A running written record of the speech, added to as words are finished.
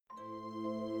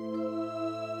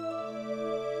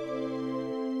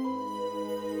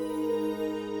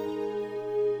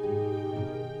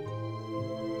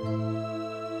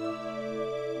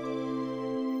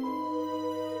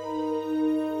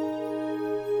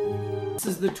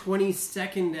This is the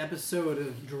 22nd episode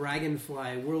of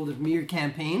Dragonfly World of Mir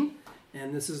campaign,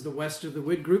 and this is the West of the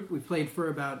Wood group. We played for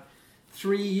about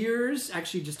 3 years,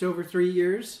 actually just over 3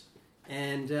 years,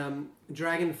 and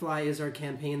Dragonfly is our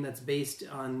campaign that's based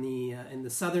on in the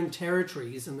Southern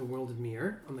Territories in the world of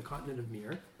Mir, on the continent of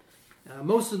Mir.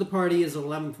 Most of the party is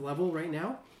 11th level right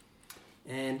now,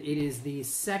 and it is the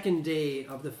second day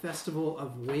of the Festival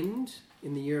of Wind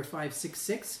in the year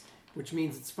 566, which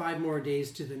means it's 5 more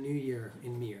days to the new year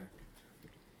in Mir.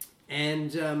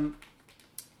 And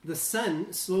the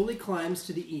sun slowly climbs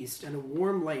to the east, and a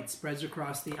warm light spreads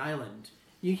across the island.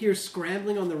 You hear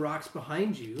scrambling on the rocks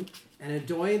behind you, and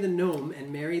Adoy the gnome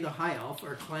and Mary the high elf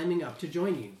are climbing up to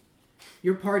join you.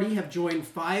 Your party have joined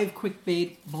 5 quick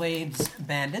blades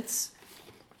bandits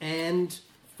and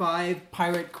 5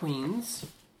 pirate queens,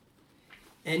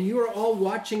 and you are all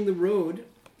watching the road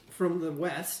from the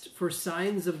west for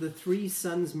signs of the Three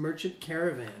Suns merchant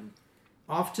caravan.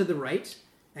 Off to the right,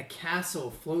 a castle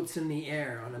floats in the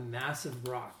air on a massive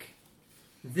rock.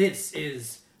 This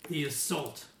is the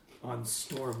assault on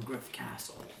Stormgriff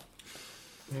Castle.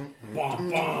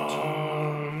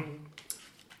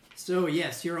 So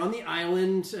yes, you're on the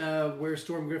island where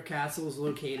Stormgriff Castle is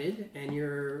located, and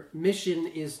your mission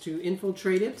is to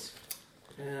infiltrate it,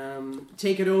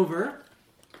 take it over.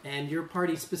 And your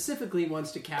party specifically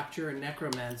wants to capture a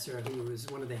necromancer who is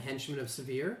one of the henchmen of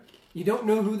Severe. You don't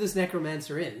know who this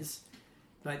necromancer is,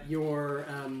 but your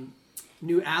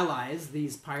new allies,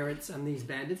 these pirates and these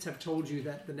bandits, have told you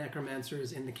that the necromancer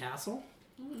is in the castle.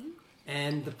 Mm-hmm.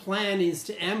 And the plan is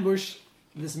to ambush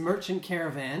this merchant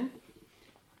caravan,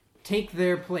 take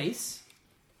their place,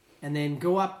 and then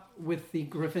go up with the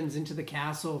griffins into the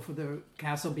castle for the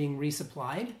castle being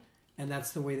resupplied. And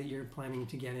that's the way that you're planning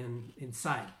to get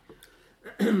inside.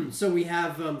 So we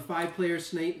have 5 players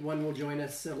tonight. 1 will join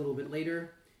us a little bit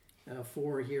later.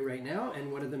 4 are here right now.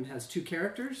 And one of them has 2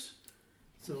 characters.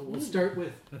 So we'll start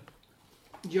with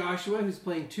Joshua, who's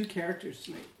playing 2 characters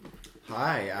tonight.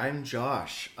 Hi, I'm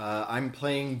Josh. I'm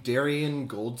playing Darian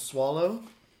Goldswallow.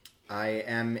 I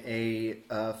am a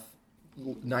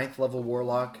 9th level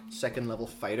warlock, 2nd level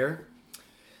fighter.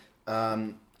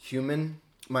 Human.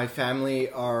 My family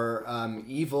are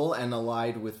evil and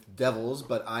allied with devils,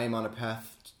 but I am on a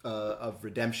path of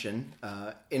redemption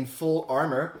in full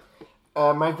armor.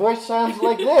 My voice sounds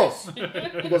like this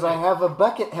because I have a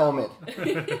bucket helmet.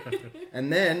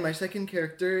 And then my second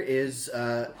character is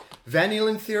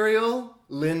Vaniel Ethereal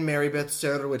Lynn Marybeth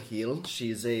Serwood Heel.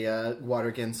 She's a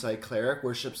Water Gensai cleric,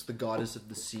 worships the goddess of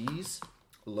the seas,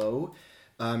 Lo.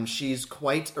 She's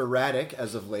quite erratic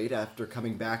as of late after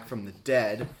coming back from the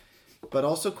dead, but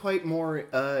also quite more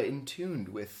in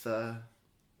tune with her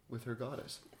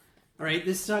goddess. All right,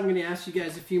 this time I'm going to ask you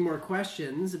guys a few more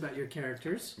questions about your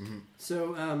characters. Mm-hmm.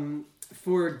 So,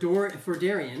 for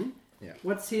Darian,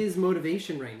 What's his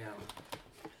motivation right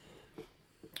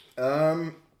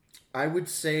now? I would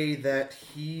say that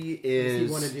he is...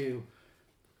 What does he want to do?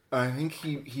 I think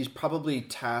he's probably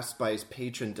tasked by his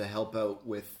patron to help out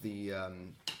with the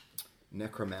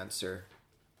necromancer.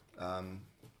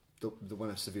 The one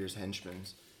of Severe's henchmen,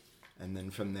 and then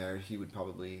from there he would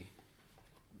probably,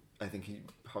 I think he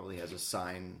probably has a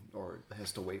sign or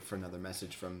has to wait for another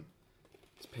message from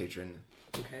his patron.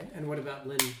 Okay, and what about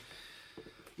Lynn?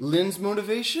 Lynn's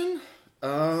motivation?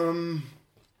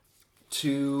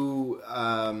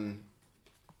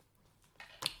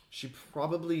 She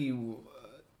probably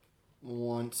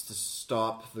wants to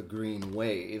stop the green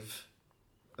wave,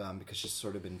 because she's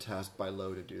sort of been tasked by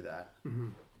Lo to do that. Mm-hmm.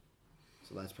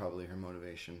 So that's probably her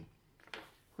motivation.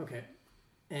 Okay.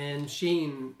 And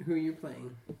Shane, who are you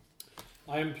playing?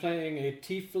 I'm playing a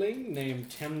tiefling named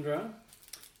Temdra.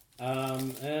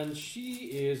 And she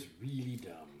is really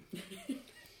dumb.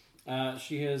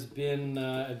 She has been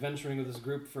adventuring with this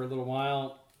group for a little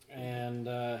while and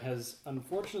has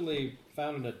unfortunately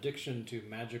found an addiction to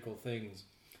magical things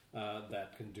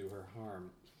that can do her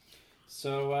harm.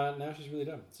 So now she's really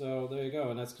dumb. So there you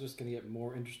go. And that's just going to get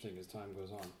more interesting as time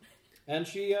goes on. And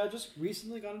she just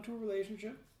recently got into a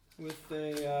relationship with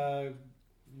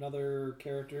another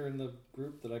character in the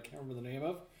group that I can't remember the name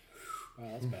of. Wow,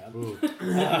 that's bad.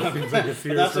 Seems like a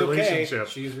fierce relationship.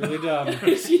 She's really dumb.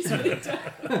 She's really dumb.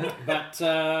 But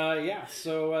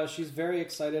so she's very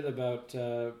excited about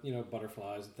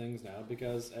butterflies and things now,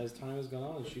 because as time has gone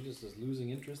on, she just is losing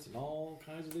interest in all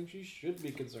kinds of things she should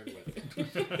be concerned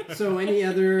with. So, any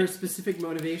other specific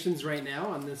motivations right now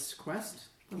on this quest?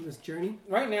 On this journey?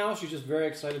 Right now, she's just very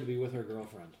excited to be with her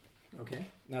girlfriend. Okay.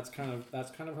 That's kind of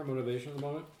her motivation at the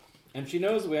moment. And she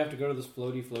knows that we have to go to this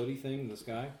floaty thing in the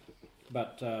sky.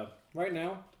 But right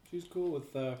now, she's cool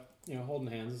with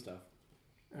holding hands and stuff.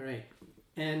 All right.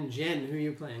 And Jen, who are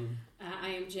you playing? I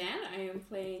am Jen. I am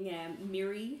playing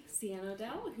Miri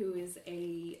Cianodel, who is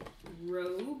a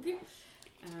rogue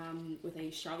with a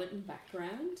charlatan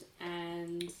background.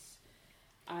 And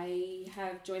I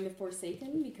have joined the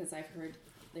Forsaken because I've heard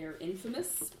they're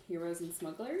infamous heroes and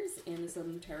smugglers in the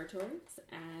Southern Territories.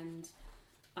 And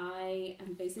I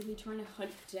am basically trying to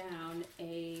hunt down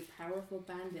a powerful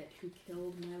bandit who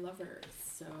killed my lover.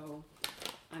 So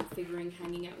I'm figuring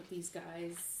hanging out with these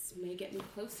guys may get me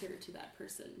closer to that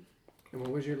person. And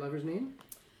what was your lover's name?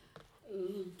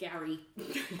 Ooh, Gary.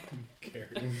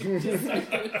 Gary. Just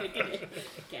like I was thinking it.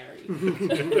 Gary.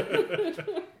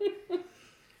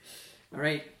 All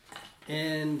right.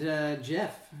 And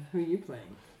Jeff, who are you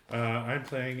playing? I'm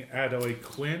playing Adoy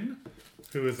Quinn,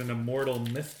 who is an immortal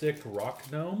mystic rock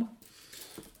gnome.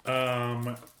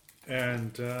 I'm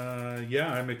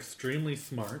extremely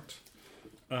smart.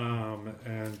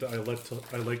 And I like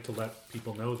to let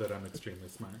people know that I'm extremely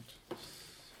smart.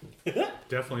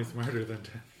 Definitely smarter than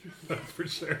 10, that's for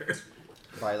sure.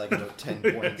 By 10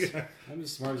 points. Yeah. I'm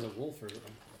as smart as a wolf or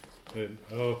something. And,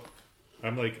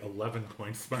 I'm like 11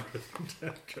 points smarter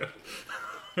than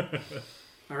 10.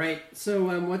 All right.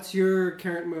 So what's your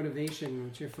current motivation?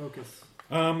 What's your focus?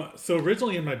 So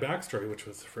originally in my backstory, which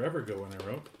was forever ago when I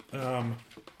wrote,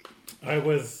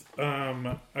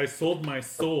 I sold my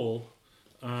soul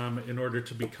in order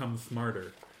to become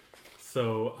smarter.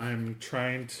 So I'm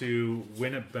trying to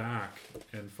win it back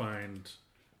and find...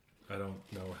 I don't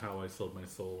know how I sold my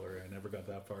soul, or I never got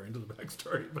that far into the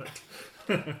backstory, but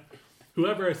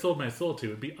whoever I sold my soul to,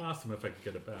 it'd be awesome if I could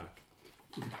get it back.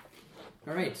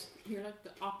 All right. You're like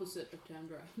the opposite of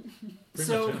Tundra.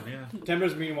 Pretty much, yeah.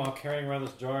 Timber's meanwhile carrying around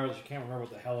this jar that you can't remember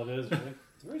what the hell it is. But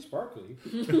it's very sparkly.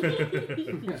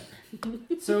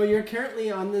 So you're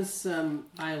currently on this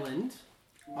island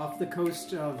off the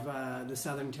coast of the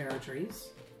Southern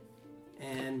Territories.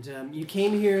 And you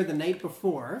came here the night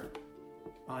before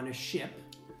on a ship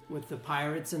with the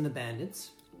pirates and the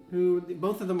bandits, who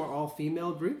both of them are all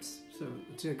female groups. So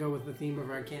to go with the theme of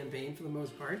our campaign for the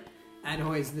most part,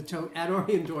 Adoy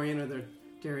and Dorian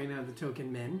are the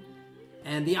token men.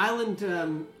 And the island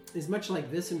is much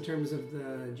like this in terms of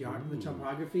the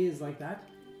topography is like that.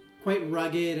 Quite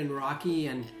rugged and rocky,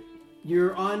 and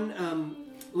you're on,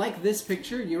 like this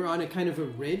picture, you're on a kind of a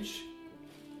ridge,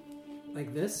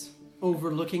 like this,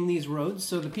 overlooking these roads,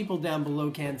 so the people down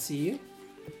below can't see you.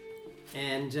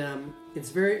 And it's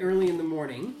very early in the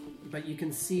morning, but you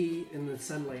can see in the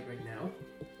sunlight right now.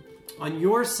 On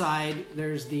your side,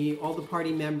 there's all the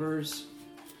party members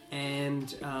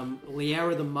and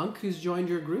Liara the monk who's joined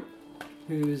your group,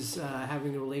 who's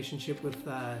having a relationship with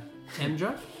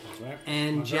Temdra. That's right.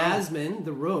 And Jasmine,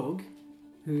 the rogue,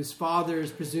 whose father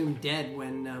is presumed dead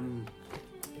when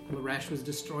Laresh was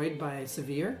destroyed by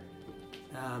Severe.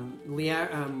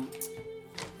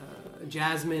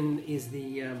 Jasmine is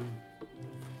the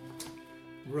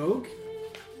rogue.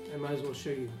 I might as well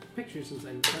show you pictures since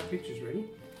I've got pictures ready.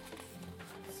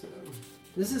 So,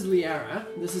 this is Liara.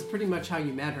 This is pretty much how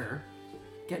you met her.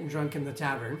 Getting drunk in the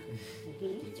tavern.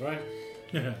 That's right.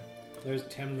 There's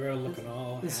Temdra looking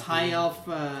all This happy. high elf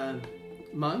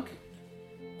monk.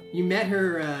 You met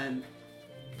her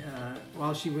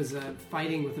while she was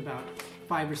fighting with about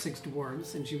 5 or 6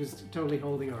 dwarves, and she was totally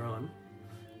holding her on.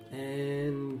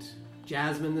 And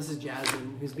Jasmine, this is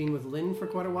Jasmine, who's been with Lynn for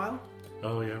quite a while.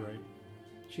 Oh, yeah, right.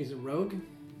 She's a rogue.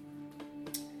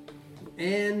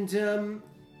 And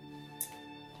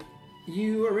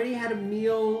you already had a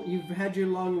meal. You've had your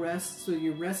long rest, so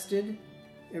you're rested.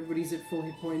 Everybody's at full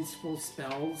hit points, full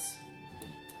spells.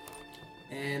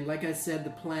 And like I said, the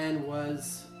plan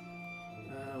was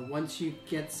once you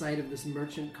get sight of this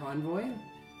merchant convoy,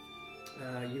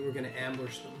 you were going to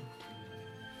ambush them.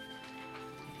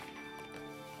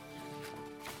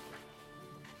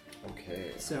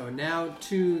 Okay. So now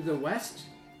to the west,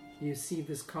 you see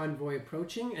this convoy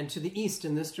approaching, and to the east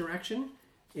in this direction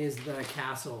is the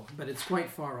castle, but it's quite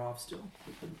far off still.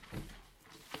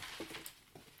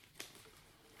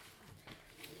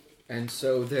 And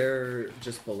so they're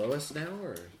just below us now,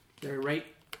 or? They're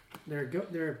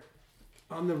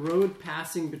on the road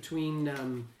passing between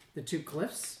the 2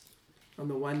 cliffs. On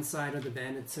the one side are the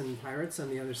bandits and pirates, on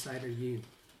the other side are you.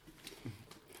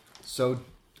 So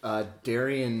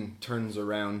Darian turns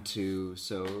around so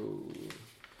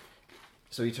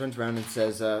he turns around and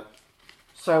says,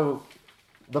 so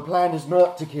the plan is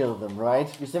not to kill them,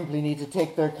 right? We simply need to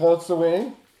take their coats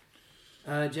away?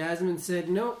 Jasmine said,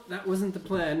 no, that wasn't the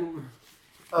plan.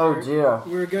 Oh dear.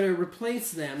 We're going to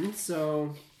replace them,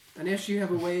 so unless you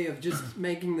have a way of just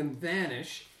making them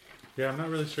vanish. Yeah, I'm not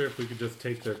really sure if we could just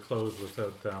take their clothes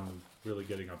without them really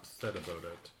getting upset about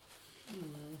it.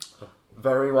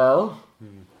 Very well.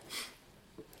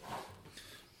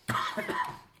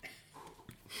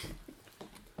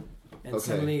 And Okay.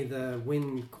 suddenly the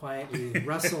wind quietly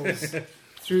rustles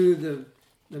through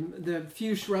the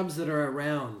few shrubs that are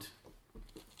around.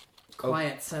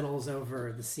 Quiet settles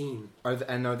over the scene. Are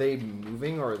they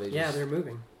moving or are they? Yeah, just... they're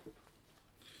moving.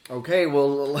 Okay,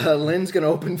 well, Lynn's gonna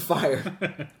open fire.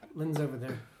 Lynn's over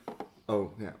there.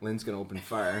 Oh yeah, Lynn's gonna open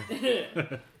fire.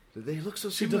 They look so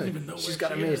She similar. doesn't even know She's where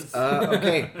got she a mace. is.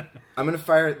 Okay, I'm gonna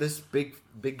fire at this big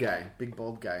guy, big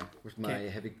bald guy, with my Okay.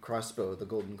 heavy crossbow, the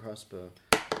golden crossbow.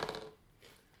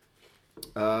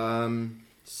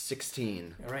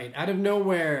 16. All right, out of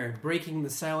nowhere, breaking the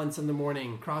silence in the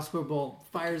morning, crossbow bolt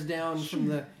fires down from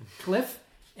the cliff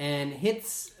and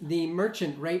hits the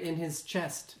merchant right in his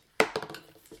chest.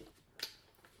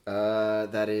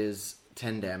 That is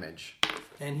 10 damage.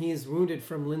 And he is wounded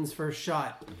from Lynn's first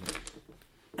shot.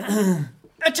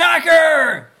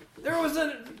 Attacker! There was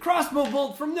a crossbow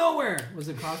bolt from nowhere. Was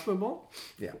it a crossbow bolt?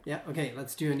 Yeah. Yeah, okay,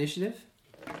 let's do initiative.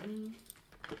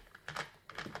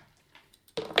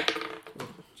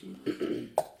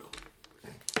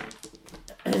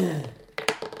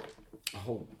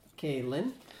 Oh, Okay,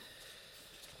 Lynn.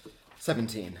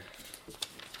 17.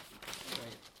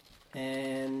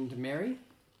 And Mary.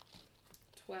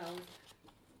 12.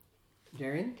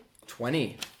 Darian.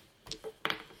 20.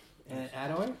 And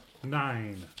Adoy.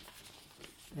 9.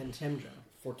 And Temdra.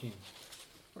 14.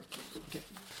 Okay.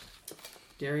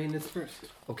 Darian is first.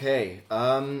 Okay.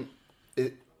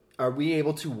 Are we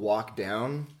able to walk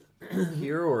down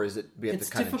here, or is it we have It's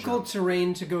to kind of difficult jump?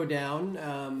 terrain to go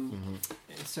down,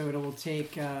 so it will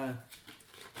take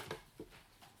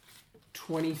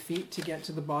 20 feet to get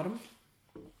to the bottom,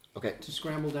 Okay. to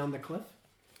scramble down the cliff.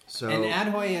 So And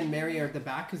Adhoy and Mary are at the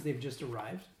back because they've just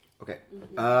arrived. okay.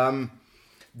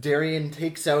 Darian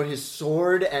takes out his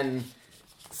sword and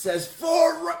says,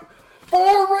 For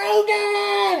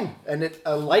Rogan! And it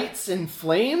lights in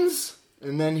flames,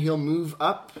 and then he'll move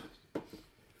up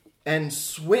and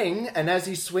swing, and as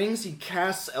he swings, he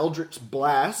casts Eldritch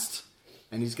Blast,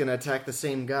 and he's going to attack the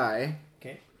same guy.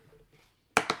 Okay.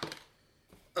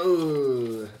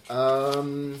 Oh,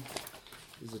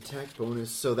 his attack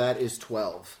bonus, so that is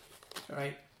 12. All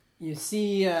right. You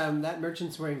see that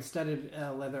merchant's wearing studded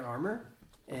leather armor,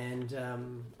 and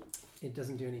it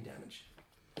doesn't do any damage.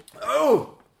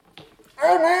 Oh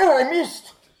no, I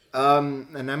missed!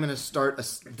 And I'm going to start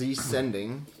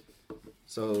descending,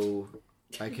 so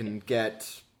I can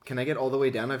get... Can I get all the way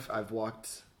down? I've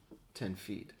walked 10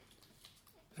 feet.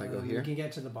 If I go here? You can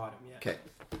get to the bottom, yeah. Okay.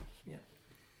 Yeah.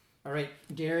 All right.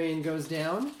 Darian goes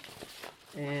down,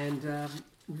 and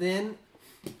then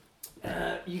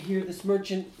you hear this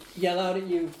merchant yell out at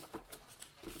you,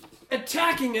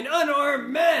 "Attacking an unarmed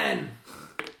man!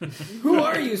 Who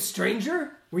are you,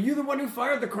 stranger? Were you the one who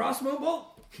fired the crossbow bolt?"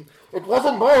 It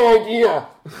wasn't my idea!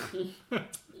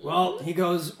 Well, he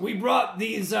goes, "We brought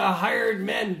these hired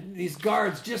men, these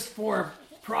guards, just for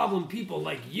problem people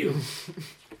like you.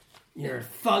 You're a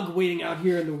thug waiting out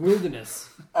here in the wilderness."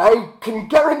 I can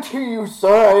guarantee you,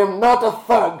 sir, I am not a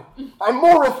thug. I'm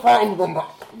more refined than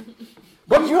that.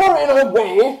 But you're in our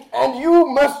way, and you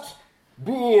must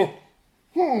be,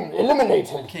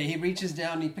 eliminated. Okay, he reaches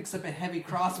down and he picks up a heavy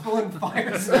crossbow and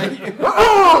fires at you.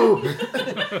 Oh!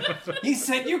 He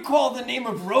said, "You called the name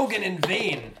of Rogan in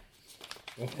vain."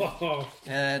 Whoa.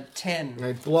 10.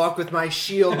 I block with my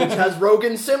shield, which has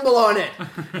Rogan's symbol on it.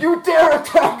 You dare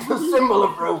attack the symbol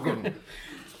of Rogan!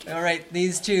 All right,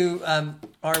 these two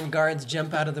armed guards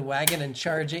jump out of the wagon and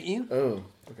charge at you. Oh,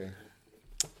 okay.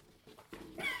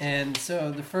 And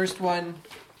so the first one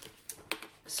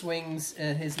swings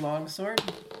his longsword.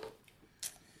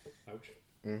 Ouch.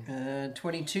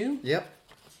 22. Yep.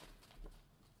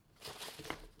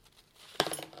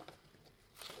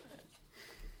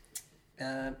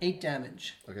 Uh, 8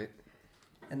 damage. Okay.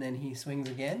 And then he swings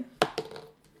again.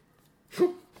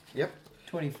 Yep.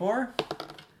 24.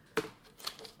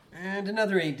 And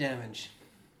another 8 damage.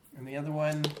 And the other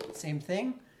one, same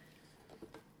thing.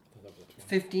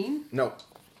 15. No.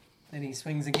 Then he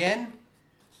swings again.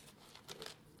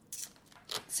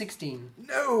 16.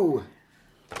 No!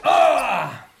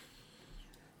 Ah!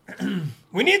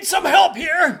 "We need some help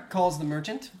here!" calls the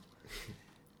merchant.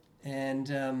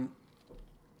 And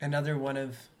another one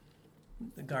of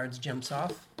the guards jumps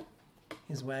off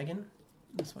his wagon.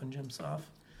 This one jumps off.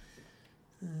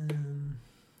 10,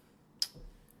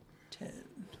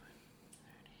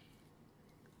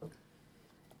 20,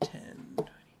 10, 20.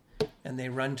 And they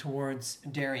run towards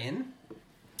Darian.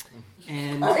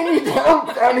 And I need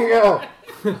help down here!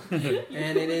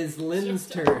 and it is Lynn's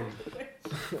turn.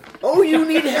 Oh, you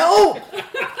need help?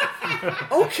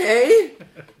 Okay.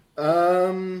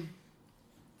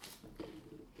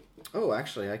 Oh,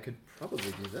 actually, I could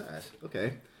probably do that.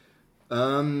 Okay.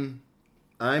 I'm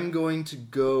going to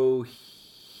go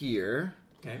here.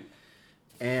 Okay.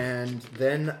 And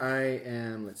then I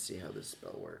am... Let's see how this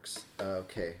spell works.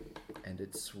 Okay. And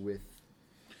it's with...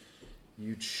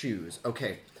 You choose.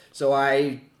 Okay. So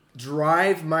I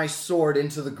drive my sword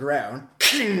into the ground.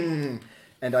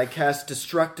 And I cast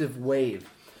Destructive Wave.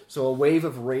 So a wave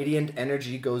of radiant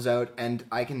energy goes out, and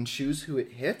I can choose who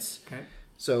it hits. Okay.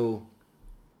 So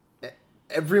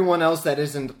everyone else that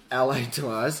isn't allied to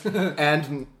us,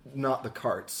 and not the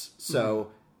carts.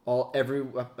 So up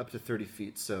to 30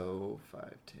 feet. So 5, 10,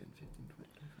 15,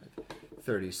 20, 25,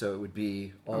 30. So it would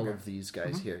be all of these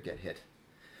guys here get hit.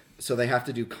 So they have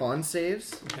to do con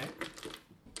saves. Okay.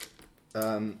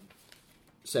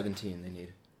 17 they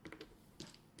need.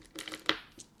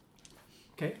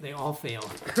 Okay, they all fail.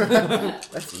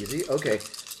 That's easy. Okay,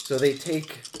 so they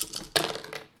take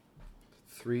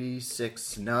 3,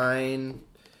 6, 9,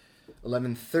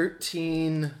 11,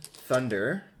 13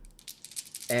 thunder,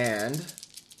 and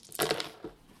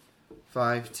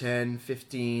 5, 10,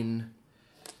 15,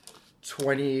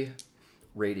 20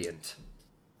 radiant.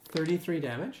 33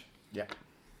 damage. Yeah.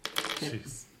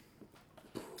 Jeez.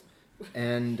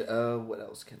 And what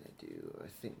else can I do? I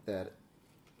think that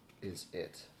is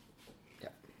it. Yeah.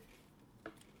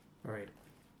 All right.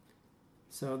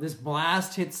 So this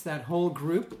blast hits that whole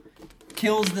group,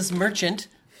 kills this merchant.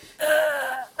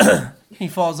 He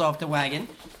falls off the wagon,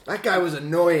 That guy was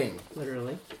annoying.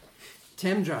 literally.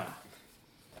 Temdra.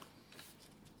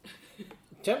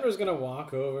 Temdra's gonna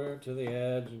walk over to the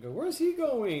edge and go, "Where's he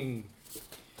going?"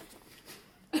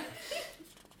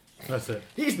 That's it.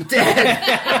 He's dead.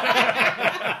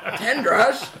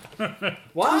 Tendrush,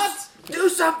 What? do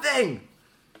something.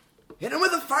 Hit him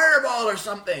with a fireball or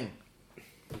something.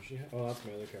 Oh, that's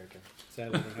my other character.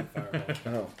 Sadly, I don't have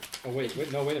fireball. Oh. Oh,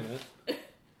 wait, no, wait a minute.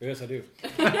 Yes, I do.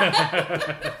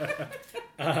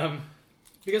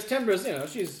 Because Tembra's,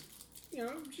 she's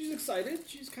excited.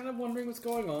 She's kind of wondering what's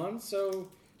going on, so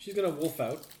she's gonna wolf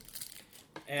out.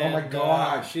 And, Oh my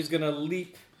God. she's gonna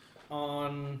leap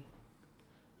on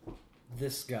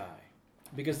this guy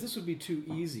because this would be too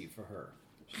easy for her.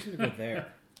 She's gonna go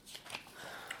there.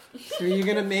 So you're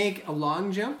going to make a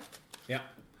long jump? Yeah.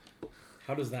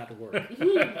 How does that work?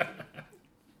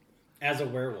 As a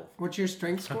werewolf. What's your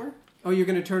strength score? Oh, you're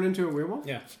going to turn into a werewolf?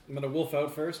 Yeah, I'm gonna wolf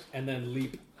out first and then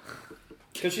leap.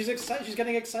 Because she's excited. She's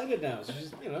getting excited now. So she's,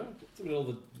 it's the middle of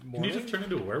the Can morning. you just turn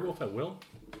into a werewolf at will?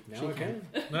 Now I can.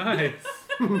 Nice.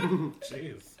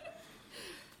 Jeez.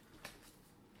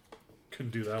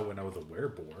 Couldn't do that when I was a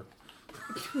wereboar.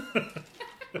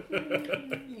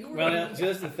 Well, yeah, see,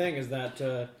 that's the thing is that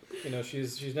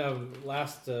she's now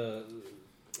last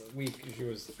week she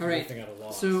was All right. wolfing at a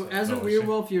loss. So as a Oh,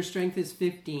 werewolf, your strength is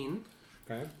 15.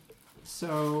 Okay.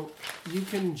 So you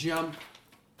can jump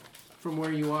from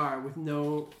where you are with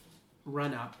no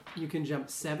run up. You can jump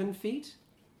 7 feet.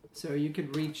 So you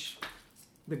could reach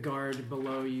the guard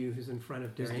below you who's in front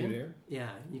of This dude Darian. here. Yeah,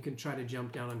 you can try to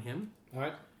jump down on him. All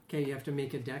right. Okay, you have to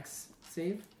make a dex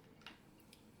save.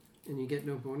 And you get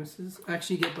no bonuses.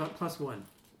 Actually, you get +1.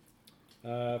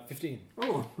 15.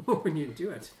 Oh, when you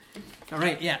do it. All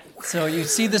right, yeah. So you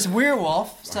see this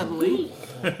werewolf suddenly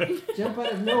jump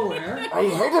out of nowhere. I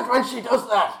hate it when she does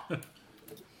that.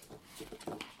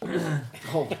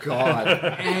 Oh, God.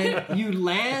 And you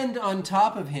land on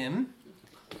top of him.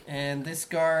 And this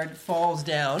guard falls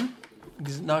down.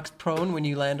 Because it knocks prone when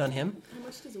you land on him. How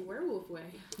much does a werewolf weigh?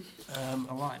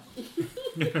 A lot.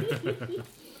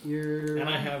 You're... And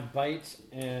I have bite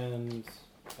and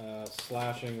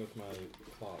slashing with my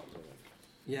claws. I think.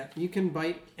 Yeah, you can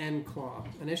bite and claw.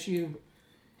 Unless you...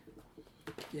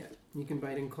 Yeah, you can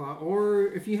bite and claw. Or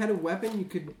if you had a weapon, you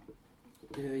could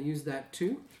use that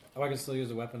too. Oh, I can still use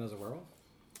a weapon as a werewolf?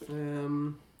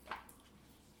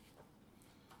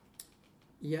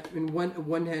 Yeah, in a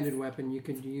one-handed weapon, you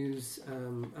could use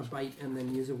a bite and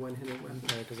then use a one-handed weapon.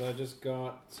 Okay, because I just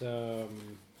got... I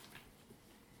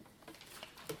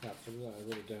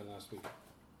wrote it down last week.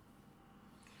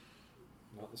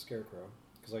 Not the Scarecrow.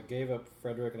 Because I gave up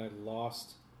Frederick and I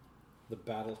lost the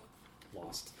battle...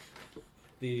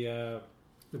 The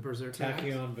Berserker. axe.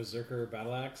 Tachyon Berserker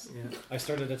battle axe. Yeah, I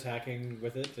started attacking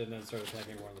with it and then started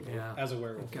attacking more than Yeah. as a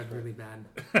werewolf. it got really bad.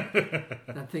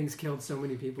 That thing's killed so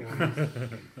many people. It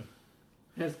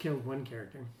has killed one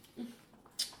character.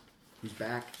 Who's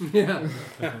back? Yeah,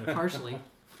 partially.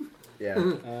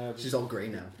 Yeah. She's all gray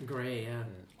now. Gray, yeah.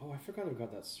 Oh, I forgot I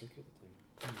got that circular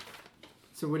thing.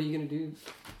 So what are you going to do?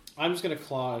 I'm just going to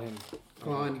claw at him.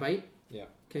 Claw and bite? Yeah.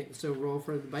 Okay, so roll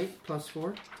for the bite,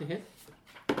 +4 to hit.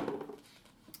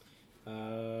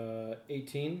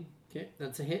 18. Okay,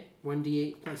 that's a hit.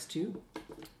 1d8 +2.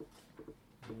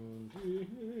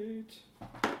 1d8.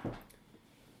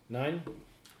 9.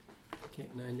 Okay,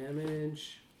 9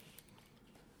 damage.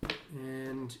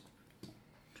 And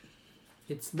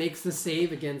it makes the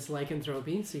save against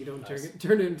lycanthropy, so you don't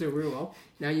turn it into a Ruel.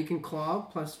 Now you can claw,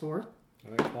 +4.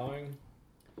 Alright, clawing.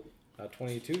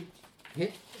 22.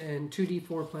 Hit, and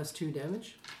 2d4 +2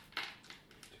 damage.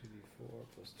 2d4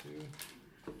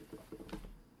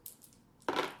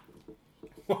 +2.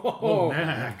 Oh,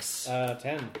 max.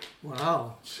 10.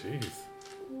 Wow. Jeez.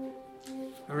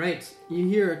 Alright, you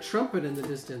hear a trumpet in the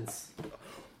distance.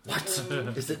 What?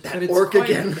 Is it But that it's orc quite,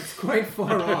 again? It's quite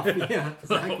far off, yeah,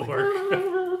 exactly. Orc.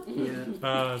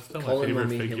 Yeah. Still my Colin will favorite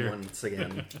meet figure. him once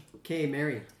again. Okay,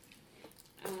 Mary.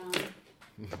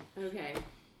 Okay.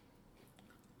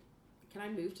 Can I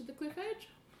move to the cliff edge?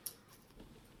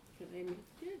 Can I move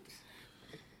it?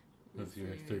 That's your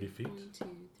 30 feet. 1, 2,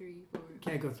 3, 4.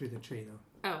 Can't go through the tree, though.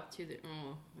 Oh, to the.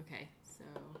 Oh, okay. So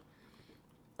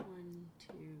 1,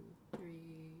 2,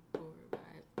 3, 4, 5.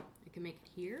 I can make it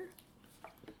here.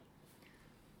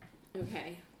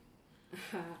 Okay.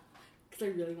 Because I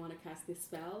really want to cast this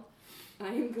spell, I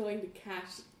am going to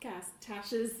cast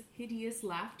Tasha's Hideous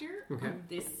Laughter on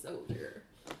this soldier.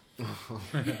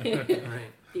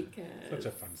 Alright. Because Such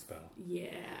a fun spell. yeah.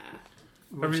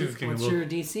 What's your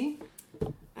DC?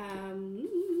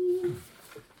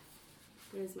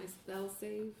 Where's my spell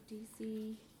save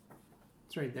DC?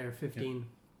 It's right there, 15.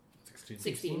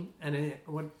 16. And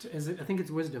what is it? I think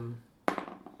it's wisdom.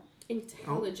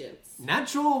 Intelligence.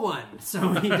 Natural 1.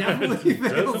 So he definitely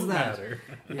fails Doesn't that. matter.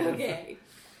 Yeah. Okay.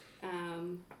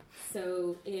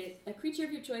 So a creature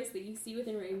of your choice that you see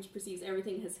within range perceives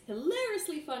everything as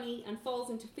hilariously funny and falls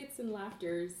into fits and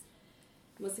laughters.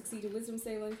 Must succeed a wisdom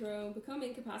saving throw, become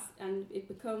incapacitated, and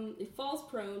it falls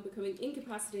prone, becoming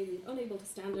incapacitated and unable to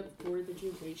stand up for the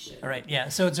duration. All right, yeah.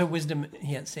 So it's a wisdom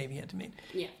save he had to make.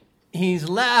 Yeah. He's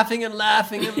laughing and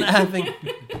laughing and laughing.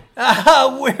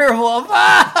 Ah, werewolf!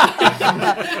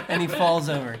 Ah! And he falls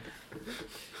over.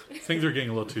 Things are getting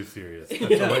a little too serious. That's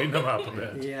lighten them up a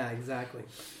bit. Yeah, exactly.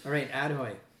 All right,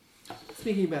 Adhoy.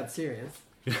 Speaking about serious.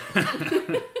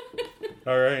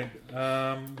 All right.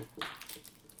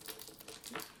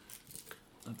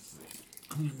 Let's see.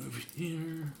 I'm gonna move it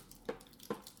here.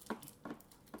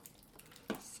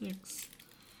 6.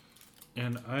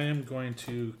 And I am going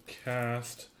to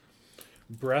cast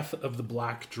Breath of the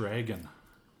Black Dragon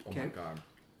Oh my god.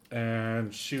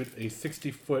 and shoot a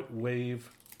 60-foot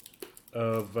wave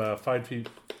of 5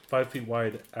 feet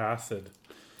wide acid.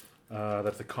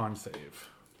 That's a con save.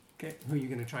 Okay, who are you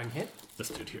going to try and hit? This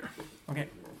dude here. Okay.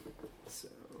 So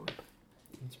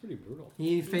It's pretty brutal.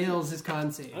 he fails his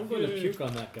con save. I'm going to puke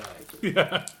on that guy.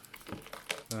 Yeah.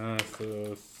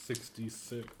 So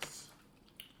 66.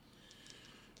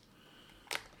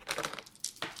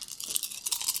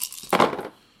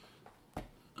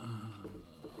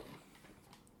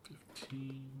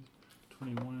 15,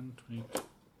 21, 20,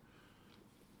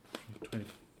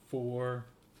 24.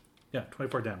 Yeah,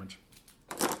 24 damage.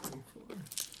 24.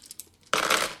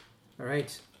 All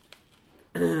right.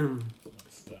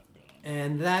 What's that going?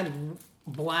 And that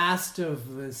blast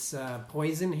of this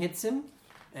poison hits him,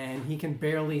 and he can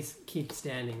barely keep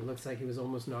standing. It looks like he was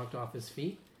almost knocked off his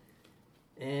feet.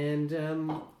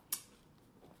 And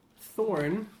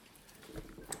Thorn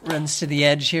runs to the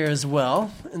edge here as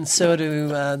well, and so do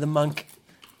the monk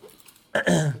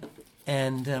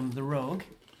and the rogue.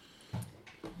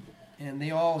 And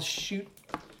they all shoot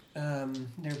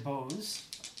their bows.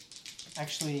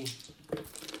 Actually,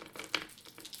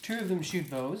 2 of them shoot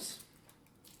bows.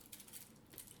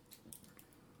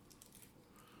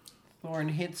 Thorn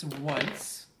hits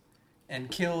once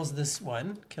and kills this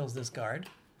guard.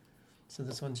 So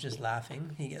this one's just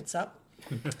laughing. He gets up.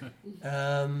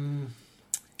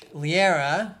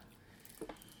 Liera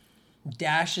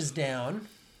dashes down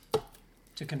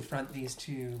to confront these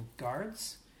 2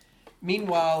 guards.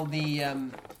 Meanwhile, the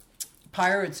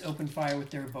pirates open fire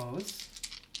with their bows.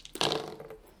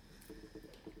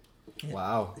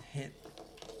 Wow. Hit.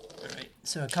 All right.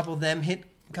 So a couple of them hit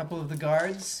a couple of the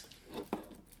guards.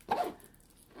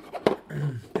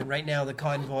 And right now the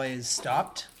convoy is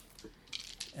stopped.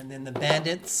 And then the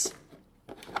bandits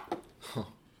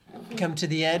come to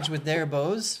the edge with their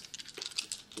bows.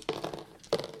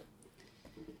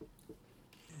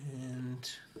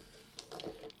 And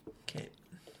okay.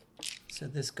 So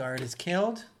this guard is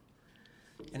killed.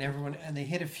 And they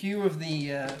hit a few of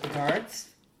the guards.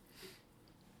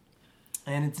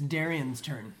 And it's Darian's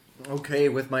turn. Okay,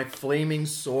 with my flaming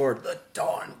sword, the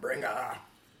Dawnbringer,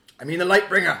 I mean the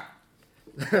Lightbringer.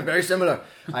 Very similar.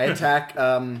 I attack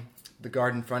the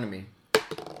guard in front of me.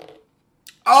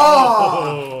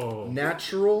 Oh!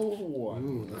 Natural 1.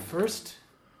 Ooh, the first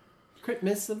crit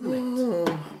miss of the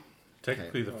night.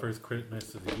 Technically the first crit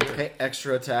miss of the year. Okay,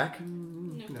 extra attack.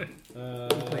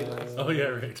 Oh, yeah,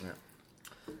 right.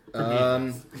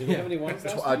 Yeah. Do we have any ones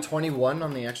last 21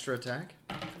 on the extra attack.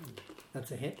 That's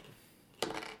a hit.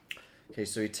 Okay,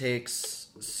 so he takes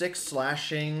 6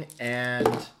 slashing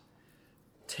and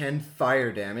 10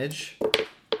 fire damage.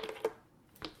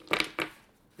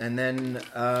 And then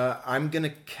I'm going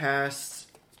to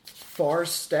cast Far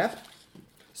Step.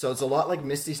 So it's a lot like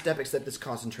Misty Step, except it's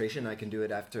concentration. I can do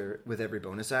it with every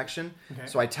bonus action. Okay.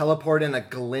 So I teleport in a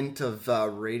glint of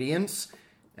radiance,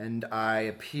 and I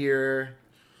appear...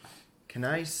 Can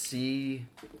I see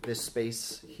this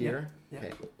space here? Yeah.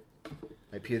 Okay.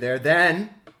 I appear there. Then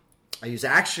I use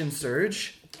Action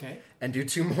Surge Okay. and do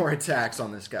 2 more attacks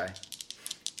on this guy.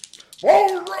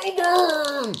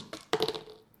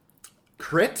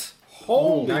 Crit.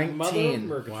 Holy 19. mother of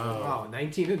Murgatroyd. Wow,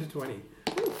 19 into 20.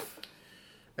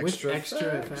 With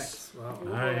extra effects. Wow.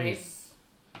 Nice.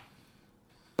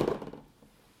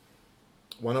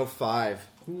 105.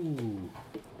 Ooh.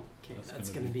 Okay, that's That's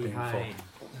going gonna to be be painful. high.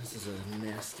 This is a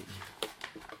nasty.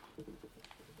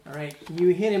 All right, you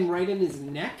hit him right in his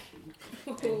neck,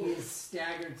 and he is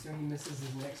staggered, so he misses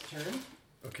his next turn.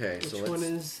 Okay, Which so let's... one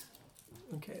is?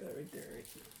 Okay, that right there. Right.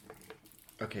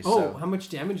 Okay, Oh, so... how much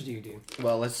damage do you do?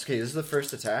 Well, let's... Okay, this is the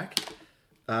first attack.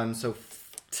 So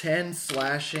 10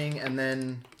 slashing, and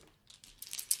then...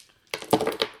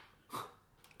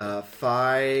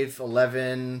 5,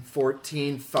 11,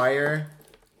 14 fire.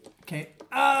 Okay.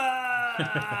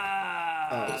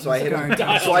 So I hit him.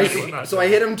 So I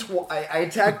hit him. I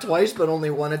attacked twice, but only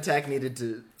one attack needed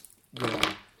to.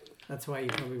 That's why you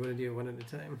probably want to do it one at a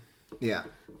time. Yeah.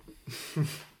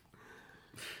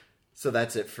 So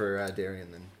that's it for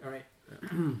Darian then. All right.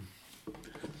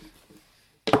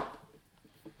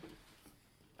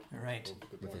 All right.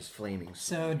 With his flaming.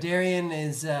 So Darian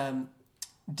is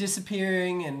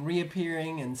disappearing and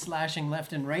reappearing and slashing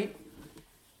left and right.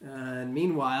 And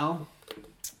meanwhile,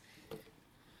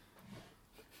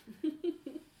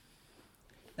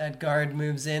 that guard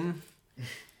moves in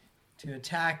to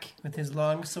attack with his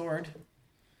long sword.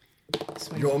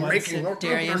 Swings You're once making at a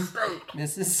Darian, mistake.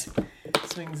 misses.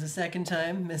 Swings a second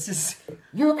time, misses.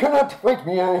 You cannot fight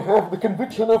me. I have the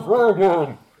conviction of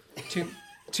Rargan.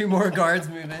 Two more guards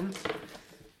move in.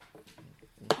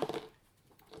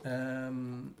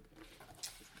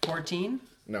 14,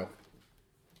 No.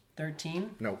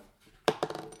 13, No.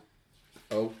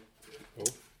 Oh.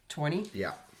 20,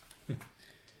 Yeah.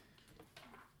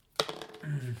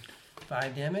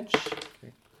 5 damage.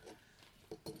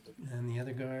 And the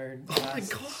other guard. Oh my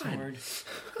blasts with God. sword.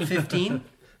 15.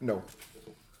 No.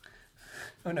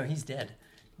 Oh no, he's dead.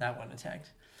 That one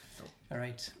attacked. All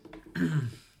right.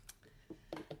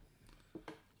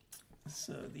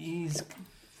 So these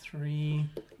 3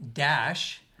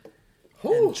 dash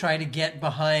and try to get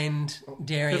behind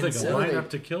Darian. Feels like a So line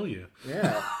up to kill you.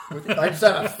 Yeah. I just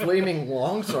had a flaming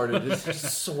longsword and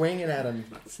just swinging at him.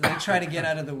 they try to get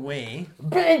out of the way.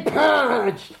 Big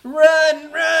punch!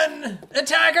 Run! Run!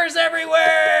 Attackers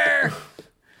everywhere!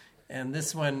 And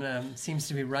this one seems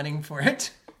to be running for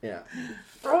it. Yeah.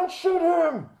 Don't shoot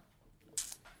him!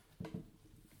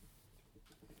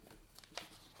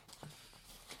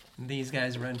 These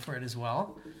guys run for it as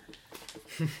well.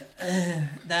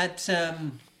 That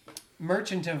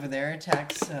merchant over there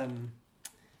attacks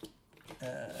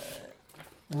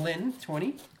Lynn,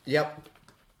 20. Yep.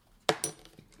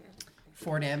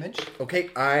 4 damage. Okay,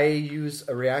 I use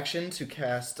a reaction to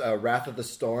cast Wrath of the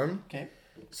Storm. Okay.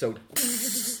 So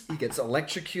he gets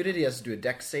electrocuted. He has to do a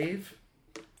dex save.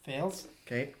 Fails.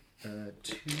 Okay.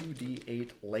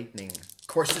 2d8 lightning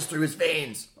courses through his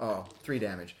veins. Oh, 3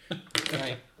 damage.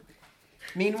 Alright.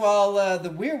 Meanwhile, the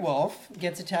werewolf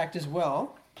gets attacked as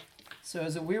well. So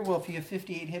as a werewolf, you have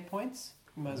 58 hit points.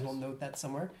 You might as well note that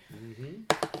somewhere.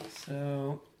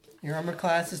 So your armor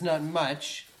class is not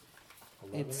much.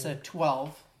 11. It's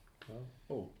 12. 12.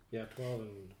 Oh, yeah, 12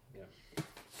 and yeah.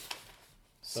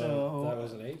 So that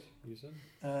was an 8, you said?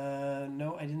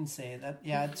 no, I didn't say that.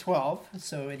 Yeah, 12.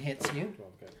 So it hits you.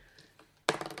 12, okay.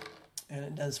 And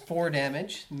it does 4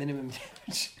 damage, minimum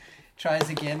damage. Tries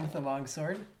again with the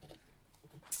longsword.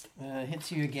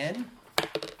 Hits you again.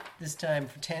 This time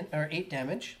for 10 or 8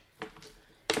 damage.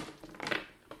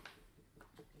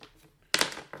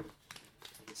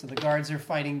 So the guards are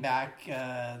fighting back.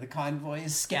 The convoy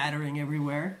is scattering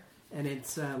everywhere, and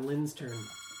it's Lynn's turn.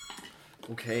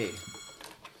 Okay.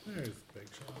 There's Big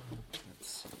Sean. Let's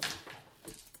see.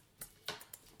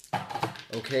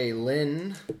 Okay,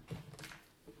 Lynn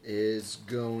is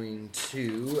going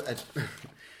to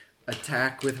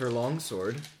attack with her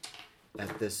longsword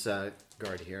at this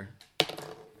guard here.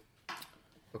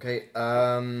 Okay,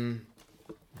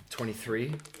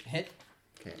 23. Hit.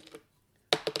 Okay.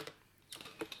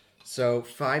 So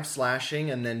 5 slashing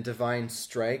and then divine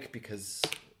strike because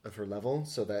of her level.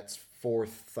 So that's 4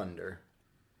 thunder.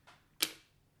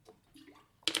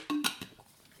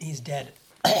 He's dead.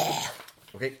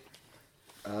 Okay.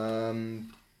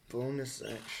 Bonus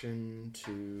action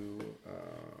to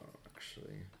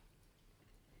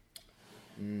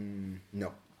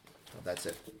no. Oh, that's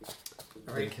it.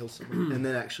 All right. Kill someone, and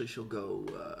then actually she'll go.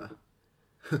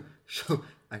 She'll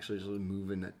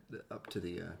move in up to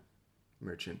the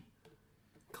merchant.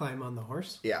 Climb on the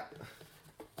horse. Yeah.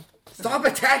 Stop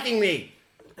attacking me!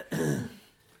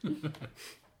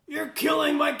 You're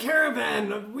killing my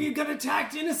caravan. We got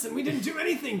attacked innocent. We didn't do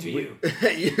anything to you.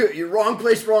 You're wrong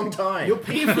place, wrong time. You'll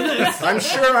pay for this. I'm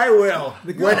sure I will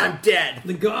when I'm dead.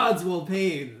 The gods will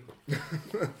pay.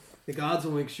 The gods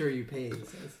will make sure you pay, he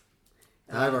says.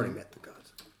 I've already met the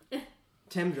gods.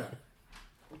 Temdra.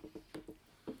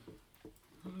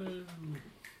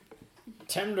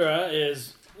 Temdra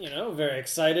is, very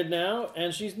excited now,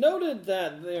 and she's noted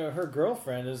that her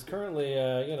girlfriend is currently,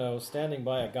 standing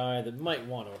by a guy that might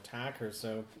want to attack her,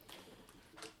 so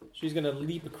she's going to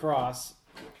leap across,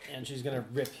 and she's going to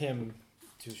rip him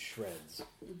to shreds.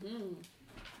 Mm-hmm.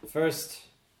 First,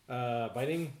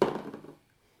 biting.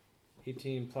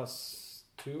 18 plus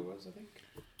 2 was, I think?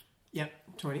 Yep,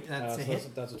 20. That's a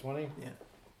hit. That's a 20? Yeah.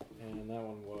 And that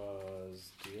one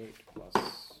was D8 plus...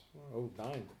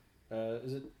 9.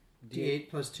 Is it D8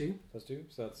 plus 2. Plus 2,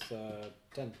 so that's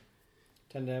 10.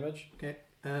 10 damage. Okay.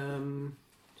 And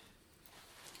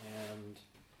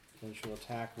then she'll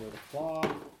attack with a claw.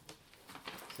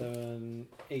 7,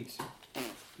 8.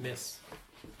 Miss.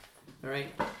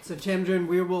 Alright, so Temdra in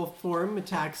werewolf form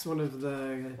attacks one of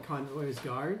the convoy's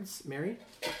guards. Mary?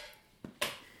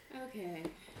 Okay,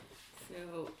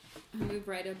 so I move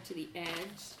right up to the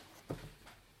edge.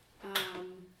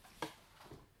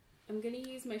 I'm going to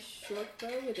use my short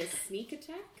bow with a sneak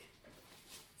attack.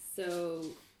 So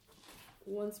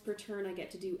once per turn I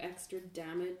get to do extra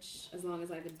damage as long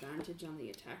as I have advantage on the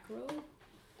attack roll.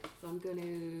 So I'm going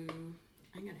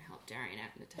to help Darian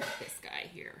out and attack this guy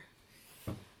here.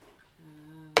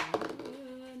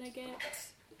 And I get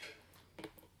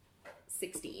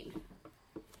 16.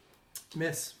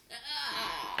 Miss.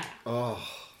 Oh.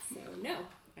 So no,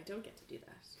 I don't get to do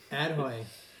that. Adhoy.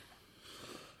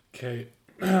 Okay.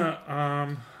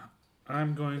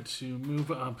 I'm going to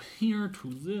move up here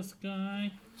to this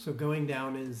guy. So going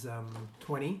down is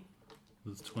 20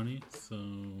 This is 20, so...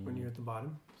 when you're at the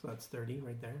bottom. So that's 30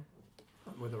 right there,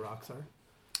 where the rocks are.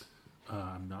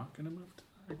 I'm not going to move to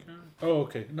that guy. Oh,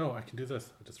 okay. No, I can do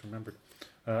this. I just remembered.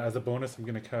 As a bonus, I'm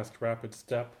going to cast Rapid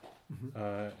Step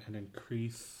and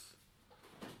increase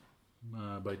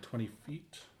by 20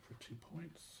 feet for 2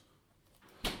 points.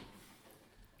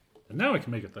 And now I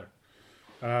can make it there.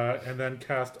 And then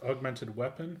cast Augmented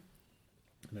Weapon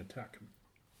and attack him.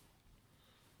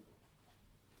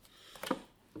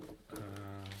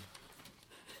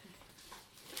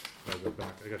 I'll go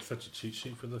back. I got such a cheat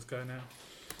sheet for this guy now.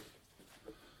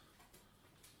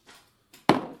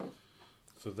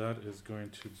 So that is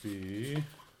going to be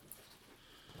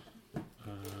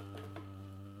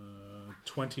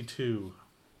 22.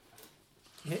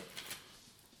 Hit.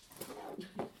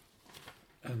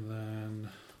 And then,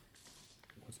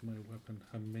 what's my weapon?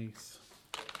 A mace.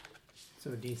 So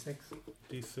D6.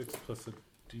 D6 plus a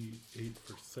D8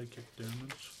 for psychic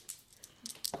damage.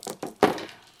 That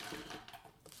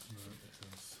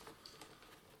is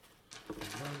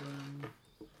 11,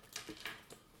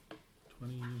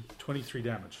 20, 23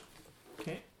 damage.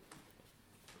 Okay.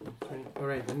 All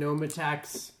right, the gnome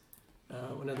attacks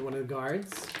another one of the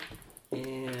guards,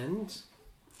 and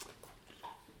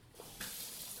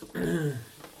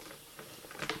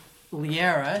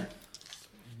Liara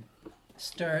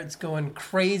starts going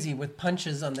crazy with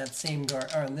punches on that same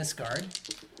guard, or on this guard,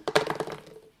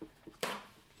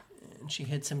 and she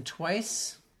hits him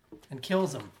twice and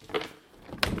kills him.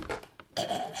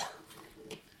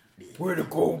 Way to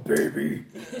go, baby!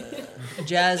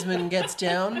 Jasmine gets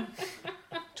down.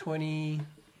 20,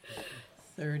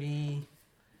 30,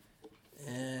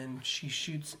 and she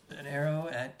shoots an arrow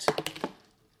at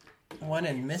one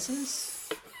and misses.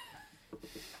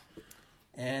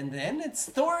 And then it's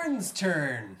Thorn's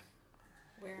turn.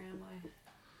 Where am I?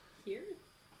 Here?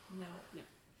 No.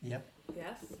 Yep.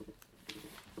 Yes.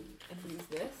 And who's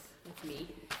this? That's me.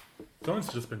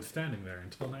 Dawn's just been standing there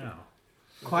until now.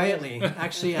 Quietly.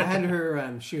 Actually, I had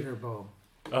her shoot her bow.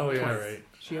 Oh yeah, Twice. right.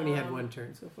 She only had one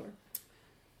turn so far.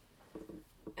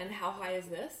 And how high is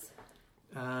this?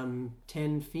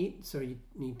 10 feet, so you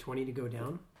need 20 to go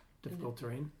down. Difficult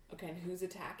terrain. Okay, and who's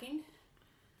attacking?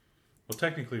 Well,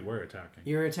 technically, we're attacking.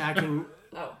 You're attacking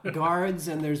Oh. guards,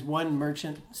 and there's one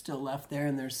merchant still left there,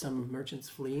 and there's some merchants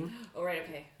fleeing. Oh, right,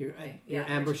 okay. You're, Okay, you're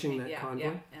yeah, ambushing merchant, that yeah,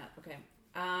 convoy. Yeah, okay.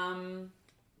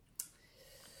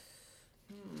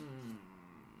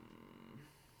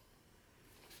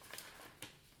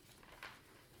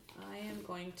 I am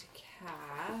going to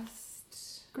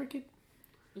cast... Cricket.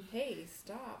 Hey,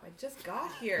 stop. I just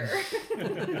got here.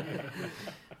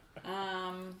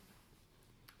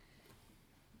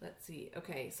 Let's see.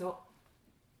 Okay, so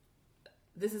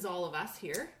this is all of us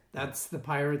here. That's the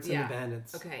pirates and Yeah. the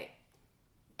bandits. Okay.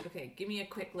 Okay, give me a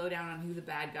quick lowdown on who the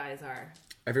bad guys are.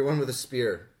 Everyone with a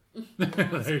spear.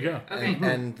 There you go. Okay.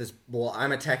 And this, well,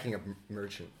 I'm attacking a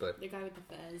merchant, but The guy with the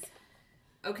fez.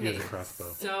 Okay. He has a crossbow.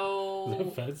 Is that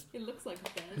So Fez? It looks like a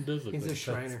It fez. does look He's like a Fez.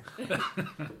 Shriner.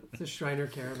 It's a Shriner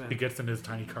He caravan. gets in his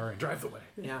tiny car and drives away.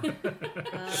 Yeah.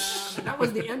 That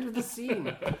was the end of the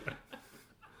scene.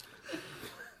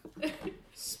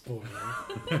 Spoiler.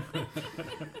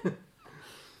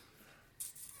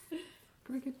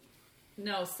 Cricket.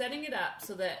 no, setting it up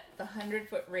so that the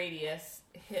 100-foot radius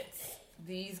hits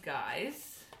these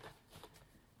guys.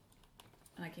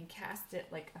 And I can cast it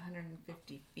like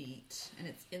 150 feet, and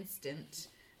it's instant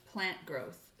plant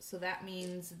growth. So that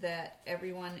means that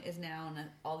everyone is now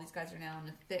all these guys are now in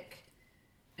a thick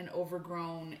and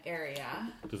overgrown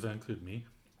area. Does that include me?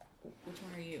 Which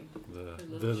one are you? The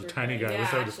The little tiny short guy yeah,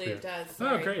 without a actually spear. it does. Oh,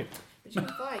 Sorry. great. But you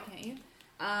can fly, can't you?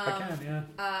 I can,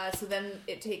 yeah. So then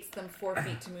it takes them 4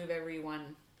 feet to move every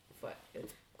 1 foot.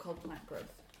 It's called plant growth.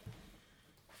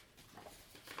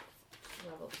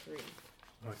 Level 3.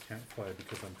 Oh, I can't fly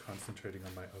because I'm concentrating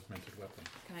on my augmented weapon.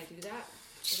 Can I do that?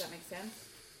 Does that make sense?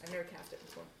 I've never cast it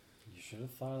before. You should have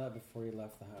thought of that before you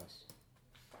left the house.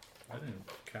 I didn't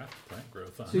cast plant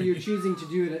growth on So me. you're choosing to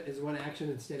do it as one action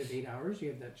instead of 8 hours? You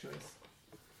have that choice.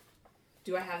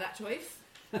 Do I have that choice?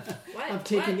 What? Of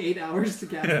taking What? 8 hours to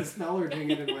cast the spell or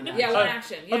doing it in one action? Yeah, one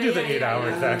action. Yeah, I'll do the yeah, 8 yeah,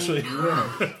 hours, yeah. actually.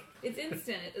 It's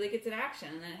instant. Like it's an action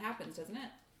and then it happens, doesn't it?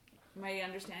 Am I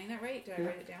understanding that right? Did I Yeah.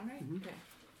 write it down right? Mhm. Okay.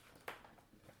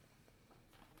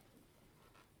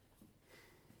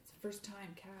 It's the first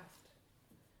time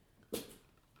cast.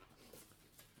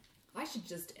 I should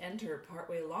just enter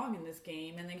partway along in this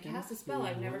game and then cast a spell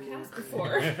I've never cast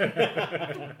before.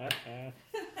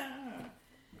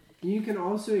 You can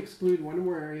also exclude one or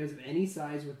more areas of any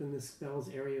size within the spell's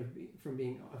area from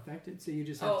being affected. So you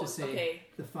just have Oh, to say okay.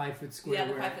 the 5 foot square. Yeah,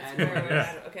 the where 5 foot I square. added- where I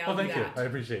added- Okay, I'll Well, do thank you. that. I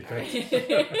appreciate that.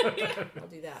 Alright. I'll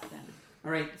do that then. All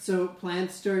right, so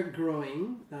plants start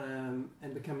growing and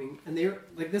becoming, and they're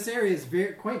like this area is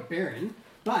very quite barren,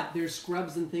 but there's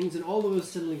scrubs and things, and all those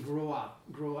suddenly grow up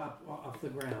off the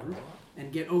ground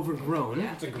and get overgrown.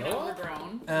 Yeah, to get overgrown.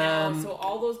 Um, Now, so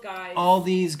all those guys. All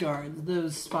these guards,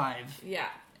 those 5. Yeah.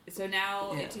 So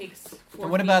now Yeah. it takes 4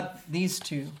 And what feet. about these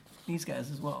 2? These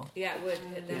guys as well. Yeah, it would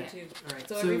hit them Yeah. too. All right,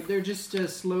 So so, every- they're just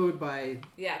slowed by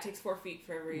Yeah, it takes 4 feet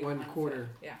for every 1 foot. quarter.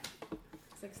 Yeah,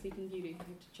 It's like Sleeping Beauty. You have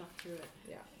to chop through it.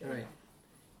 yeah. All right.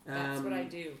 That's what I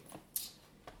do.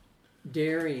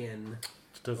 Darian.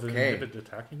 Does it Okay. inhibit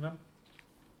attacking them?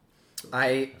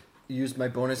 I used my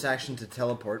bonus action to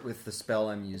teleport with the spell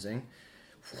I'm using.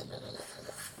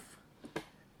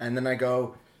 And then I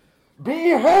go,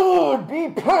 Behold, be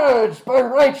purged by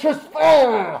righteous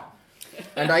fire!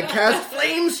 and I cast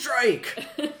Flame Strike!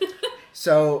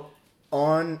 So,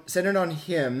 centered on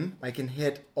him, I can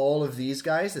hit all of these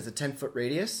guys. It's a 10-foot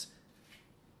radius.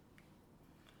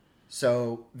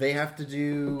 So, they have to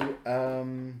do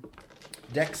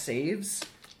dex saves.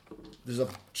 There's a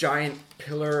giant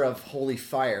pillar of holy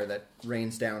fire that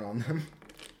rains down on them.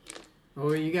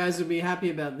 Oh, you guys will be happy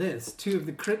about this. 2 of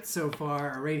the crits so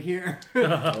far are right here.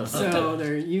 So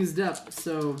they're used up.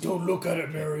 So Don't look at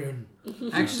it, Marion.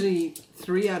 actually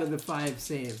 3 out of the 5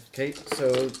 save. Okay,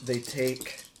 so they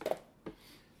take,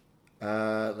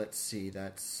 let's see,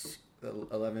 that's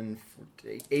 11,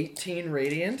 14, 18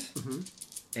 radiant,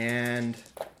 and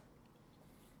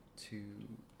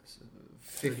 15,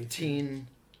 15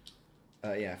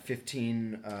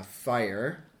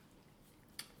 fire,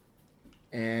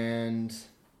 and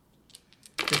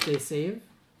If they save.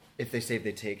 if they save,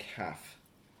 they take half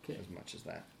Okay. as much as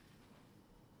that.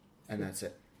 And that's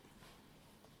it.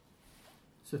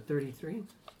 So 33.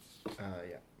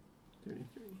 Yeah.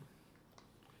 33.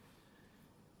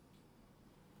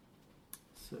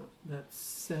 So that's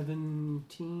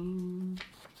 17,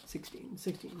 16.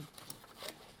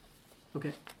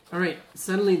 Okay. All right.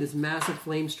 Suddenly, this massive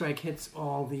flame strike hits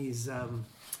all these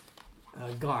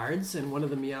guards, and one of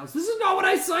them yells, "This is not what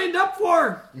I signed up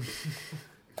for!"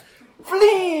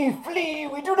 Flee! Flee!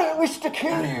 We do not wish to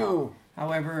kill you!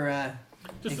 However,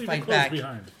 Just they leave fight your clothes back.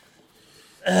 behind.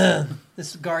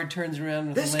 This guard turns around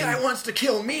with This a guy limb, wants to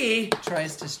kill me.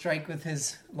 tries to strike with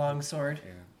his long sword.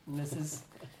 Yeah. Misses.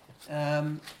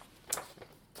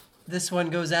 This one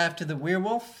goes after the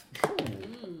werewolf.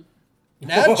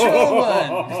 Natural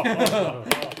one.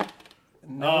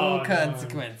 No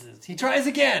consequences. He tries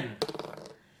again.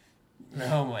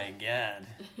 Oh my god.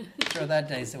 Throw that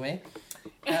dice away.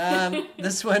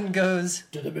 This one goes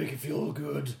Did it make you feel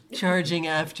good? charging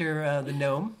after the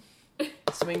gnome.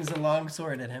 Swings a long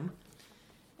sword at him.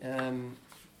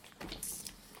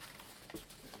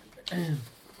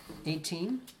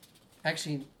 18.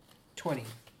 Actually, 20.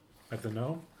 At the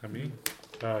gnome? At me?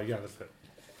 Yeah, that's it.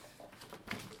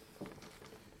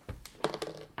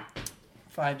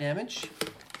 5 damage.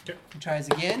 Okay. He tries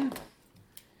again.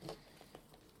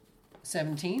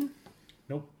 17.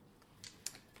 Nope.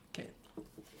 Okay.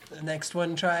 The next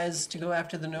one tries to go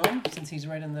after the gnome, since he's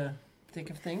right in the thick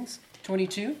of things.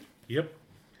 22. Yep.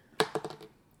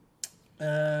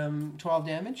 12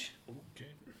 damage. Okay.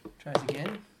 Tries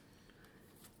again.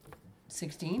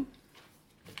 16.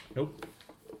 Nope.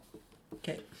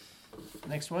 Okay.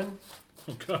 Next one.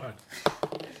 Oh, God.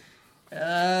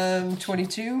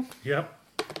 22. Yep.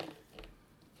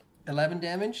 11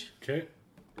 damage. Okay.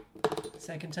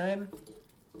 Second time.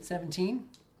 17.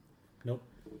 Nope.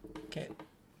 Okay.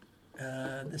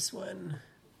 This one.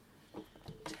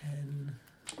 10.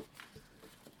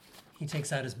 He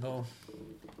takes out his bow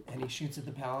and he shoots at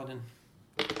the paladin.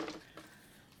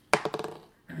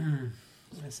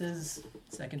 Misses.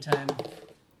 Second time.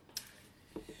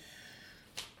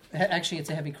 Actually, it's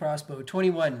a heavy crossbow.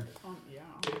 21. Oh, yeah.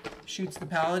 Shoots the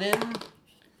paladin.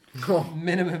 Oh,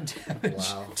 Minimum damage.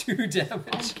 Wow. 2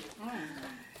 damage. Oh.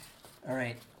 All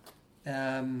right.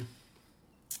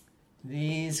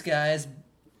 These guys,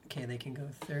 okay, they can go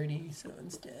 30, so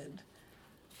instead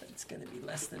that's going to be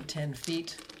less than 10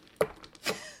 feet.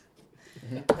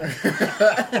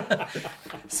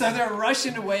 So they're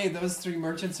rushing away. Those 3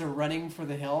 merchants are running for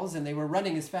the hills, and they were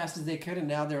running as fast as they could, and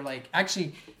now they're like,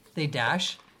 actually, they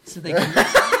dash, so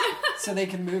they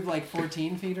can move like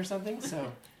 14 feet or something.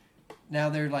 So now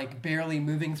they're like barely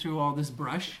moving through all this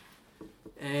brush,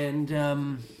 and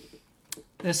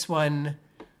this one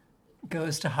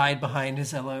goes to hide behind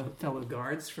his fellow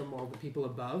guards from all the people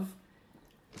above.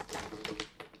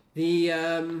 The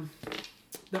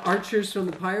archers from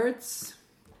the pirates,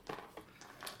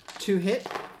 2 hit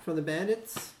from the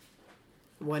bandits,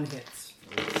 1 hits.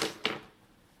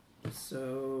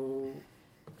 So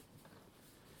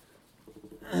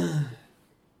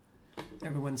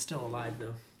everyone's still alive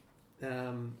though.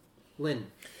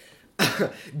 Lynn.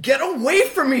 get away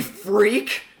from me,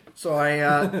 freak! So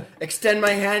I extend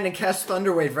my hand and cast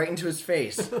Thunderwave right into his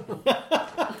face.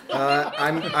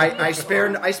 I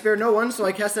spare no one, so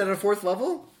I cast it at a 4th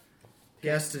level. He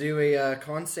has to do a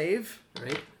con save.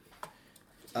 Right.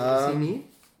 What does he need?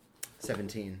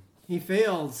 17. He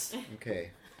fails.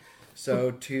 Okay.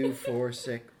 So 2, 4,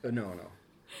 6. No.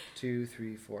 2,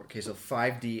 3, 4. Okay, so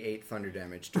 5d8 thunder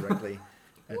damage directly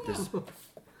at this.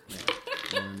 Yeah.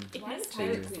 1, Why is 2,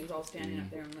 Pirate Queen's all standing up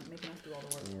there and making us do all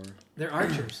the work? 4. They're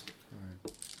archers.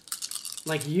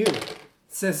 Like you,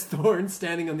 says Thorn,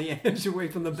 standing on the edge away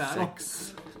from the battle.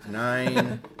 6, 9,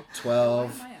 Why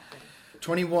 12, am I up there?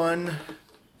 21,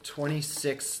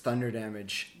 26 thunder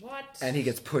damage. What? And he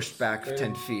gets pushed back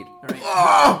 10 feet. All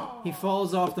right. He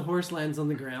falls off the horse, lands on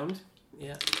the ground.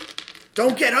 Yeah.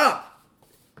 Don't get up!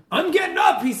 I'm getting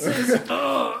up, he says.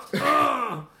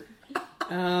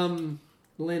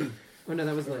 Lynn. Oh no,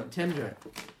 that was Lynn. Temdra.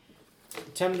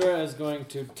 Temdra is going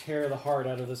to tear the heart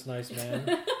out of this nice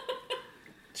man.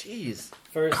 Jeez.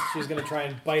 First, she's going to try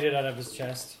and bite it out of his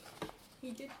chest.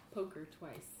 He did poker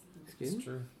twice. Excuse me? It's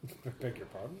true. I beg your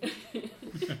pardon.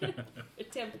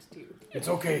 Attempt to. It's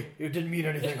okay. It didn't mean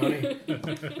anything, honey.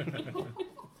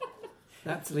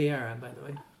 That's Liara, by the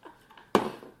way.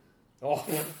 Oh.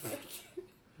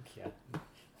 Yeah.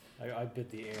 I bit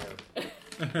the air.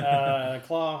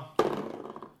 Claw.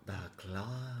 The claw.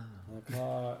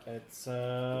 Claw. It's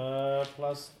 +2,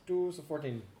 so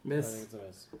 14. Miss. I think it's a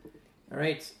miss. All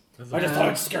right. I just thought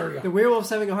I'd scare you. The werewolf's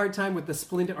having a hard time with the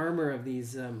splint armor of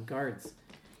these guards.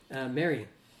 Mary.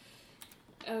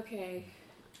 Okay.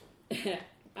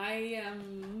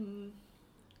 I'm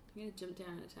gonna jump down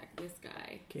and attack this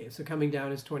guy. Okay, so coming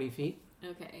down is 20 feet.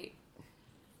 Okay.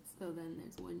 So then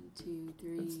there's 1, 2,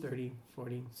 3. That's 30,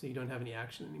 40, so you don't have any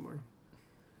action anymore.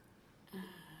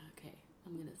 Okay.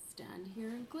 I'm gonna stand here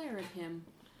and glare at him.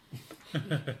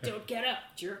 Don't get up,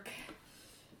 jerk.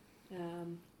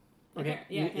 Okay.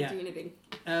 Yeah, I can't do anything.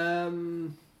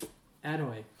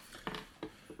 Adoy.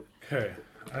 Okay.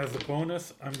 As a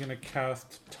bonus, I'm going to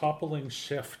cast Toppling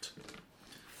Shift.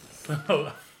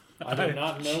 So I do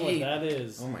not know what that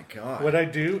is. Oh my god. what I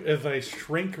do is I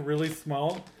shrink really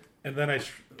small, and then I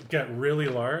get really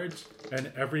large,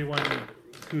 and everyone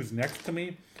who's next to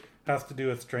me has to do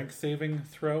a strength saving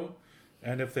throw,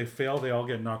 and if they fail, they all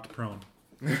get knocked prone.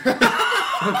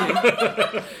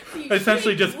 I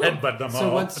essentially just headbutt them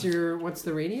all. So what's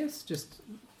the radius? Just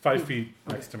 5 feet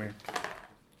next to me.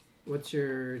 what's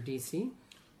your DC?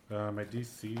 My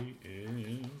DC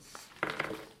is...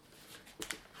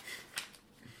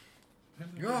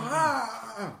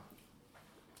 Ah!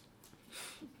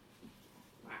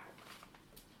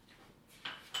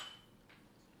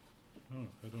 Oh,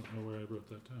 I don't know where I wrote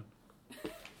that down.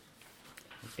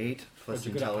 8 plus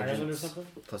Did you go to Ireland or intelligence something?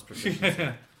 plus proficiency.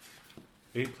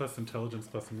 8 plus intelligence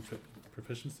plus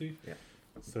proficiency. Yeah.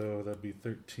 So that'd be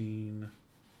 13,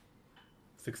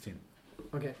 16.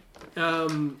 Okay.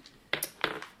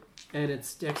 And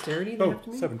it's dexterity they Oh, have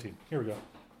to do? 17. Here we go.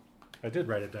 I did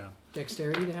write it down.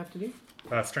 Dexterity they have to do?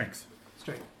 Strengths.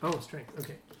 Strength. Oh, strength.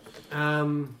 Okay.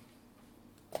 Strength.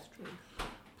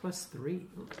 Plus 3.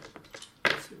 Oh.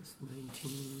 So it's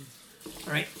 19.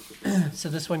 All right. So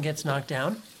this one gets knocked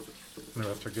down. And the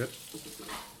rest are good.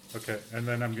 Okay, and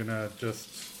then I'm gonna just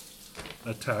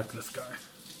attack this guy.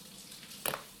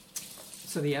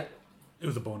 So the... It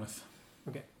was a bonus,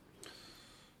 Okay.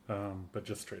 but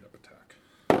just straight up attack.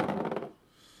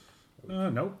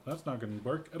 Nope, that's not gonna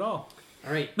work at all.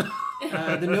 All right.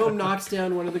 The gnome knocks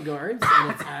down one of the guards,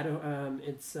 and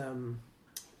it's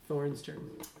Thorn's turn.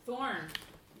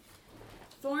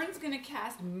 Thorn's gonna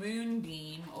cast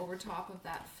Moonbeam over top of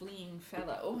that fleeing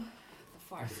fellow, the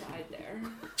far side there.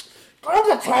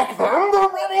 Don't attack them, they're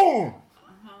running!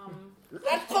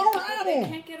 Let them They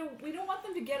run! can't we don't want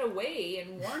them to get away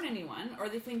and warn anyone. Or are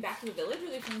they fleeing back to the village, or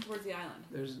are they fleeing towards the island?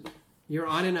 You're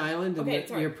on an island, and Okay,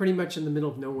 sorry. you're pretty much in the middle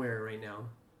of nowhere right now.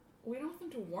 We don't want them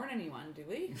to warn anyone, do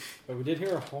we? But we did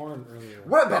hear a horn earlier.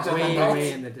 We're better Way, than that.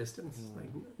 way in the distance. Like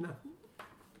nothing.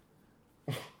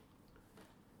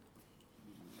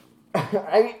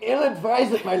 I ill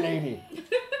advise it, my lady.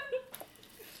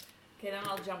 Okay, then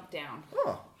I'll jump down.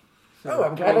 Oh, So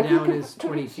I'm glad I down could is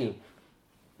 20 feet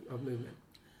of movement.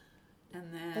 And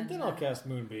And then I'll cast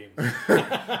Moonbeam. No,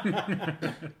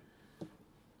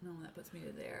 that puts me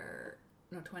to there.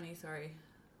 No, 20, sorry.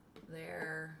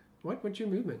 There. What's your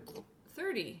movement?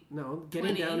 30. No,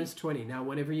 getting 20. down is 20. Now,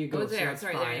 whenever you go, Oh, so there. that's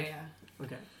Sorry, 5. there, yeah.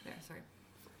 Okay. There, sorry.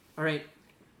 All right.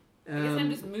 I guess I'm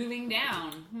just moving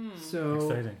down. So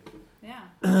Exciting.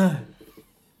 Yeah.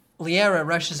 Liara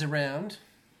rushes around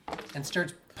and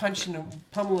starts punching and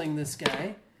pummeling this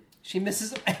guy. She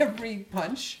misses every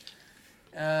punch.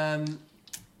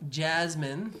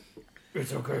 Jasmine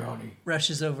it's okay, honey.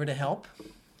 rushes over to help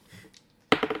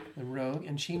the rogue,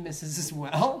 and she misses as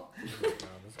well.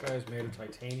 This guy's made of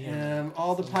titanium.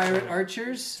 All the pirate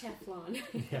archers, Teflon.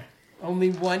 Yeah.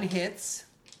 only one hits,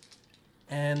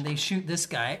 and they shoot this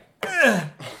guy.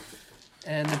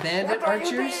 And the bandit What are you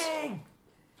archers, doing?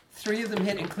 3 of them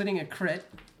hit, including a crit.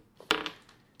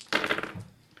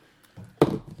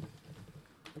 Oh,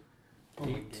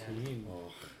 18.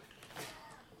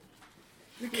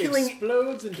 You're He killing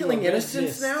explodes into killing a red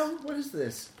innocents mist. now? What is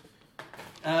this?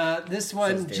 This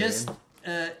one Says just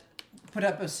put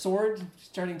up a sword,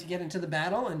 starting to get into the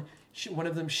battle, and one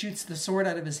of them shoots the sword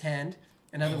out of his hand.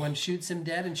 Another one shoots him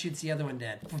dead and shoots the other one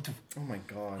dead. Oh my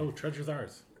god. Oh, treasure's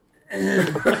ours.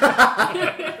 Darian,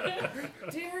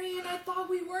 I thought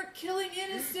we weren't killing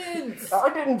innocents.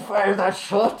 I didn't fire that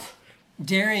shot.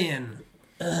 Darian.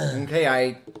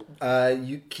 Okay,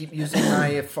 you keep using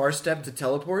my far step to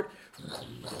teleport.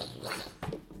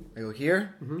 I go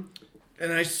here,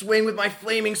 and I swing with my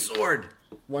flaming sword.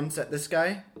 Once at this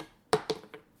guy.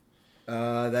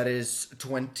 That is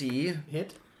 20.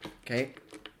 Hit. Okay.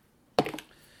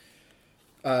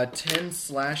 10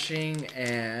 slashing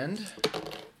and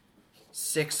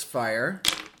 6 fire.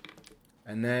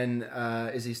 And then,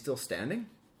 is he still standing?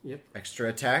 Yep. Extra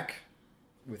attack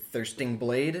with Thirsting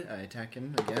Blade. I attack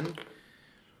him again.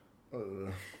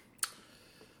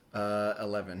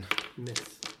 11. Miss.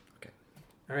 Okay.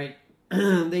 All right.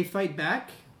 They fight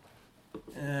back.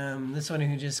 This one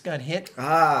who just got hit.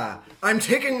 Ah, I'm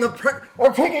taking the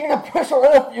We're taking the pressure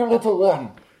off, you little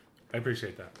one. I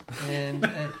appreciate that. And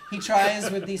he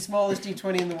tries with the smallest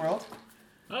d20 in the world.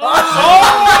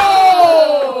 Oh!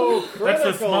 That's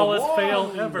the smallest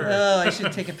fail ever. Oh, I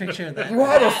should take a picture of that. You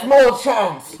had a small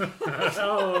chance.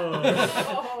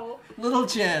 Oh. Little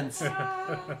chance.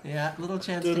 Yeah, little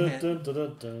chance to hit.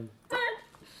 Dun-dun-dun-dun-dun.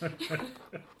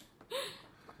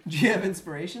 Do you have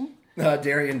inspiration?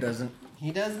 Darian doesn't.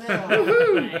 He does now.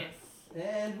 Nice.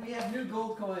 And we have new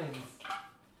gold coins.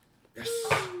 Yes.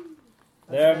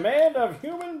 They're made of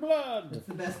human blood. That's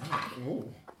the best part.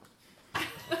 Ooh.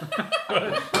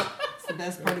 It's the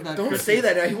best part about Don't Christmas. say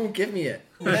that. He won't give me it.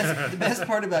 The best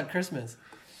part about Christmas.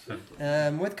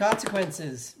 With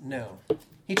consequences, no.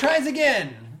 He tries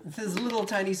again with his little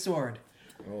tiny sword.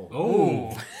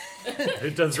 Oh.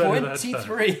 It does better that time.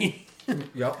 23.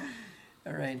 Yep.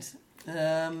 All right.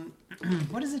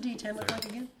 What does a D10 look like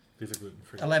again? These are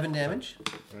gluten-free. 11 damage.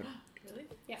 Really?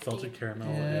 Yeah. Salted caramel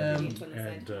Um,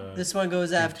 and This one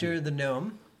goes after the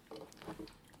gnome.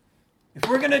 If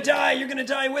we're gonna die, you're gonna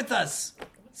die with us.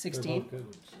 16.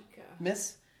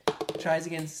 Miss. Tries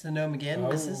against the gnome again.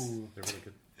 Misses. they're really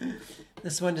good.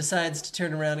 This one decides to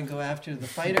turn around and go after the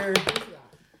fighter.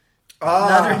 Ah,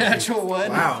 Another natural one.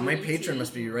 wow, my patron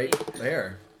must be right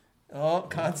there. Oh,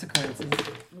 consequences.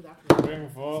 Bring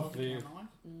forth the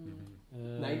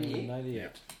 98? 98.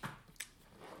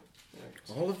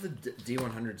 All of the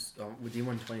D100s,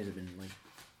 D120s have been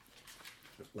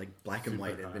like black and Super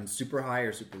white. Have high. been super high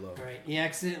or super low. All right. He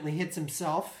accidentally hits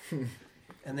himself,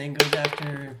 and then goes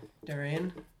after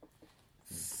Darian.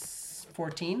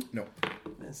 14. No,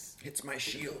 Miss. hits my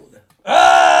shield.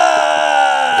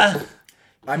 Ah!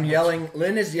 I'm yelling.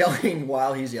 Lynn is yelling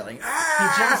while he's yelling. He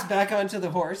Ah! jumps back onto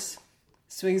the horse,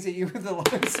 swings at you with the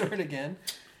long sword again.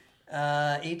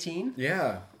 18.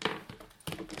 Yeah.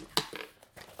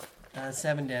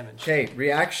 7 damage. Okay,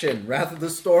 reaction. Wrath of the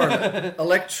Storm.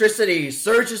 Electricity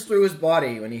surges through his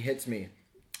body when he hits me.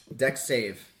 Dex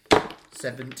save.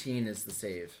 17 is the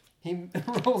save. He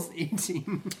rolls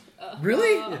 18.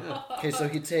 Really? Okay, so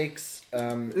he takes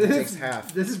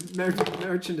half. This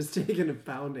merchant is taking a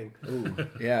pounding. Ooh,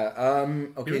 yeah.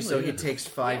 Okay, Really so he is. takes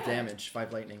 5 damage,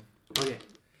 5 lightning. Okay.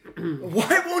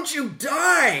 Why won't you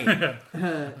die?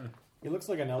 He looks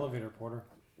like an elevator porter.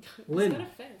 Lynn. Not a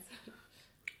fence.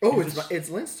 Oh, He's it's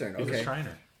Lynn's turn. He's a Okay.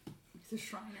 Shriner. He's a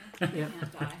Shriner. Yeah.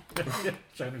 Can't die.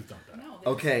 Shiners don't die. No,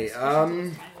 they're Okay, just special to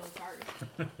this tiny little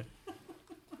card.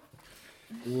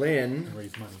 Lynn And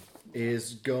raise money.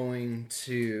 is going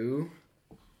to.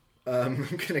 I'm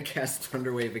gonna cast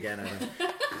Thunderwave again at him.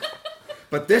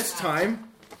 But this time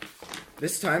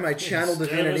I channel Stab his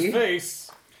Divinity. face.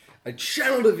 I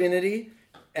channel Divinity,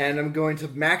 and I'm going to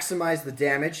maximize the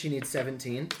damage. He needs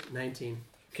 17. 19.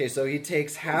 Okay, so he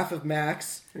takes half of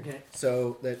max. Okay.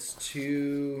 So that's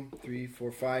 2, 3,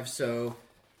 4, 5. So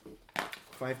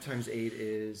 5 times 8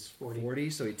 is 40.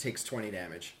 So he takes 20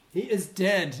 damage. He is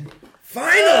dead.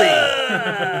 Finally!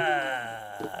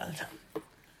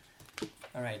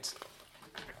 All right.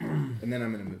 And then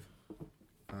I'm going to move.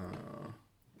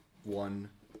 1,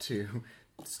 2.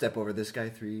 Step over this guy.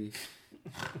 3,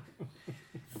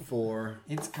 4.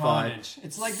 It's 5, carnage.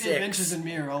 It's like 6. the Adventures in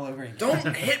Mirror all over again.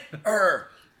 Don't hit her!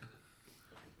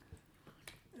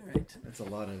 All right. That's a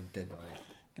lot of dead bodies.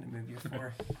 Gonna move your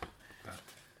 4.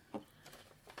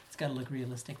 It's gotta look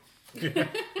realistic.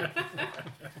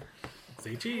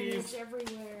 Say cheese. It's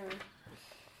everywhere.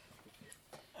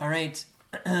 All right.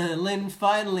 Lynn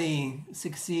finally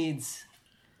succeeds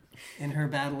in her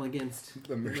battle against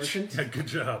The merchant. Yeah, good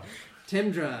job.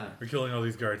 Timdra. For killing all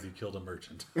these guards, you killed a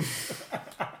merchant.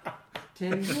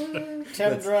 Timdra.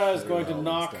 Tendra is very going to well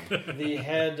knock done. the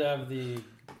head of the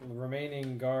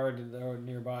remaining guard that are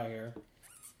nearby here.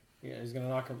 Yeah, he's going to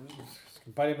knock him,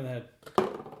 bite him in the head.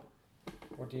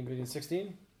 14, 15,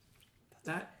 16.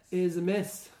 That is a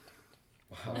miss.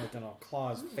 Alright, then I'll claw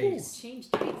his face.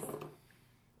 Change dice.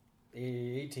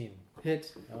 18.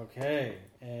 Hit. Okay,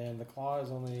 and the claw is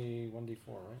only 1d4,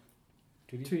 right?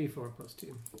 2d4? 2d4 plus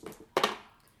 2.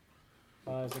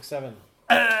 5, 6, 7.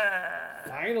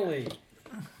 Finally!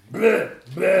 All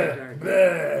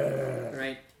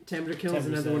right. Timdra kills Timdra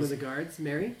another one of says- the guards.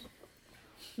 Mary.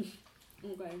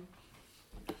 Okay.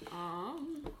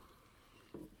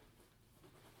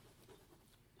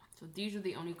 So these are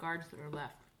the only guards that are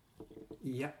left.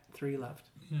 Yep. 3 left.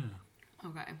 Yeah.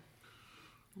 Okay.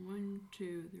 1,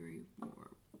 2, 3, 4,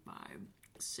 5,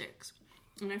 6.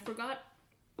 And I forgot,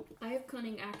 I have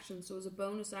cunning action, so as a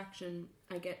bonus action,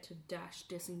 I get to dash,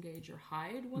 disengage, or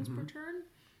hide once per turn.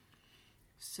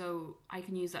 So I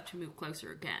can use that to move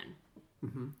closer again.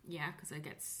 Mm-hmm. Yeah, because I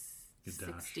get You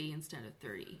dash. 60 instead of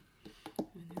 30.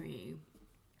 3,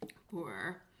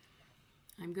 4.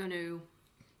 I'm going to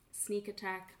Sneak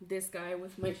attack this guy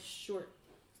with my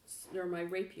my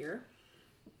rapier.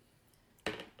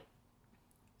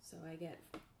 So I get,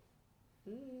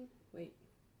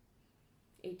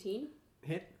 18.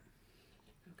 Hit.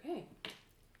 Okay.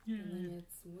 Yeah. And then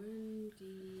it's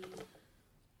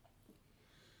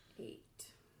 1d8.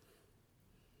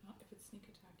 Oh, if it's sneak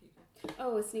attack, you get.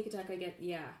 Oh, a sneak attack I get,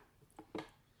 yeah.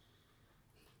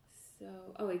 So,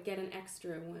 I get an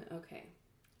extra one. Okay.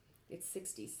 It's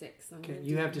 66. So I'm Okay, gonna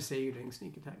you do- have to say you're doing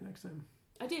sneak attack next time.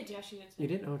 I did, yeah, she did. You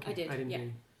did? Okay. I did, I didn't yeah.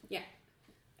 hear you.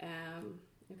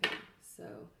 Okay, so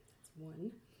that's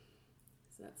 1.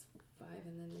 So that's 5,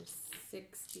 and then there's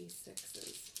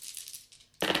 66s.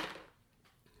 So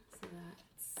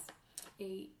that's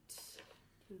 8,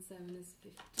 and 7 is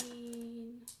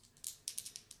 15.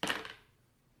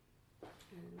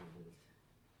 And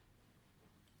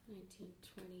 19,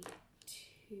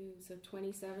 22, so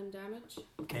 27 damage.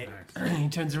 Okay. Nice. He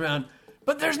turns around.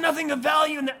 But there's nothing of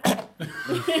value in that.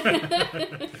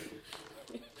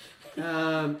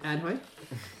 Adhoy?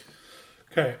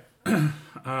 Okay.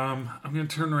 I'm going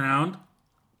to turn around.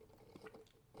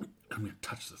 I'm going to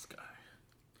touch this guy.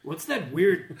 What's that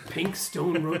weird pink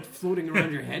stone rope floating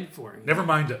around your head for? Never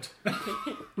mind it. None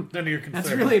of your concern.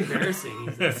 That's really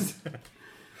embarrassing.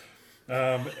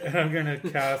 And I'm going to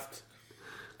cast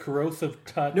Corrosive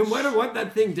Touch. No matter what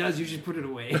that thing does, you should put it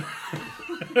away.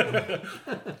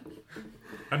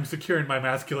 I'm securing my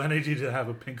masculinity to have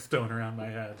a pink stone around my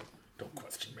head. Don't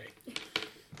question me.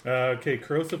 Okay,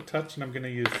 Corrosive Touch, and I'm going to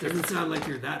use... Doesn't sound like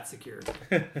you're that secure.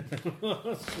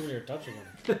 You're touching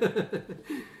him.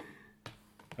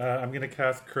 I'm going to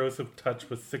cast Corrosive Touch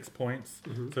with 6 points.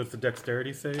 So it's a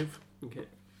dexterity save. Okay.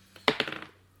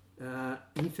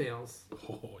 He fails.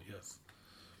 Oh, yes.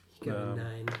 He got a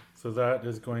 9. So that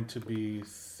is going to be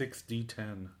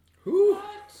 6d10. Woo!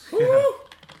 Yeah.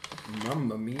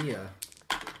 Mamma mia.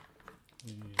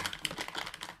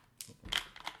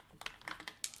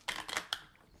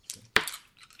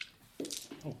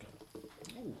 Okay.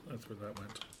 Oh, that's where that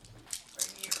went.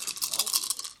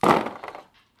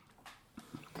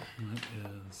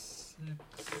 That is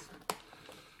 6,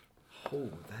 Oh,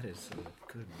 that is some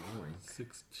good roaring.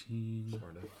 16,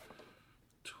 Sort of.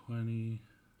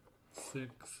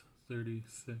 26,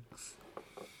 36,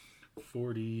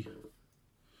 40.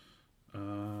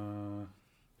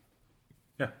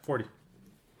 Yeah, 40.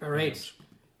 All right.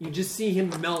 You just see him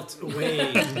melt away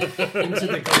into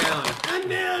the ground. I'm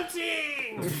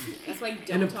melting! That's why you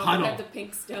And a don't talk puddle. about the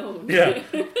pink stone. Yeah.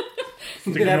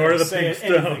 Ignore the Say pink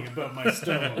stone. anything about my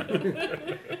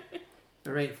stone.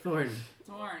 All right, Thorn.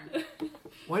 Thorn.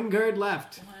 1 guard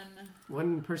left. 1.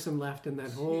 1 person left in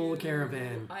that whole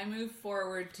caravan. I move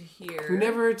forward to here. Who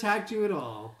never attacked you at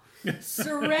all.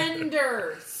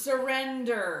 Surrender!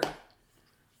 Surrender!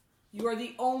 You are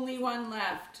the only one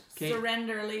left. 'Kay.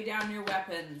 Surrender. Lay down your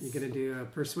weapons. You gonna do a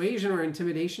persuasion or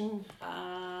intimidation?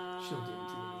 She'll do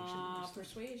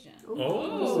Persuasion.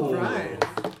 Oh. Surprise.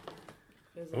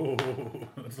 Is it? Oh,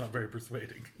 that's not very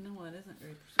persuading. No, it isn't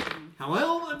very persuading.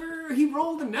 However, he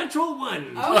rolled a natural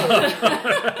 1.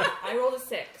 Oh! I rolled a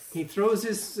 6. He throws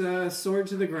his sword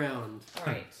to the ground.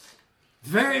 Alright.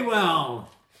 Very well.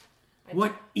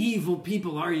 What evil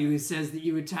people are you who says that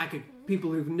you attack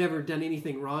people who've never done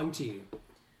anything wrong to you?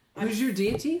 Who's your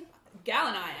deity? Gal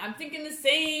and I'm thinking the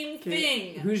same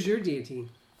thing. Who's your deity?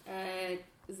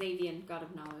 Xavian, God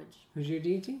of Knowledge. Who's your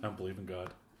deity? I don't believe in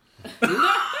God.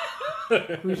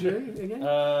 Who's your again?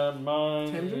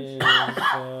 Mine Tenders? is...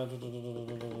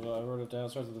 I wrote it down.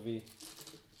 Starts with a V.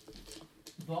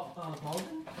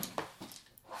 Balden? No,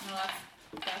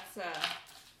 that's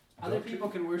Other people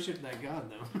can worship that god,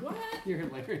 though. what? You're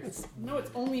hilarious. No,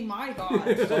 it's only my god.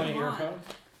 Is that Come your on. code?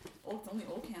 Oh, it's only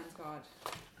Olcan's god.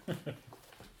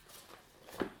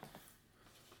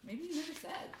 Maybe you never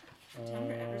said. Did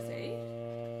Tamra ever say?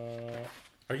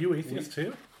 Are you atheist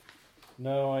too?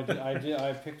 No, I did.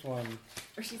 I picked one.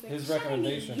 Or she's like, His "Shiny."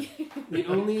 recommendation. The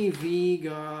only V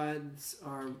gods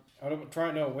are.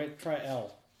 Try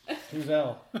L. Who's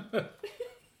L?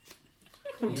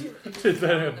 Is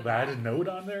that a bad note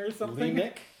on there or something?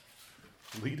 Leenick?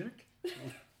 Leedick?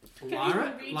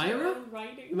 Lyra? Read your Lyra? own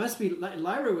writing. It must be.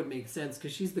 Lyra would make sense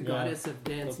because she's the Yeah. goddess of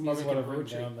dance, That's probably music, what and I've written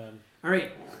poetry. down then. All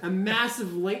right, a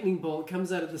massive lightning bolt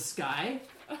comes out of the sky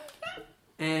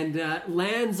and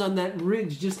lands on that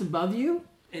ridge just above you.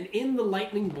 And in the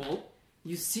lightning bolt,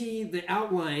 you see the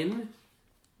outline,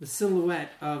 the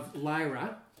silhouette of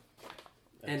Lyra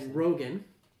and Rogan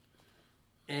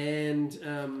and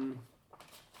and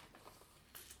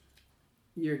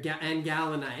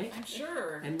Galanai. I'm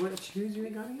sure. And who's your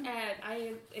god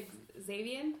again?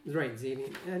 Xavian. Right, Xavier.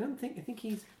 I think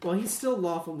he's still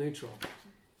lawful neutral.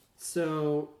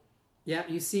 So, yeah,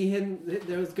 you see him,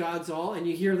 those gods all, and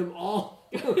you hear them all,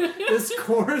 this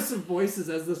chorus of voices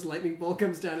as this lightning bolt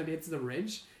comes down and hits the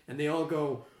ridge, and they all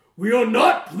go, We are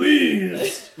not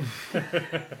pleased.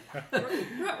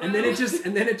 and then it just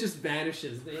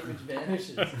vanishes. The image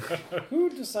vanishes.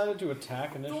 Who decided to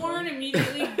attack initially? Thorn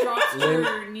immediately drops to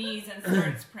her knees and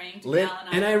starts praying to Galanai.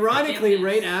 And ironically,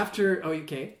 right after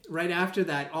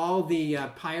that, all the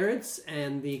pirates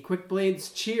and the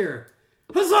Quickblades cheer.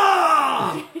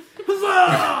 Huzzah!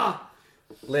 Huzzah!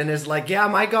 Lynn is like, yeah,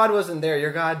 my god wasn't there.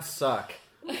 Your gods suck.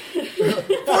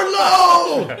 For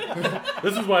Lo!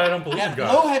 This is why I don't believe in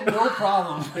God. Lo had no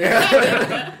problem.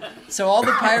 So all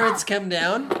the pirates come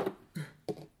down,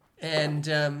 and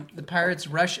the pirates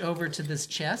rush over to this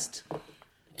chest,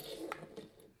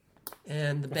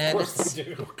 and the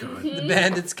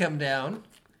bandits come down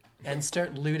and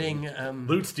start looting.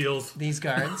 Loot steals. These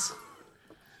guards,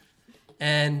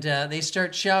 and they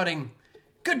start shouting,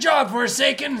 "Good job,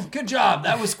 Forsaken! Good job!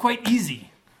 That was quite easy."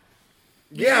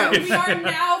 Yeah. We are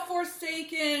now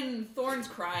forsaken. Thorn's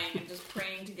crying and just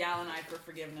praying to Galanai for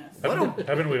forgiveness.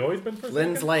 Haven't we always been forsaken?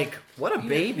 Lynn's like, what a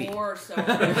baby. More so.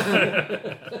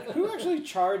 Who actually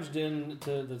charged in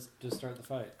to start the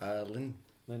fight? Lynn.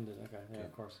 Lynn did. Okay, yeah,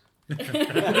 of course.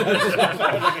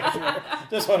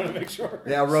 Just wanted to make sure.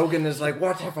 Yeah, Rogan is like,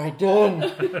 what have I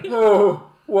done? No,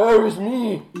 woe is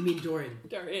me. You mean Dorian?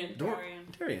 Dorian.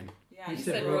 Dorian. Yeah, you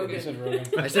said said Rogan. Rogan. You said Rogan.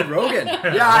 I said Rogan.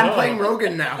 Yeah, I'm playing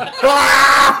Rogan now.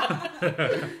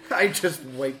 I just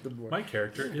wiped the board. My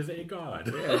character is a god.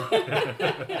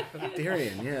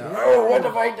 Darian, yeah. Oh, what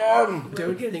have I done?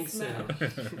 Don't think so.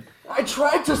 I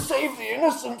tried to save the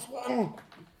innocent one.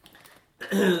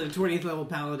 The 20th level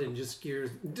paladin just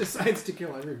decides to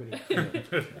kill everybody.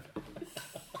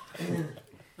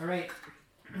 All right.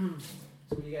 So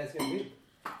what are you guys gonna do?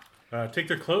 Take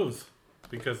their clothes,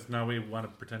 because now we want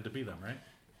to pretend to be them, right?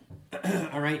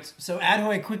 All right. So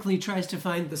Adhoy quickly tries to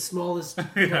find the smallest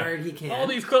guard he can. All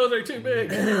these clothes are too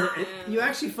big. You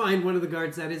actually find one of the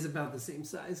guards that is about the same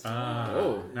size.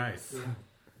 Oh. Nice. Yeah.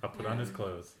 I'll put on his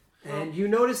clothes. And you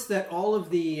notice that all of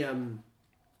the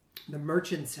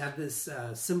merchants have this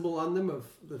symbol on them of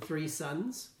the three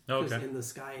suns. Okay. In the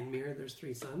sky and mirror, there's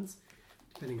three suns,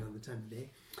 depending on the time of day.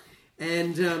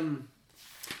 And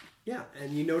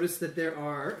and you notice that there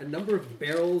are a number of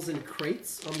barrels and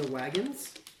crates on the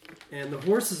wagons, and the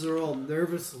horses are all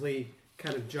nervously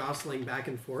kind of jostling back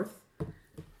and forth.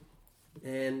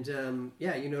 And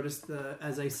you notice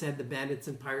as I said, the bandits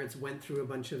and pirates went through a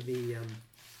bunch of the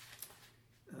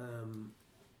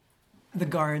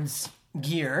guards'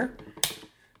 gear.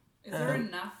 Is there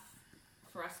enough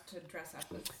for us to dress up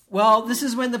as? Well, this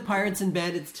is when the pirates and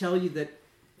bandits tell you that,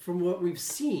 from what we've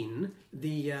seen,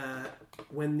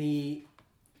 when the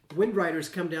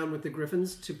Windriders come down with the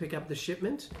griffins to pick up the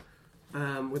shipment,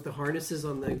 with the harnesses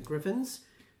on the griffins,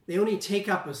 they only take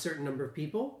up a certain number of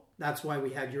people. That's why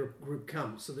we had your group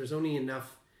come. So there's only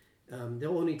enough.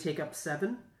 They'll only take up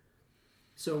 7.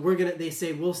 So they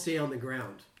say we'll stay on the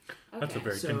ground. Okay. That's a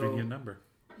very convenient number.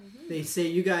 They say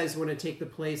you guys want to take the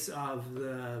place of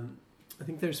I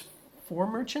think there's 4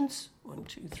 merchants. 1,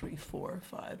 2, 3, 4,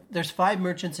 5. There's 5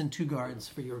 merchants and 2 guards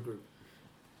for your group.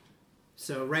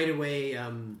 So right away,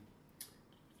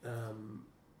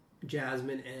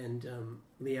 Jasmine and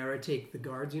Liara take the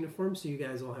guards' uniform, so you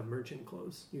guys all have merchant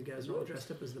clothes. You guys are all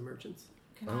dressed up as the merchants.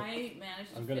 Can I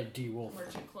manage to I'm gonna fit de-wolf.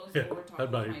 merchant clothes Yeah, over top that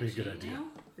of might my be a good chain idea. now?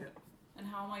 Yeah. And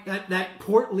how am I gonna That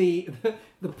portly,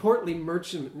 the portly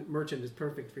merchant is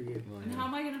perfect for you. And how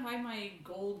am I gonna hide my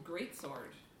gold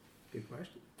greatsword? Good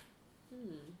question.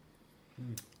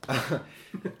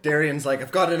 Darian's like,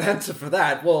 I've got an answer for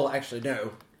that. Well, actually,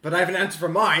 no. But I have an answer for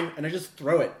mine, and I just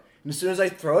throw it. And as soon as I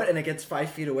throw it and it gets 5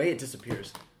 feet away, it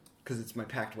disappears. Because it's my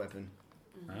packed weapon.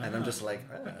 And I'm just like,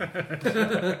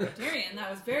 Darian, that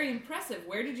was very impressive.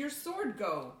 Where did your sword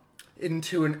go?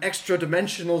 into an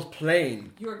extra-dimensional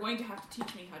plane. You are going to have to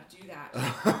teach me how to do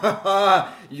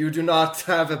that. You do not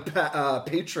have a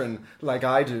patron like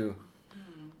I do.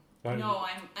 No,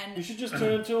 You should just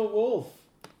turn into a wolf.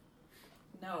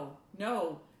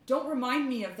 No. Don't remind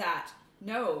me of that.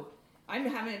 No. I'm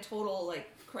having a total,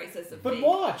 crisis of But faith.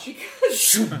 watch.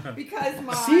 Because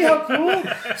my... See how cool?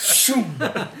 So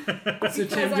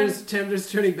Because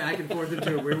Temdra's turning back and forth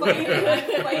into a werewolf.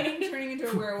 fighting, turning into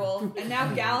a werewolf. And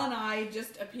now Galanai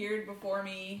just appeared before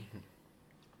me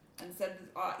and said,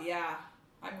 yeah,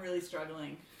 I'm really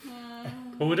struggling.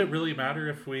 But would it really matter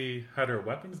if we had our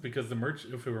weapons? Because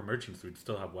if we were merchants, we'd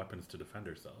still have weapons to defend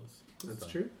ourselves. That's So,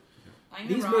 true. I'm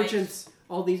These gonna ride- merchants,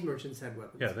 all these merchants had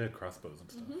weapons. Yeah, they had crossbows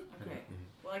and stuff. Okay.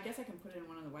 Well, I guess I can put it in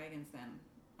one of the wagons then.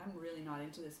 I'm really not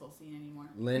into this whole scene anymore.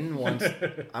 Lynn wants...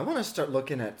 I want to start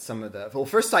looking at some of the... Well,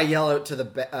 first I yell out to the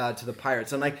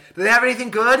pirates. I'm like, do they have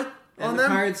anything good on And the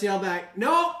them? pirates yell back,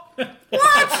 "No,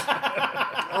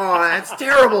 Oh, that's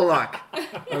terrible luck.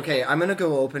 Okay, I'm gonna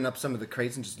go open up some of the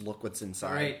crates and just look what's inside.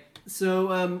 All right.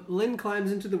 So Lynn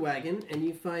climbs into the wagon, and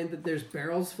you find that there's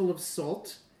barrels full of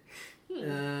salt.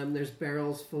 There's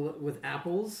barrels with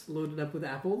apples, loaded up with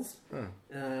apples.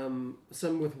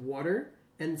 Some with water,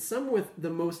 and some with the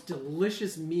most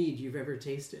delicious mead you've ever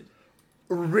tasted.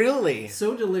 Really?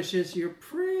 So delicious, you're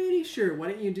pretty sure.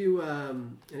 Why don't you do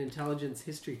an intelligence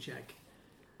history check?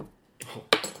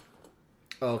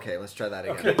 Okay, let's try that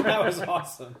again. Okay, that was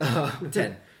awesome.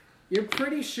 10. You're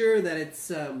pretty sure that it's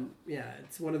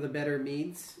it's one of the better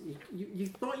meads. You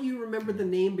thought you remembered the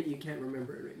name, but you can't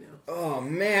remember it right now. Oh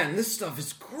man, this stuff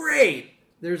is great.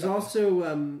 There's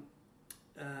also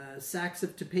sacks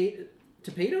of potatoes.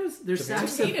 There's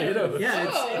sacks of Potatoes. yeah.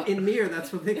 It's, in Mir,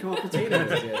 that's what they call potatoes.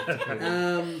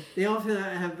 They also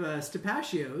have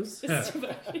stapios.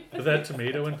 Is that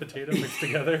tomato and potato mixed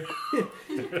together?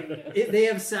 They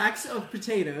have sacks of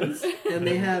potatoes, and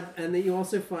then you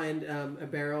also find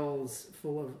barrels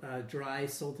full of dry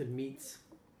salted meats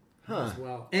as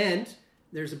well. And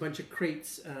there's a bunch of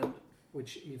crates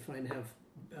which you find have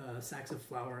sacks of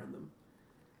flour in them.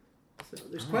 So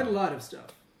there's quite a lot of stuff.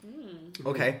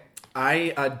 Okay,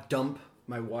 I dump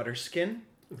my water skin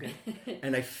Okay.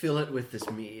 and I fill it with this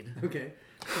mead. Okay.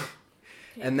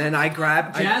 And then I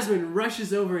grab... Jasmine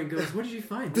rushes over and goes, "What did you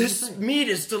find? What did you This find?" meat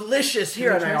is delicious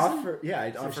here, Can and I I try some? offer... Yeah,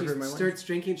 I So offer she her my wine. starts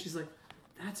drinking. She's like,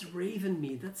 "That's raven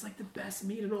meat. That's like the best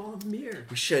meat in all of Mir."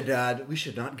 We should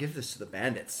not give this to the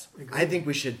bandits. Agreed. I think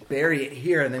we should bury it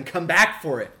here and then come back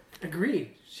for it.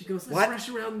 Agreed. She goes, "Let's What? rush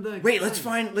around the." Wait, let's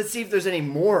see if there's any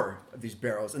more of these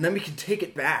barrels, and then we can take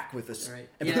it back with us All right.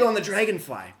 and Yeah. put it on the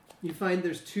Dragonfly. You find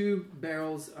there's 2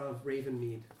 barrels of raven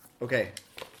mead. Okay.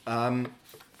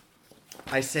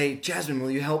 I say, Jasmine,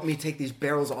 will you help me take these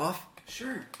barrels off?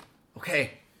 Sure.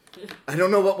 Okay. I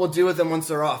don't know what we'll do with them once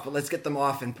they're off, but let's get them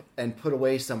off and put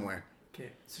away somewhere.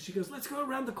 Okay. So she goes, "Let's go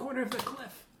around the corner of the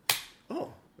cliff."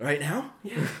 Oh, right now?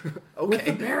 Yeah. With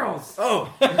the Okay. barrels.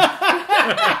 Oh.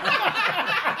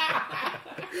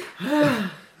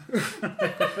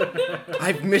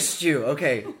 I've missed you.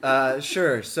 Okay,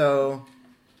 sure. So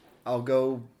I'll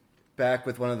go back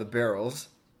with one of the barrels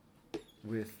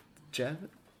with Jasmine.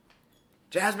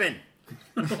 Jasmine!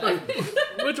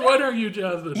 Which one are you,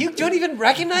 Jasmine? You don't even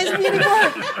recognize me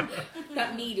anymore?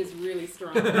 That mead is really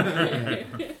strong. Do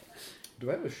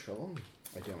I have a shovel?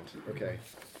 I don't. Okay.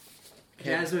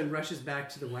 Jasmine rushes back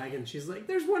to the wagon. She's like,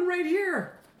 "There's one right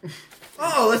here,"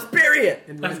 Oh, let's bury it!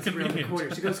 and That's runs around the convenient.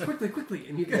 corner. She goes, "Quickly!"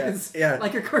 And you guys, Yeah.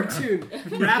 like a cartoon,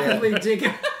 rapidly dig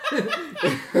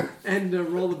it and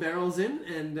roll the barrels in.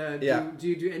 And Yeah. do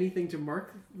you do anything to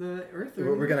mark the earth? Or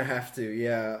We're anything? gonna have to,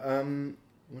 yeah.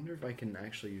 Wonder if I can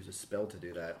actually use a spell to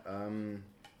do that.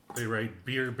 They write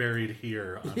beer buried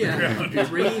here. On the Yeah, ground.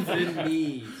 raven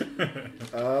mead.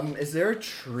 Is there a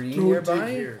tree Don't dig nearby?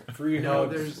 here. Free No,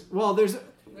 hugs.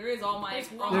 There is all my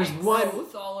There's one-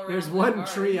 growth all around There's the one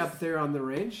garden. tree up there on the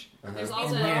ridge. There's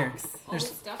also There's- all the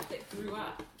stuff that grew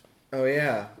up. Oh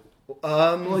yeah.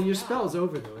 Well, your spell's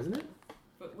over though, isn't it?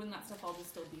 But wouldn't that stuff all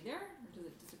just still be there? Or does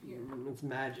it disappear? It's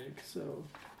magic, so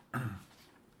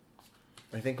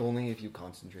I think only if you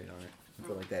concentrate on it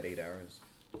for like that 8 hours.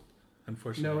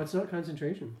 Unfortunately. no, it's not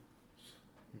concentration.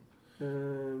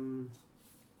 Oh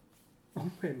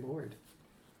my lord.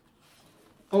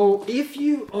 Oh,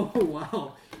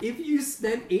 wow. If you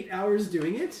spent 8 hours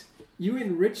doing it, you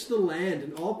enrich the land,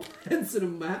 and all plants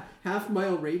in a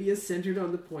half-mile radius centered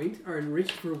on the point are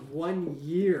enriched for 1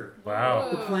 year. Wow.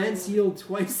 The plants yield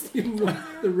twice the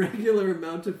regular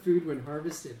amount of food when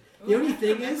harvested. The Ooh, only I have to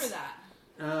thing remember is, that.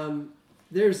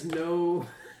 there's no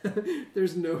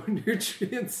there's no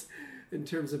nutrients in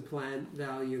terms of plant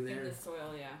value In there. the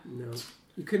soil, yeah. No,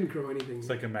 you couldn't grow anything. It's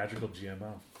like a magical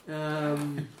GMO.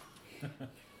 Nice.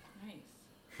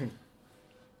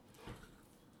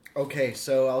 Okay,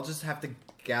 so I'll just have to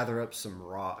gather up some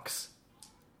rocks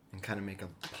and kind of make a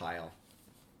pile.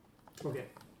 Okay.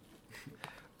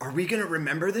 Are we gonna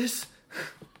remember this?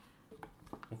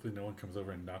 Hopefully no one comes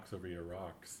over and knocks over your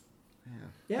rocks.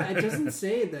 Yeah, it doesn't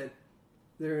say that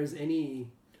there is any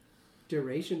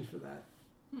duration for that.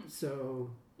 So,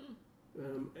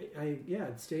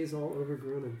 it stays all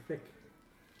overgrown and thick,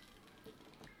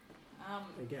 I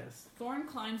guess. Thorn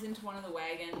climbs into one of the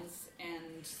wagons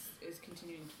and is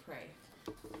continuing to pray.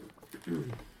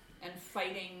 And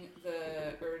fighting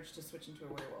the urge to switch into a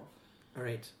werewolf. All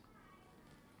right.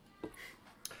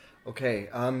 Okay,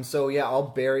 so yeah, I'll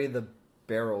bury the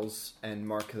barrels and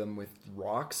mark them with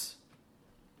rocks.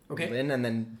 Okay. Lynn, and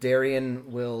then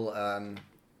Darian will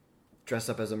dress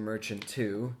up as a merchant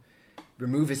too.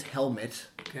 Remove his helmet.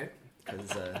 Okay.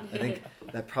 because I think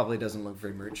that probably doesn't look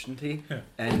very merchanty.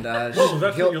 And Oh,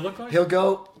 that's what you look like? He'll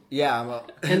go. Yeah. Well,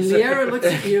 And Liara looks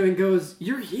at you and goes,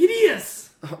 "You're hideous."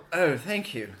 oh,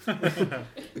 thank you.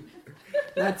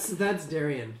 That's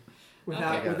Darian,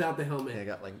 without the helmet. Yeah, I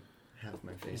got like half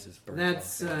my face is burnt.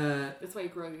 That's off. That's why you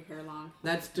grow your hair long.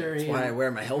 that's Darian. That's why I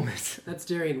wear my helmet. That's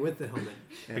Darian with the helmet.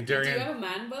 Hey, Do you Darian. have a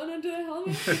man bone under the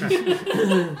helmet?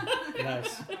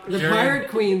 Nice. The Darian. pirate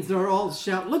queens are all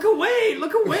shout, "Look away!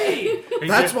 Look away!" Hey,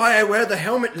 That's Dar- why I wear the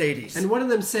helmet, ladies. And one of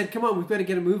them said, "Come on, we've got to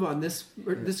get a move on. This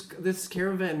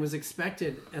caravan was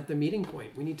expected at the meeting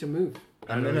point. We need to move."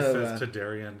 I'm It always gonna. says to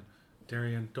Darian,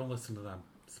 Darian, don't listen to them.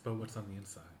 It's about what's on the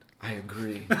inside. I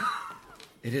agree.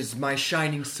 It is my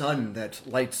shining sun that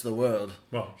lights the world.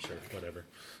 Well, sure, whatever.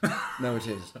 No, it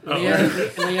is.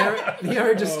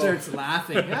 Liara just starts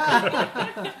laughing.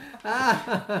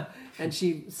 And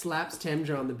she slaps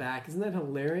Temdra on the back. Isn't that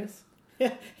hilarious?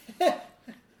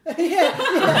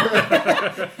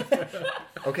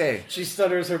 Okay. She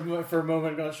stutters for a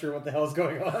moment, not sure what the hell's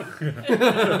going on.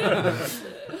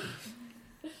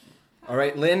 All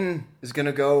right, Lynn is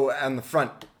gonna go on the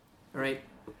front. All right.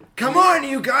 Come on,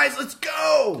 you guys, let's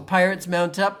go! Pirates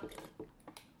mount up.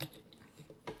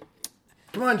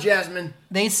 Come on, Jasmine.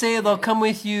 They say they'll come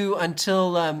with you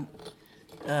until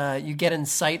you get in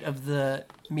sight of the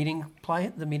meeting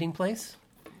place.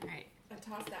 Alright, I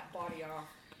toss that body off.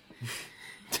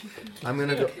 I'm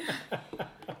gonna go.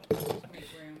 Make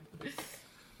room.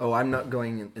 Oh, I'm not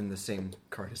going in the same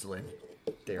car as Lynn.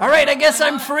 There. All right, I guess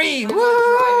I'm free. I'm Woo!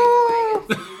 not driving the wagon,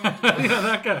 so Yeah,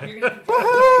 that guy. you're gonna have to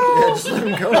Yeah, just let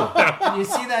him go. You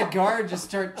see that guard just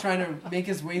start trying to make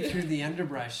his way through the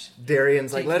underbrush.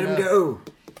 Darian's like, let him go.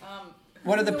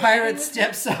 One of the pirates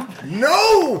steps up.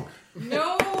 No!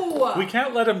 No! We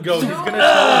can't let him go. He's going to tell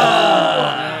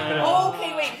Oh,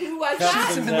 okay, wait, who was Shoots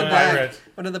that? him in us. the back. Pirate.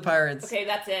 One of the pirates. Okay,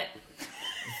 that's it.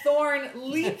 Thorn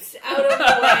leaps out of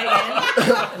the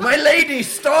wagon. My lady,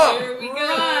 stop! Here we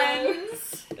go.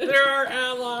 They're our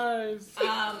allies.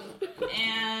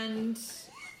 And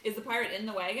is the pirate in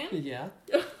the wagon? Yeah.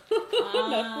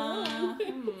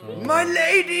 My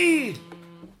lady!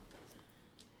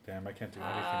 Damn, I can't do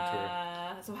anything to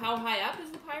her. So how high up is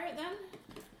the pirate then?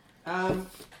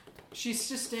 She's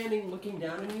just standing, looking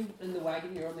down on you in the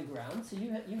wagon. You're on the ground, so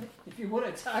you if you want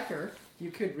to attack her, you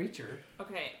could reach her.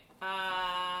 Okay.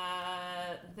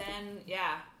 Then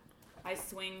yeah, I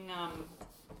swing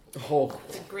Oh,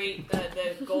 the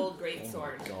gold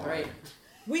greatsword. All right.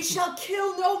 We shall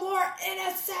kill no more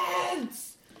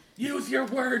innocents. Use your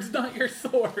words, not your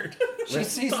sword. She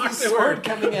sees Talk the to sword her.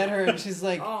 coming at her, and she's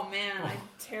like, Oh man, I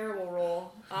terrible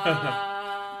roll.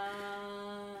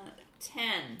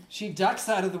 10. she ducks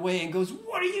out of the way and goes,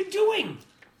 "What are you doing?"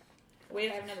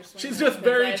 Wait, I have another swing. She's roll just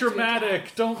because I very have 2 dramatic.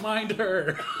 attacks. Don't mind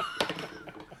her.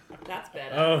 That's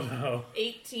better. Oh no.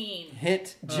 18.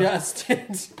 Hit, just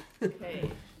hit. Okay.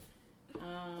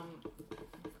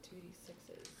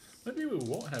 2d6s. Maybe we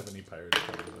won't have any pirates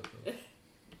coming with us.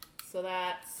 So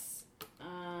that's wait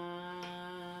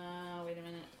a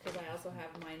minute, because I also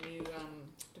have my new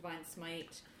divine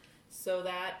smite. So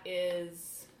that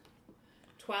is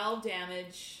 12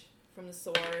 damage from the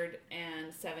sword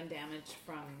and 7 damage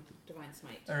from divine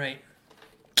smite. All right.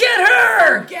 Get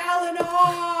her!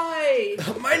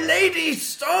 Gallinoid! my lady,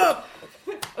 stop!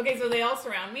 Okay, so they all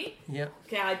surround me. Yep.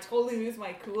 Okay, I totally lose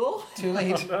my cool. Too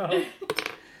late. No.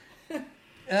 I'm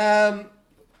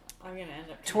gonna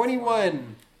end up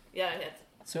 21. Yeah, it hits.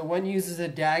 So one uses a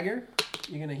dagger.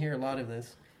 You're gonna hear a lot of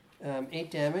this. 8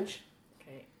 damage,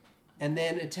 Okay. and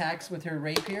then attacks with her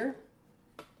rapier.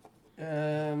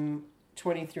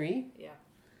 23. Yeah.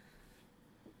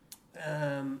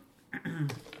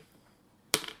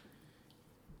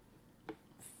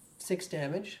 6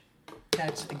 damage.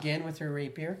 Attacks again with her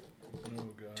rapier. Oh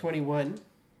god. 21.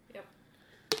 Yep.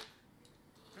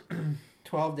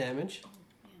 12 damage.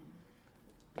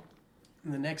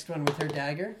 And the next one with her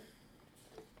dagger.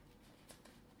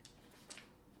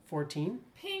 14.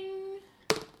 Ping.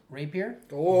 Rapier.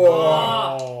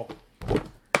 Oh.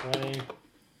 20.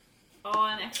 Oh,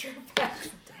 an extra effect.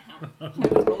 Damn.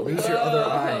 Lose your other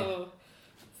eye. Oh.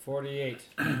 48.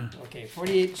 Okay,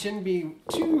 48 shouldn't be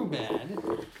too bad.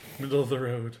 Middle of the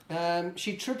road.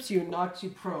 She trips you and knocks you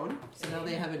prone, so now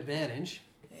they have advantage.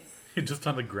 You're just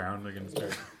on the ground. They're gonna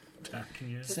start attacking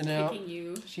you. So now Kicking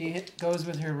you. she goes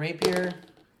with her rapier.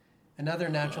 Another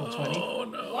natural 20. Oh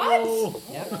no! What?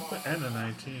 Yep. And a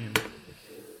 19.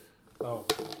 Oh.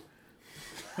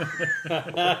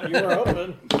 You were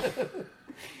open.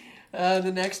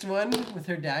 The next one with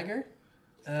her dagger.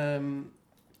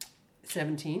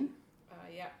 17.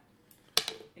 Yeah.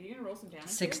 Are you gonna roll some damage?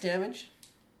 6 damage.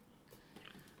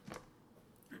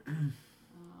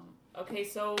 Okay,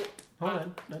 so... Hold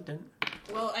on, not done.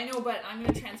 Well, I know, but I'm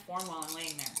going to transform while I'm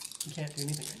laying there. You can't do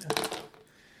anything right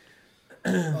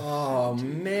now. Oh,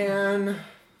 man.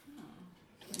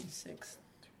 26.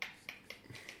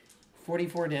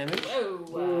 44 damage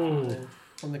Whoa.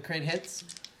 from the crit hits.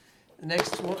 The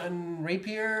next one,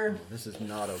 rapier. This is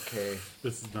not okay.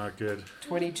 This is not good.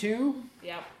 22.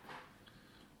 Yep.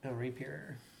 Oh,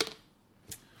 rapier.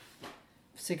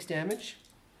 6 damage.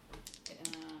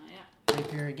 Yeah.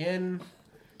 Rapier again.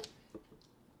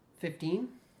 15.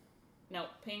 No,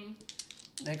 ping.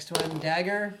 Next one,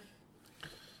 dagger.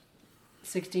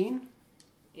 16.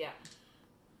 Yeah.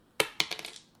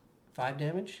 5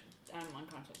 damage. I'm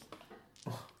unconscious.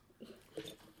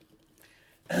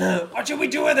 What should we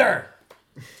do with her?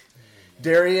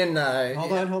 Darian,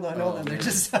 Hold on. They're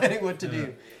deciding what to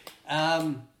do.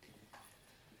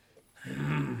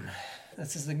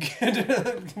 This is a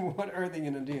good... What are they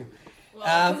going to do?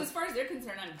 Well, because as far as they're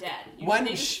concerned, I'm dead.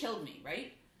 They just killed me,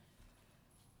 right?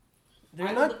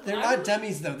 They're not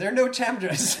dummies, though. They're no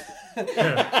Temdras.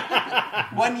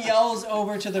 One yells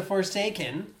over to the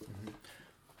Forsaken,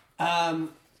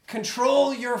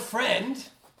 control your friend,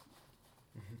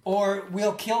 or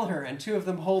we'll kill her. And two of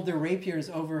them hold their rapiers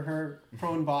over her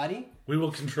prone body. We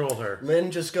will control her.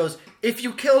 Lynn just goes, if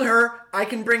you kill her, I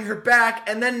can bring her back,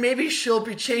 and then maybe she'll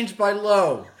be changed by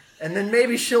Lo. And then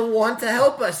maybe she'll want to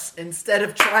help us instead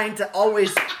of trying to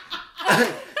always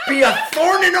be a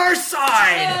thorn in our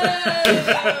side.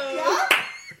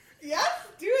 Yes,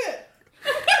 do it.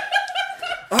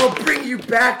 I'll bring you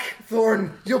back,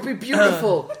 Thorn. You'll be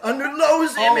beautiful under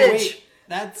Lo's image. Wait.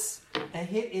 That's... A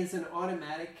hit is an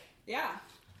automatic... Yeah.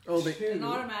 Oh, An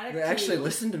automatic. they actually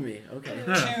listen to me. Okay.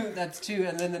 2, that's 2,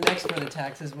 and then the next one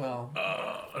attacks as well.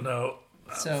 No.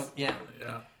 So, yeah.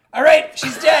 Yeah. All right,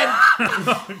 she's dead.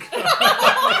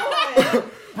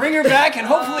 Bring her back, and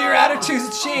hopefully her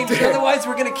attitude's changed. Otherwise,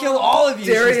 we're going to kill all of you.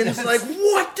 Darian's like,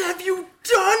 what have you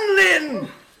done, Lynn?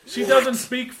 She doesn't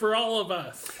speak for all of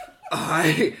us.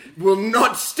 I will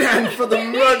not stand for the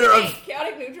murder of...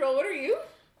 Chaotic neutral, what are you?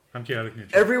 I'm chaotic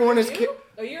neutral. Everyone is...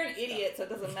 Oh, you're an idiot, so it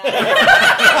doesn't matter.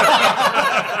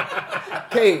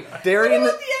 Okay, Darian...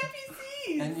 What about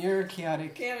the NPCs? And you're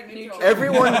chaotic. Chaotic neutral.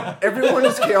 Everyone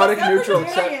is chaotic neutral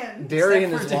Darian. except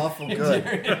Darian Except is for lawful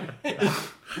good.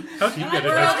 How'd you get it?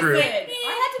 We're all That's true. good.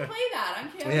 I had to play that. I'm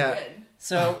chaotic Yeah. good.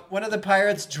 So one of the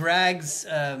pirates drags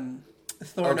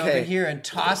Thorn over here and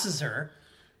tosses her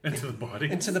Into the body.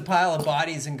 into the pile of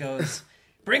bodies and goes,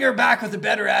 bring her back with a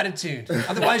better attitude.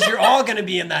 Otherwise, you're all going to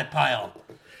be in that pile.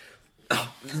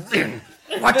 Lynn,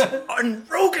 what on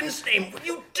Rogan's name were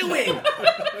you doing?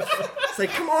 It's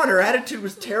like, come on, her attitude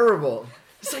was terrible.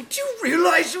 It's like, do you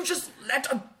realize you just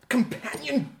let a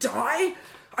companion die?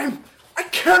 I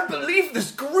can't believe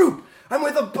this group. I'm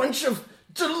with a bunch of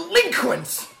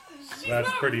delinquents.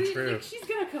 That's pretty true. She's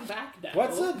gonna come back now.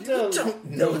 What's a Don't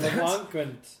know that.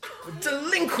 delinquent?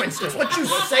 Delinquents, that's what you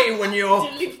say when you're...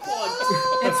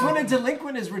 It's when a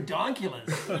delinquent is redonkulous.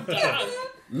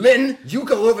 Lynn, you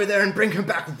go over there and bring him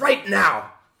back right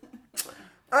now.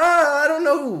 I don't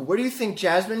know. What do you think,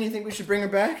 Jasmine? You think we should bring her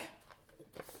back?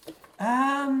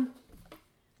 Can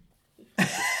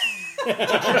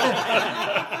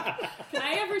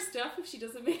I have her stuff if she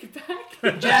doesn't make it back?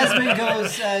 Jasmine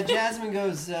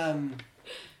goes,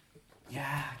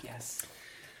 yeah, I guess.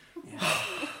 Yeah.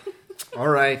 All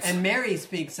right. And Mary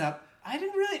speaks up. I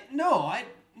didn't really,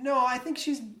 I think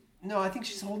she's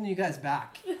holding you guys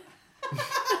back.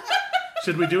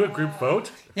 Should we do a group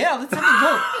vote? Yeah, let's have a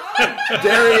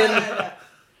vote.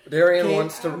 Darian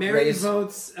wants to Mary raise...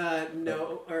 votes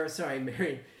no, or sorry,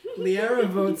 Mary. Liara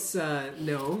votes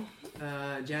no.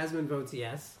 Jasmine votes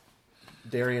yes.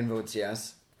 Darian votes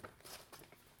yes.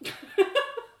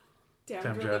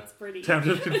 Damn, girl, that's pretty.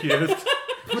 Tamdra's confused.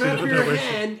 Put up your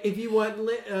hand if you want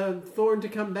Thorn to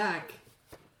come back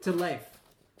to life.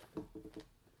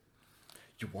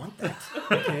 You want that?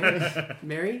 Okay.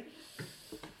 Mary?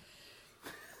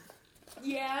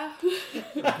 Yeah.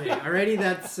 Okay, already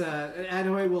that's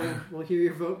Adoy will hear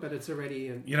your vote, but it's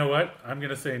already You know what? I'm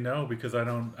gonna say no because I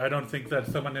don't think that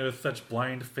someone who has such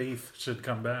blind faith should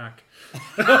come back.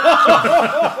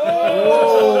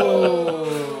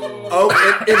 Oh,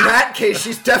 in that case,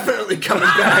 she's definitely coming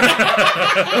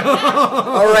back.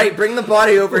 All right, bring the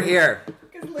body over here.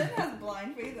 Because Lynn has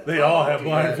blind faith. They all have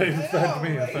blind faith besides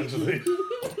me, essentially.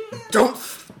 Don't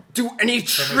do any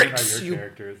So maybe not tricks, your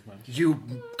character as much. you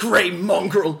gray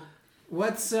mongrel.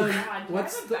 What's God, do I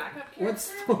what's have a backup what's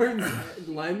character? Thorn's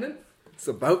alignment? It's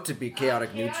about to be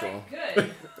chaotic neutral.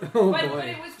 Good. Oh but boy.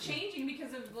 it was changing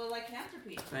because of the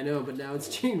lycanthropy. I know, but now it's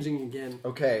changing again.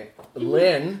 Okay,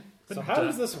 Lynn. So how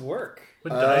does this work? Would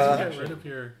dying get rid of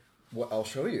your... Well, I'll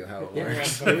show you how it Yeah,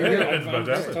 works. I'm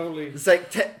just totally. It's like,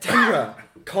 Tendra,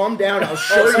 calm down. I'll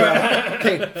show you.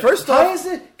 Okay, first How off, is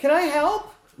it? Can I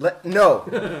help? no.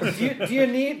 Do you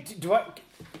need? Do I?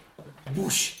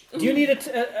 Whoosh. Do you need it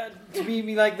to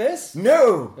be like this?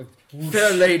 No,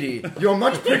 fair lady, you're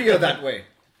much prettier that way.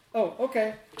 Oh,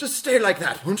 okay. Just stay like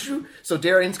that, won't you? So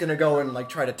Darian's gonna go and like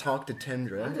try to talk to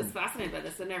Tendra. I'm just fascinated by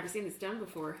this. I've never seen this done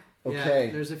before. Okay.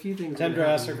 Yeah, there's a few things. Tendra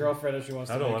asked her girlfriend if she wants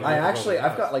I to don't make want it.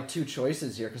 I've got like 2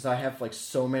 choices here because I have like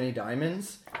so many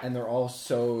diamonds and they're all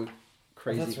so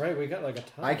crazy. That's right. We got like a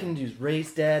ton. I can use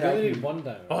raise dead. We I only need can, one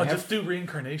diamond. Oh, I just do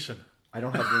reincarnation. I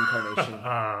don't have reincarnation.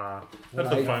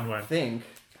 That's a fun one. I think.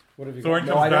 What have you Thorn got?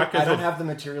 No, comes I back don't. I as don't a... have the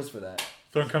materials for that.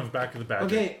 Thorn comes back as a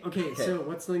badger. Okay. So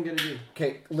what's Lynn gonna do?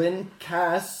 Okay, Lynn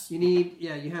casts. You need.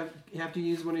 Yeah, you have to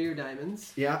use one of your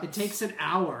diamonds. Yeah. It takes an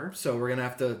hour, So we're gonna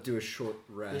have to do a short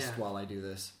rest Yeah. while I do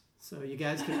this. so you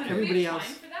guys can. Do we Everybody have else.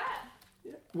 time for that?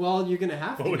 Well, you're gonna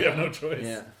have to. Well, we have no choice.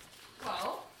 Yeah.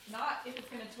 Well, not if it's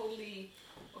going to totally.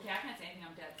 Okay, I can't say anything.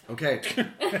 I'm dead. So.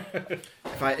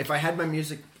 Okay. If I had my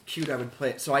music cued, I would play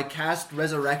it. So I cast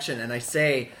Resurrection and I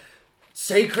say,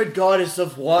 Sacred Goddess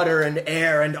of water and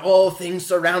air and all things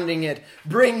surrounding it,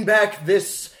 bring back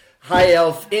this high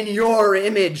elf in your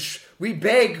image. We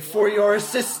beg for your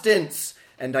assistance.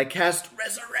 And I cast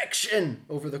Resurrection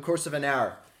over the course of an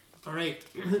hour. All right.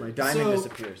 My diamond So-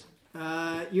 disappears.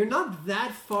 You're not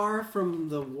that far from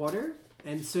the water,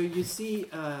 and so you see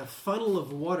a funnel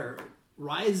of water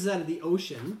rises out of the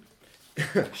ocean,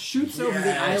 shoots over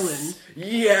the island,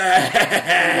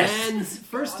 Yes! lands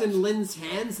first in Lynn's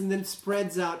hands, and then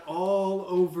spreads out all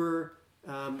over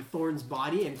Thorn's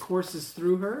body and courses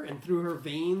through her and through her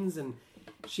veins, and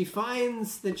she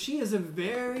finds that she is a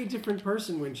very different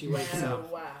person when she wakes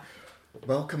up. Wow.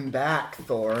 Welcome back,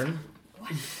 Thorn.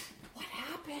 What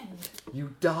happened?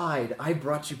 You died. I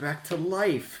brought you back to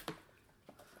life.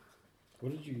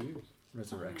 What did you use?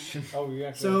 Resurrection. Oh, you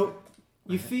actually. So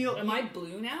you feel Am I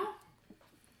blue now?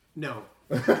 no.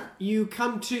 You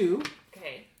come to.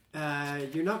 Okay.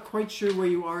 You're not quite sure where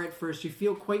you are at first. You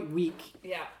feel quite weak,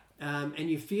 Yeah. and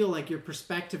you feel like your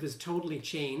perspective has totally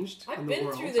changed on I've the been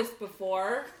world. through this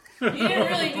before. You didn't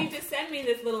really need to send me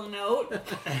this little note.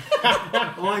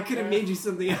 Oh, I could have made you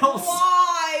something else.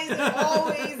 Why is it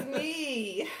always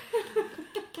me?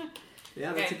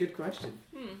 Yeah, that's Okay. a good question.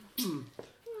 Maybe Do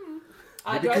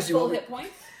I have because you full only- hit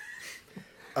points?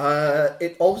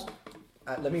 It also.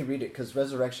 Let me read it because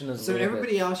resurrection is. So a little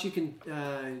everybody else, you can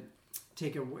you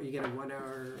get a 1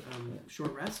 hour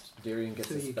short rest. bit, Darian gets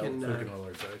so a you spell. can, So we can roll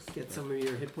our dice. Get some of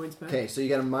your hit points back. Okay, so you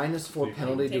get a -4 You can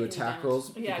penalty to Taking attack damage.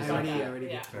 rolls. Yeah, I because got already- that. already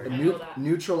Yeah, did. it I know that.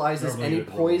 neutralizes Normally any it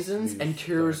rolls poisons these, and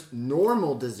cures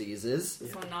normal diseases.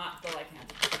 So not the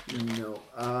lycanthropy. No.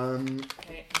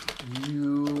 Okay.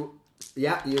 You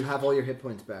have all your hit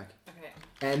points back. Okay.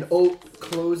 And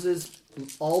closes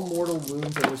all mortal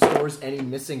wounds and restores any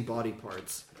missing body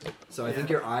parts. So I think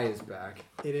your eye is back.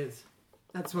 It is.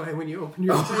 That's why when you open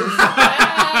your face,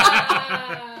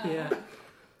 Ah! yeah,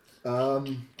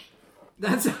 Um,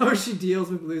 that's how she deals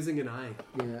with losing an eye.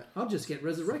 yeah. I'll just get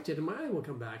resurrected and my eye will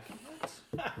come back. That's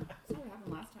what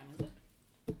happened last time, is it?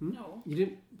 No. You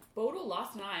didn't? Bodo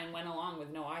lost an eye and went along with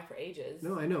no eye for ages.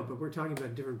 No, I know, but we're talking about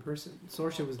a different person.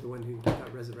 Sorsha was the one who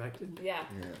got resurrected. Yeah.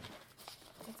 Yeah.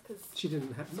 That's because She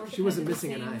didn't have. She wasn't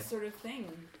missing an eye. Sort of thing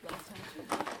last time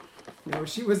too. No,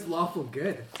 she was lawful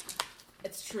good.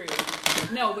 It's true.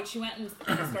 No, but she went and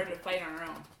started a fight on her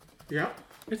own. Yeah.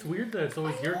 It's weird that it's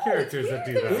always I your know, characters it's that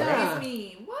do weird that. Yeah. It's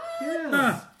me. What?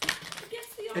 Yes.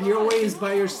 Against the And you're odds, always by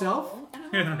no. yourself?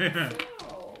 And I'm by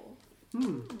myself.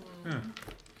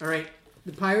 All right.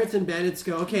 The pirates and bandits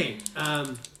go. Okay.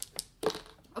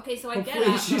 Okay, so I get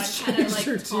Hopefully up, she's but I'm kind of changed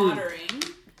her like tune. tottering.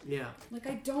 Yeah. Like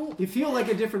I don't. You feel like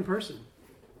a different person.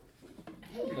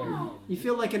 know. You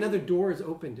feel like another door is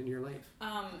opened in your life,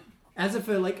 as if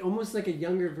almost like a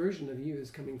younger version of you is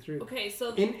coming through. Okay,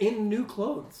 so In new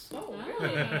clothes. oh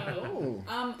really?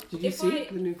 Oh. Did you if see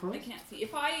I, the new I clothes? can't see.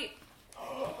 If I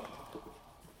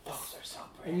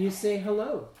And you say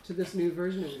hello to this new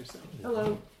version of yourself.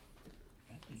 Hello.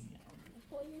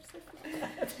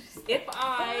 if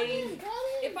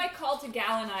I call to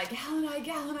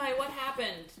Galanai, what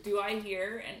happened? Do I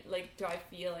hear and do I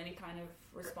feel any kind of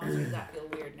response? Or does that feel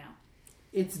weird now?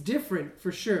 It's different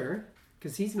for sure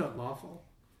because he's not lawful.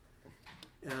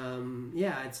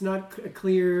 Yeah, it's not a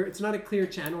clear. It's not a clear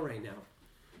channel right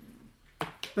now.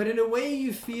 But in a way,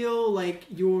 you feel like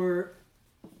you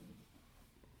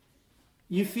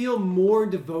feel more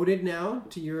devoted now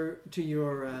to to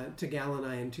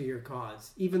Galanai and to your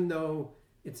cause, even though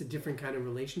it's a different kind of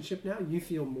relationship now. You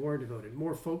feel more devoted,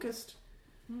 more focused.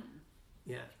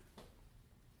 Yeah.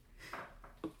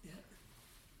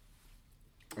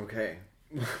 Okay.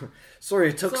 Sorry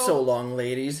it took so long,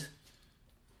 ladies.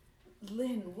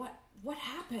 Lynn, what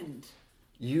happened?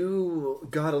 You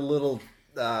got a little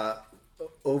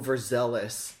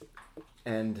overzealous,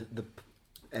 and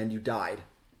you died.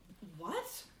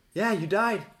 What? Yeah, you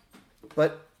died.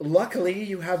 But luckily,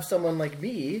 you have someone like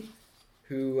me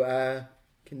who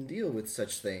can deal with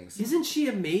such things. Isn't she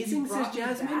amazing, says brought me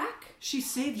Jasmine? back? She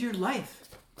saved your life.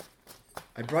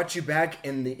 I brought you back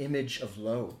in the image of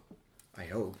Lo. I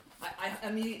hope. I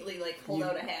immediately hold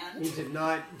out a hand. You did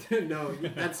not. No,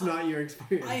 that's not your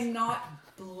experience. I'm not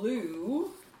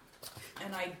blue,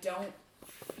 and I don't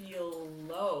feel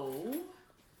low.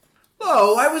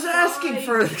 Oh, I was asking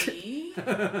for. Sorry.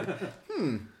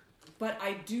 But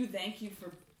I do thank you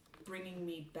for bringing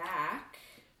me back.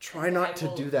 Try not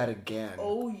to do that again.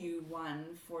 Owe you one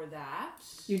for that.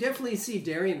 You definitely see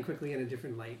Darian quickly in a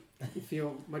different light. You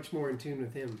feel much more in tune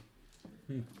with him.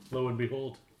 Lo and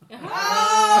behold. Low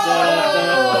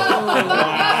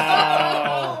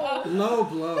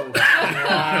blow. Do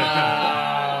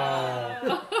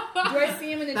I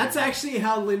see him in a That's actually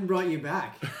how Lynn brought you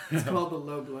back. It's called the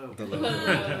low blow.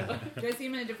 Do I see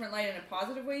him in a different light in a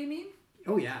positive way, you mean?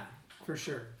 Oh yeah, for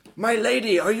sure. My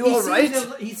lady, are you all right?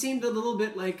 He seemed a little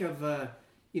bit like of a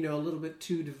little bit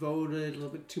too devoted, a little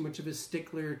bit too much of a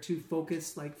stickler, too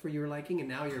focused, like for your liking. And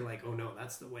now you're like, oh no,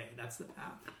 that's the way, that's the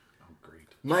path.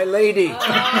 My lady.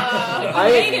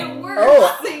 Made it worse.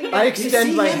 I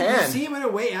extend my hand. You see him in a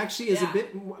way actually is a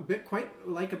bit quite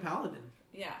like a paladin.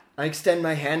 Yeah. I extend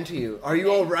my hand to you. Are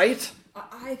you all right?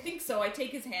 I think so. I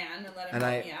take his hand and let him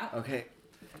help me out. Okay.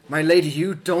 My lady,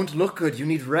 you don't look good. You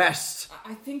need rest.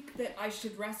 I think that I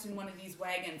should rest in one of these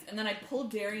wagons. And then I pull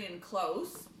Darian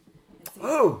close and say,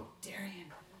 Oh!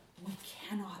 Darian, we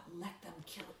cannot let them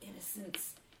kill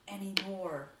innocents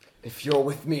anymore. If you're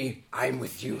with me, I'm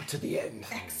with you to the end.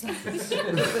 Excellent. This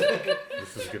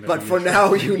is gonna But be for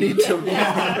now, you need to...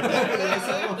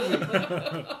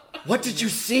 What did you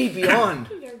see beyond?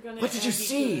 What did you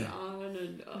see?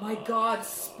 My God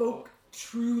spoke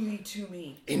truly to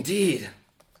me. Indeed.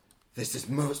 This is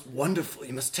most wonderful.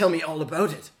 You must tell me all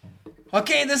about it.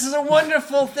 Okay, this is a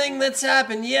wonderful thing that's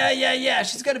happened. Yeah.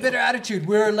 She's got a better attitude.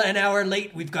 We're an hour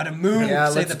late. We've got to move. Yeah,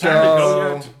 Say let's the time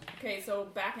go. Okay, so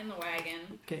back in the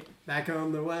wagon. Okay, back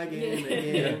on the wagon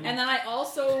again. And then I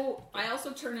also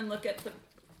turn and look at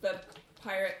the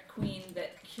pirate queen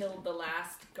that killed the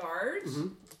last guard. Mm-hmm.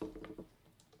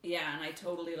 Yeah, and I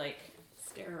totally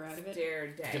Stare her out of it. stare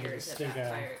daggers at that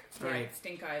pirate. All Yeah, right.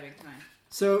 stink eye big time.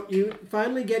 So you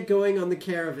finally get going on the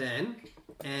caravan,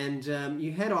 and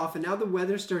you head off. And now the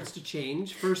weather starts to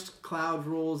change. First cloud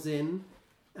rolls in,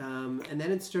 and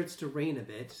then it starts to rain a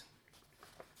bit.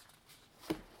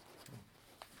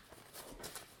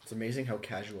 It's amazing how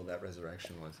casual that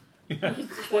resurrection was.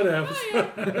 Whatever.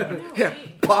 Yeah,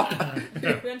 pop.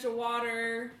 Bunch of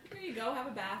water. Here you go. Have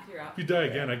a bath. You're up. If you die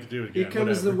again, I could do it again. Here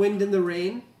comes the wind and the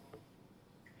rain.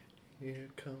 Here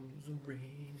comes the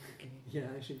rain again. Yeah,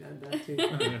 I should add that too.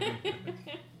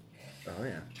 Oh,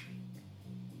 yeah.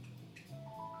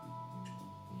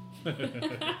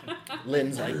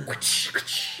 Lynn's like...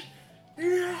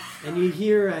 And you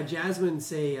hear Jasmine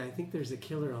say, I think there's a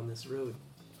killer on this road.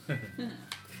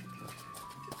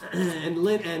 And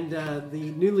Lynn and the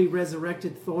newly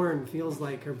resurrected Thorn feels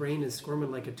like her brain is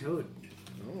squirming like a toad.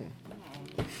 Oh.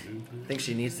 I think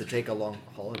she needs to take a long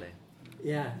holiday.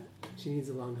 Yeah, she needs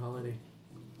a long holiday.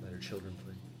 Let her children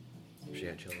play. If she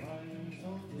had children.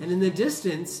 And in the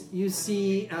distance, you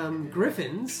see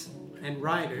griffins and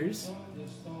riders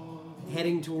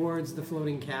heading towards the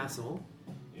floating castle.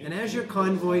 And as your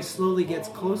convoy slowly gets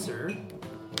closer,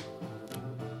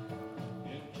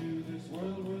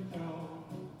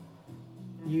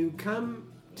 you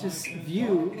come to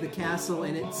view the castle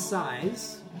in its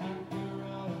size.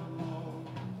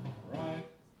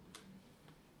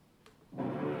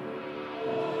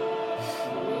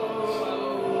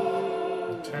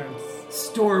 Intense.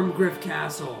 Stormgriff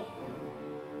Castle.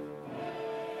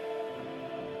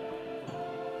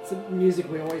 It's the music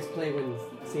we always play when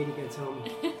Sadie gets home.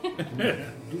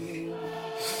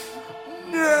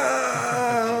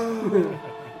 No!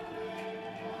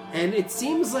 And it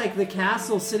seems like the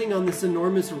castle sitting on this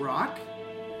enormous rock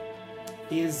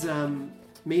is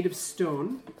made of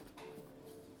stone.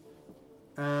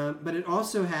 But it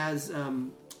also has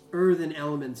earthen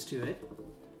elements to it.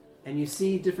 And you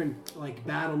see different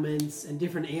battlements and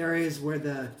different areas where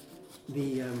the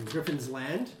griffins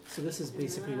land. So this is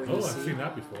basically what you Oh, see. I've seen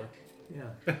that before.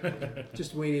 Yeah.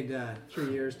 Just waited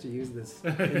 3 years to use this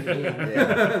in the game.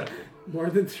 Yeah. More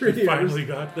than 3 years. Finally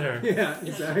got there. Yeah,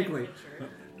 exactly.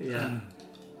 Yeah.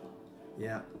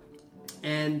 Yeah.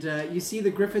 And you see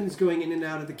the griffins going in and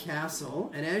out of the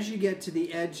castle. And as you get to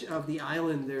the edge of the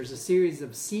island, there's a series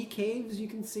of sea caves you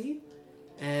can see.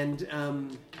 And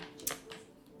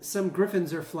some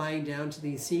griffins are flying down to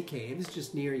these sea caves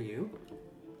just near you.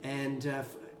 And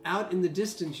out in the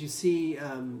distance, you see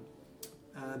a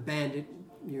bandit.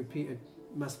 You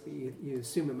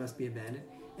assume it must be a bandit.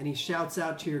 And he shouts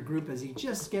out to your group as he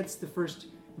just gets the first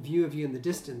view of you in the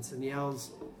distance and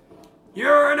yells,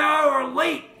 "You're an hour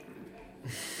late!"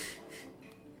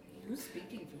 Who's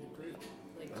speaking for the group?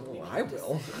 Like, Oh, I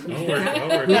will.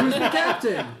 Who's the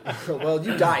captain? Well,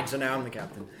 you died, so now I'm the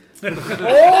captain.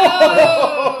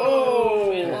 Oh!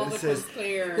 And all the This is- coast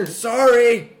clear.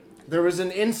 Sorry, there was an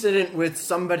incident with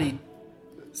somebody.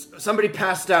 Somebody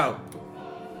passed out.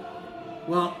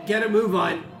 Well, get a move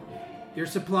on. Your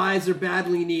supplies are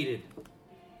badly needed.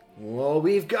 Well,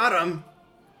 we've got them.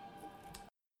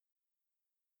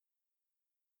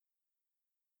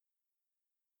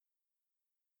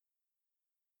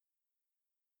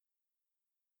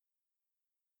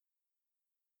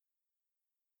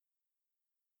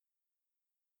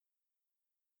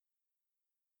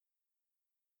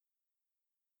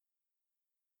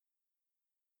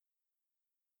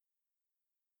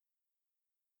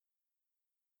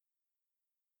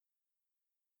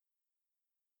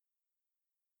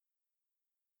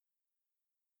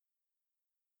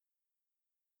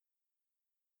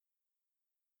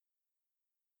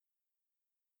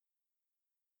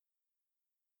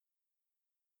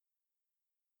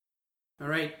 All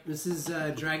right, this is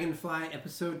Dragonfly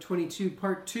episode 22,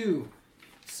 part 2.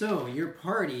 So, your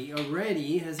party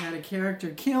already has had a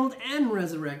character killed and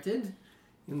resurrected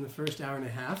in the first hour and a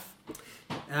half.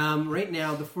 Right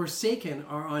now, the Forsaken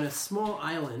are on a small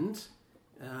island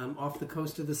off the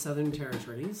coast of the Southern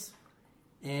Territories.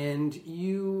 And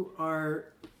you are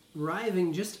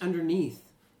arriving just underneath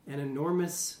an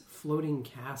enormous floating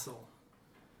castle.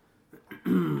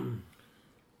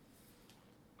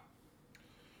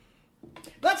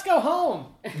 Let's go home.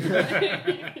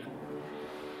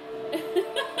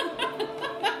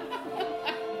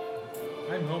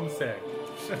 I'm homesick.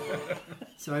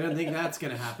 So I don't think that's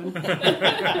going to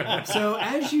happen. So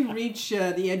as you reach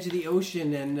the edge of the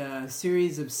ocean and a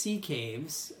series of sea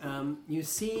caves, you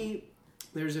see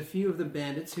there's a few of the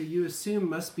bandits who you assume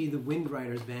must be the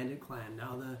Windriders bandit clan.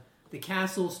 Now the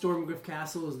castle, Stormgriff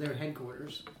Castle, is their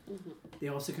headquarters. Mm-hmm. They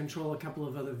also control a couple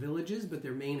of other villages, but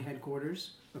their main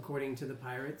headquarters, according to the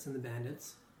pirates and the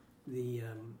bandits, the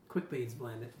Quickblades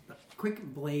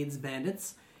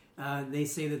bandits, they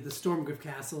say that the Stormgriff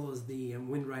Castle is the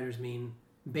Windriders' main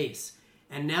base.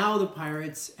 And now the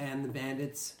pirates and the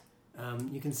bandits,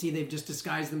 you can see they've just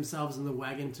disguised themselves in the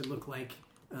wagon to look like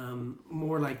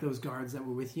more like those guards that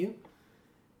were with you.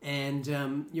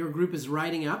 And your group is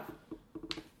riding up,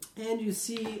 and you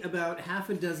see about half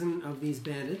a dozen of these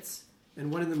bandits,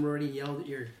 and one of them already yelled at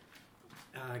your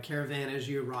caravan as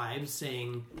you arrived,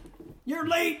 saying, "You're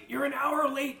late! You're an hour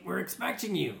late! We're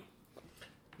expecting you!"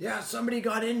 Yeah, somebody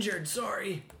got injured.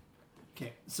 Sorry.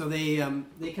 Okay, so they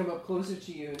come up closer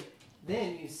to you.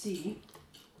 Then you see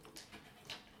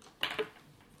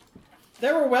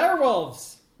There were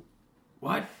werewolves.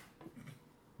 what?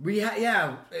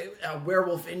 A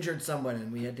werewolf injured someone,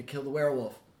 and we had to kill the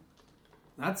werewolf.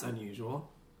 That's unusual.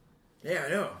 Yeah, I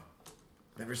know.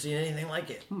 Never seen anything like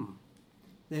it.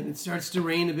 Then it starts to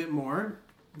rain a bit more.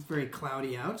 It's very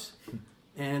cloudy out,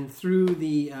 and through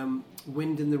the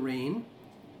wind and the rain,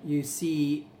 you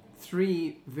see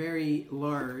 3 very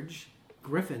large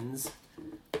griffins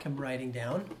come riding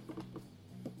down.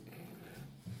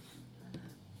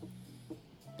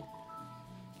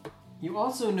 You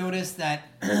also notice that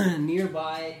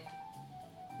nearby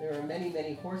there are many,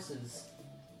 many horses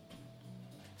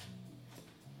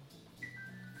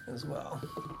as well.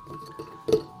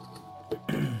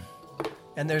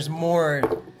 And there's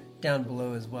more down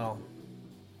below as well.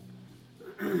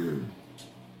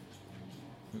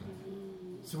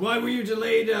 So why were you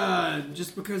delayed?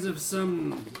 Just because of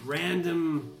some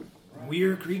random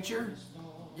weird creature?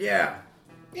 Yeah.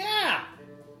 Yeah.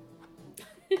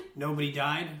 Nobody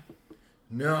died?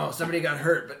 No, somebody got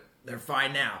hurt, but they're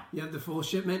fine now. You have the full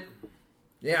shipment?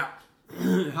 Yeah.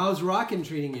 How's Rockin'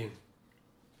 treating you?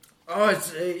 Oh,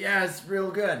 it's real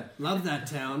good. Love that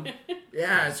town.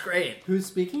 Yeah, it's great. Who's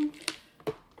speaking?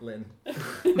 Lynn. Just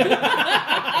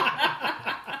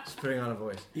putting on a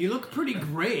voice. You look pretty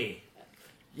gray.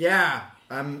 Yeah,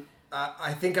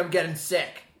 I think I'm getting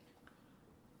sick.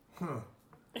 Huh.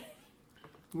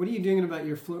 What are you doing about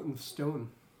your floating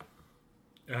stone?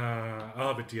 I'll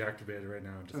have it deactivated right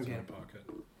now, just in Okay. my pocket.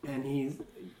 And do you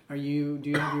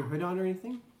have your hood on or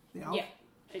anything? The elf? Yeah.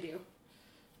 I do.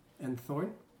 And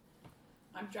Thorn?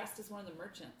 I'm dressed as one of the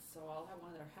merchants, so I'll have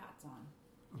one of their hats on.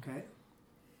 Okay.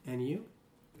 And you?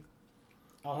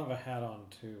 I'll have a hat on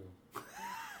too.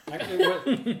 Actually, what?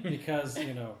 Because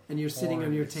And you're sitting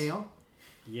on your horns. tail?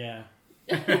 Yeah,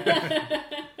 Taped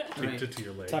it to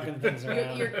your leg. tucking things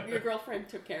around. Your girlfriend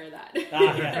took care of that.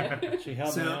 Yeah, she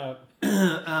helped me So-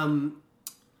 out.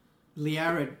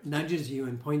 Liara nudges you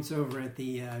and points over at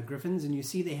the griffins, and you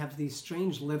see they have these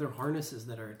strange leather harnesses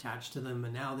that are attached to them,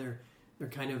 and now they're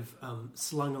kind of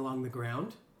slung along the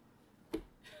ground.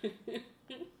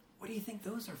 What do you think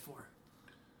those are for?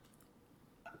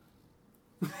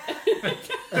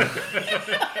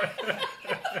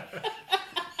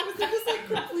 Was there just like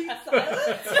complete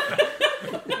silence?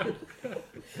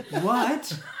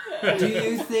 What do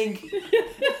you think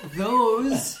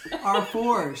those are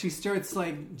for? She starts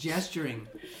like gesturing.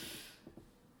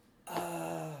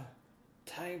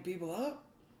 Tying people up?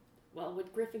 Well,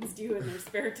 what griffins do in their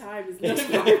spare time is none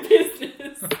of our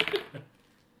business.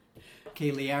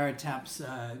 Okay, Liara taps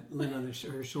Lynn on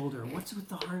her shoulder. What's with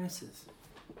the harnesses?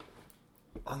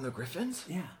 On the griffins?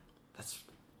 Yeah.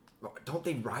 Don't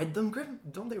they ride them?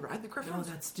 Don't they ride the No, griffins?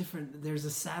 that's different. There's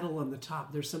a saddle on the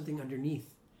top. There's something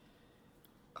underneath.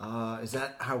 Is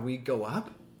that how we go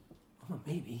up? Oh,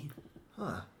 maybe.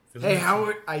 Huh. Isn't Hey, it-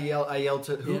 how? I yell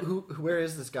to Yeah. who? Where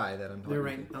is this guy that I'm talking They're to?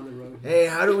 right on the road. Hey,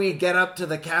 how do we get up to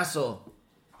the castle?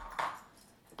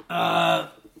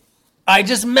 I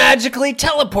just magically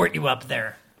teleport you up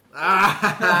there.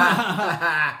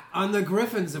 On the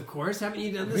griffins, of course. Haven't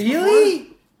you done this Really?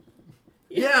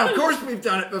 Yeah, of course we've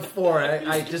done it before.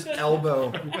 I just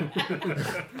elbow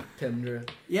Tendra.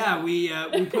 Yeah, we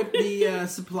put the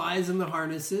supplies in the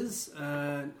harnesses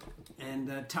and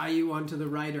tie you onto the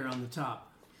rider on the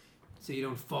top, so you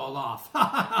don't fall off.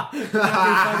 That'd be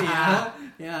funny, huh?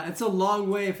 Yeah, it's a long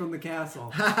way from the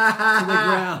castle to the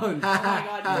ground. Oh my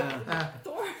god, Yeah.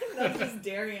 Thorn notices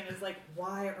Darian is like,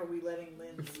 why are we letting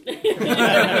Lynn speak?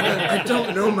 I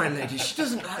don't know, my lady. She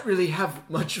doesn't really have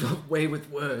much of a way with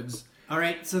words. All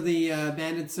right, so the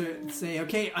bandits say,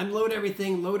 "Okay, unload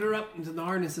everything. Load her up into the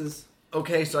harnesses."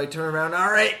 Okay, so I turn around. All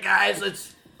right, guys,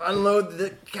 let's unload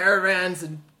the caravans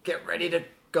and get ready to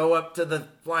go up to the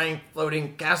flying,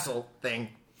 floating castle thing.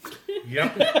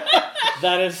 Yep.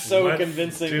 That is so Let's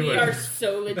convincing. do We it. are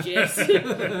so legit.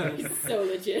 So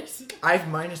legit. I have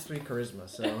 -3 charisma,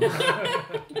 so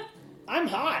I'm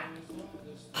hot.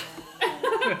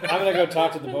 I'm gonna go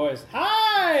talk to the boys.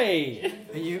 Hi!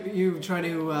 You try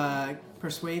to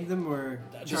persuade them or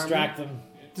charm Distract them.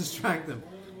 Distract them.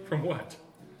 From what?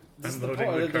 This is the Unloading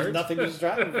point. the There's carts? nothing to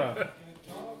distract them from.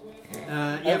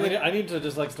 Yeah, I need to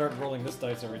just like start rolling this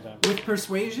dice every time. with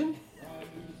persuasion.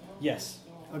 Yes.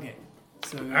 Okay,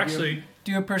 so Actually,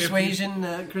 do a persuasion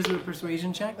charisma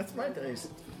persuasion check. that's my dice.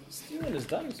 Stealing his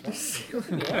dice.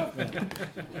 Get off me.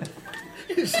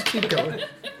 Just keep going.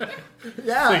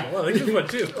 Yeah. well, this is what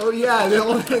too. Oh yeah, the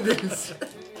only this.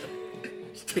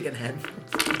 Just take a hand.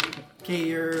 Okay,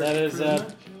 your That is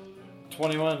charisma?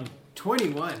 21.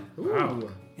 21. Wow.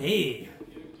 Hey,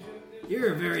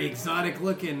 you're a very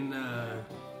exotic-looking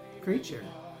creature.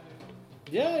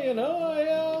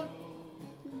 Yeah,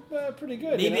 pretty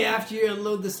good. Maybe you know? after you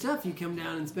unload the stuff, you come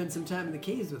down and spend some time in the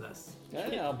caves with us.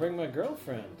 Yeah, I'll bring my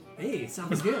girlfriend. Hey,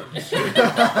 sounds good.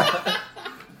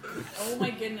 Oh my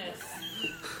goodness.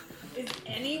 Is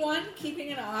anyone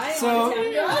keeping an eye So- on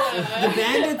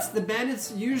Tendra? The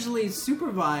bandits usually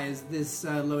supervise this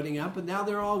loading up, but now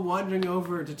they're all wandering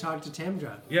over to talk to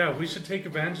Tamdra. Yeah, we should take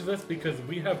advantage of this because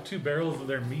we have 2 barrels of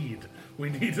their mead. We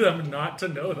need them not to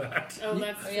know that. Oh,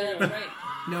 that's Oh yeah, that's right.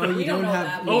 No, We you don't don't know have.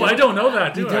 that. you Oh, I don't know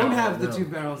that, do You I? don't have the No. 2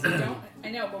 barrels. Of Don't, I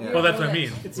know, but we Yeah. Oh, don't that's know what I that.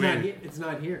 mean. It's We- not. It's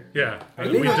not here. Yeah, Are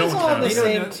we you guys don't all on the have. They don't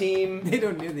same know- team. They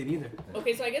don't know that either.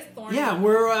 Okay, so I guess Thorn. Yeah,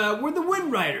 we're the Wind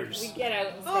We Riders. get out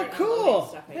and Oh, start unloading cool.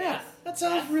 stuff, I Yeah, guess. that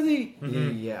sounds really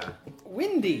Yeah.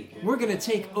 windy. We're gonna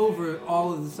take over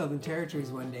all of the Southern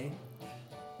Territories one day.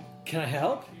 Can I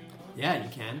help? Yeah, you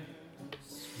can.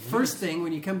 First thing,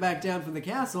 when you come back down from the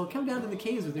castle, come down to the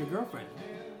caves with your girlfriend.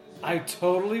 I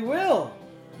totally will.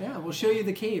 Yeah, we'll show you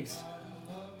the caves.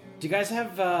 Do you guys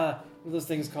have what are those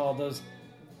things called? Those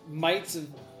mites of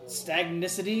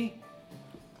stagnicity?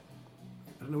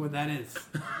 I don't know what that is.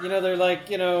 They're like,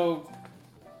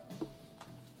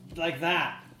 like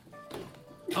that.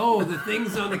 Oh, the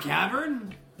things on the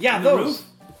cavern? Yeah, On the those. roof?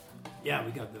 Yeah,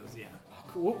 we got those, yeah.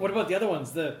 What about the other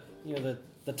ones? The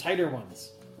tighter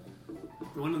ones.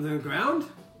 The one on the ground?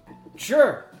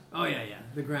 Sure. Oh, yeah,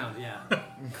 the ground, yeah.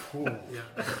 Cool.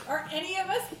 Are any of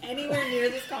us anywhere near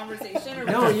this conversation? Or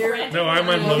No, just you're- frantic? No, I'm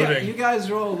You unloading. guys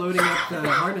are all loading up the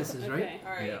harnesses, right? Okay.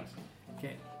 All right. Yeah.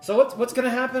 Okay. So what's gonna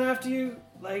happen after you?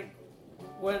 Like,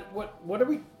 what are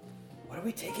we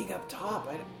taking up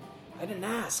top? I didn't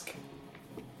ask.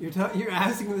 You're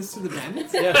asking this to the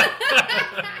bandits? Yeah.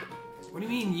 What do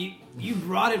you mean? You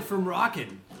brought it from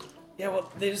Rockin'. Yeah.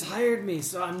 Well, they just hired me,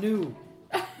 so I'm new.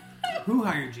 Who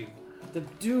hired you? The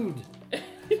dude.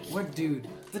 What dude?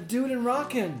 The dude in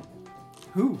Rockin'.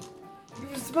 Who? He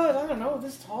was about, I don't know,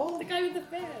 this tall. The guy with the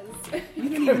fez. You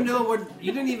didn't even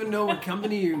know what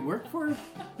company you work for?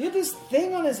 He had this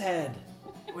thing on his head.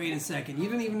 Wait a second. You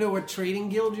didn't even know what trading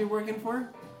guild you're working for?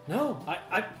 No,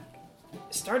 I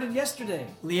started yesterday.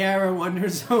 Liara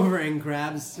wanders over and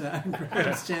grabs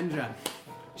Chandra.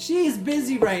 She's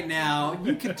busy right now.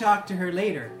 You could talk to her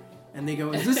later. And they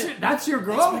go, that's your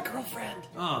girl? That's my girlfriend.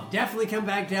 Oh, definitely come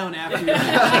back down after your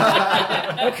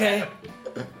Okay.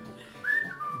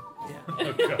 Yeah.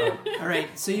 Oh, God. All right,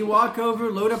 so you walk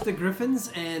over, load up the griffins,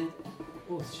 and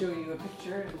we'll show you a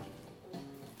picture.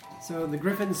 So the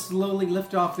griffins slowly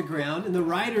lift off the ground, and the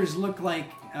riders look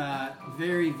like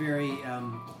very, very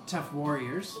tough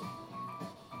warriors.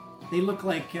 They look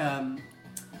like They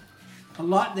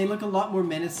look a lot more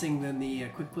menacing than the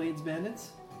Quick Blades bandits.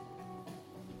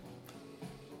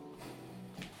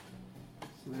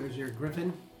 So there's your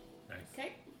griffin. Nice.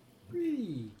 Okay.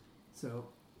 So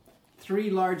 3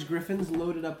 large griffins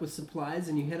loaded up with supplies,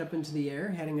 and you head up into the air,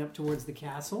 heading up towards the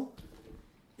castle.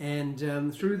 And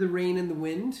through the rain and the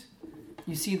wind,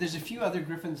 you see there's a few other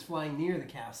griffins flying near the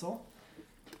castle.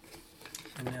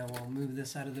 And now we'll move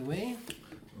this out of the way.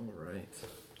 All right.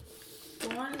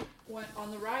 Thorn,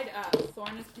 on the ride up,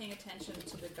 Thorn is paying attention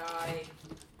to the guy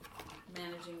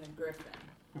managing the griffin.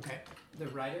 Okay. The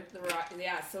rider?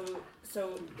 Yeah, so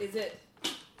is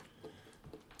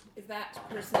that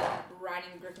person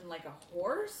riding the griffin like a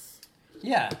horse?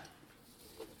 Yeah.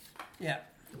 Yeah.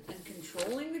 And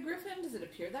controlling the griffin? Does it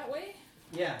appear that way?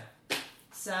 Yeah.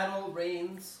 Saddle,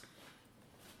 reins.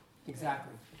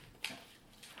 Exactly.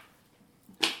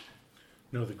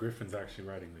 No, the griffin's actually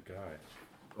riding the guy.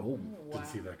 Oh. Wow. Didn't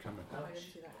see that coming. Oh, I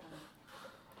didn't see that coming.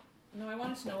 No, I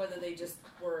wanted to know whether they just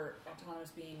were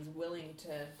autonomous beings willing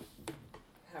to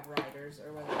have riders,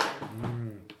 or whether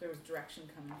there was direction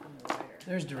coming from the rider.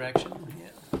 There's direction,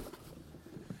 yeah.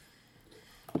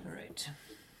 All right.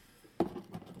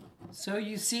 So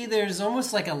you see there's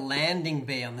almost like a landing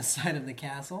bay on the side of the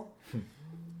castle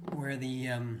where the...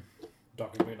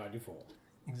 Docking Bay 94.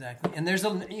 Exactly. And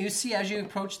you see as you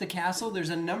approach the castle, there's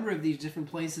a number of these different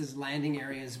places, landing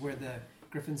areas where the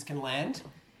griffins can land.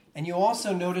 And you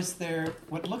also notice there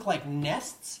what look like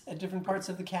nests at different parts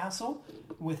of the castle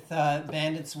with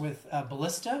bandits with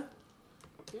ballista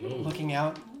looking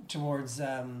out towards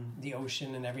the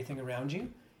ocean and everything around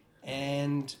you.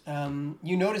 And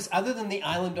you notice other than the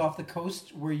island off the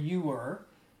coast where you were,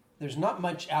 there's not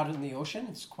much out in the ocean.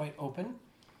 It's quite open.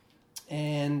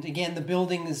 And again, the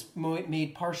building is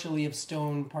made partially of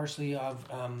stone, partially of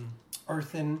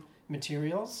earthen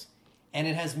materials. And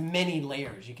it has many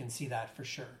layers. You can see that for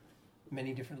sure.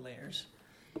 Many different layers.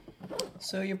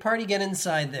 So your party get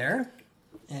inside there.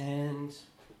 And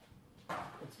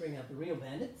let's bring out the real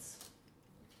bandits.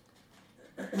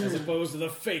 As opposed to the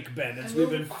fake bandits we've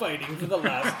been fighting for the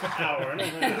last hour and a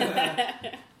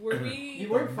half. You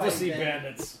weren't fighting Pussy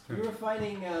bandits. You were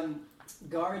fighting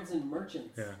guards and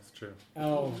merchants. Yeah, it's true.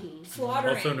 Oh.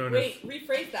 Slaughtering. Also known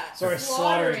rephrase that. Sorry,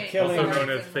 slaughtering, killing. Also known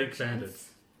guards as and fake merchants.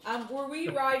 bandits. Were we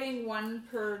riding one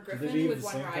per Did they griffin be with the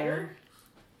one same rider?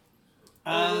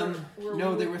 No,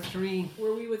 there were 3.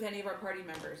 Were we with any of our party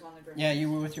members on the griffin? Yeah,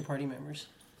 you were with your party members.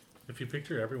 If you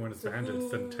picture everyone as So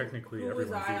bandits, then technically who was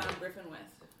everyone's I evil. on griffin with?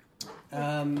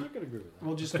 I could agree with that.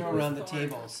 We'll just go around the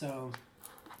table. So,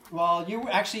 well, you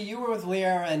were with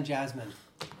Liara and Jasmine.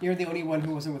 You're the only one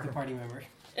who wasn't with the party member.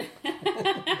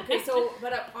 Okay, so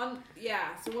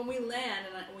so when we land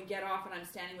and we get off and I'm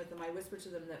standing with them, I whisper to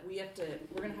them that we're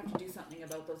gonna have to do something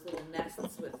about those little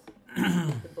nests with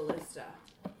the ballista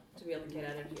to be able to get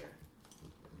out of here.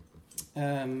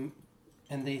 And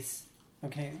they,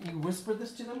 okay, you whisper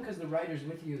this to them because the rider's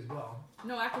with you as well.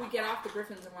 No, after we get off the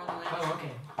griffins and we're on the land. Oh,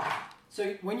 okay.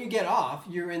 So when you get off,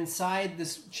 you're inside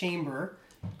this chamber,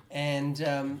 and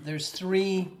there's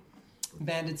 3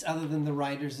 bandits other than the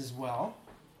riders as well.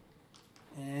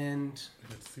 And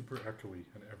It's super echoey,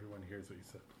 and everyone hears what you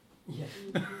said. yeah.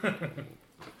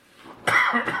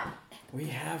 We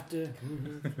have to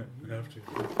We have to.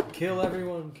 kill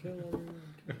everyone.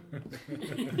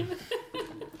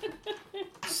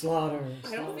 Slaughter.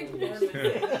 I don't think Lauren would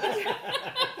say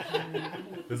that.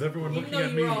 Is everyone Even looking though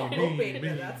at you me? were all hoping Me.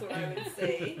 that that's what I would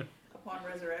say upon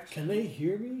resurrection. Can they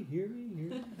hear me? Hear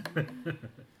me?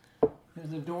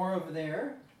 There's a door over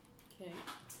there. Okay.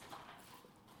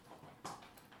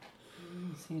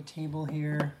 See a table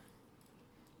here.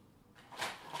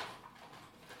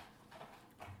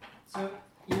 So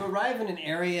you arrive in an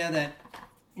area that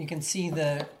you can see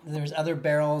there's other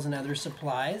barrels and other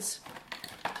supplies.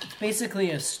 It's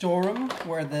basically a storeroom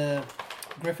where the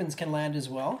griffins can land as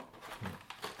well.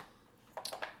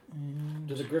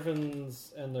 Do the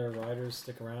griffins and their riders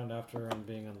stick around after I'm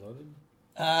being unloaded?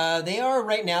 They are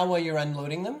right now while you're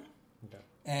unloading them. Okay.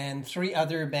 And 3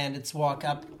 other bandits walk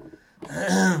up.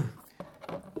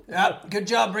 Yep, good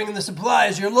job bringing the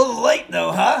supplies. You're a little late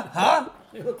though, huh? Huh?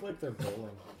 They look like they're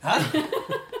bowling. Huh?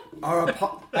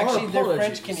 Actually, they're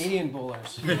French-Canadian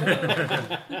bowlers.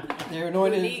 they're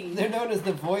known as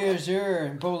the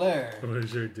voyageur bowler.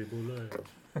 Voyageur de bowler.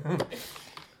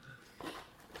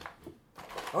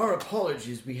 Our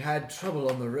apologies, we had trouble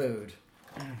on the road.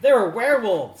 There are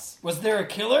werewolves! Was there a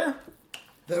killer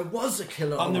There was a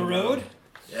killer on the road?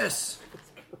 Yes.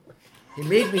 He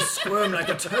made me squirm like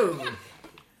a toad.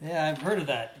 Yeah, I've heard of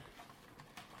that.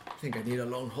 I think I need a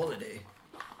long holiday.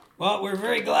 Well, we're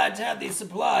very glad to have these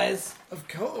supplies, Of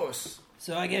course.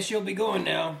 so I guess you'll be going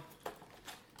now.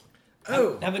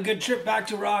 Oh, Have a good trip back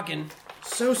to Rockin'.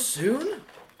 so soon?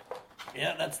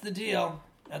 Yeah, that's the deal.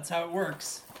 That's how it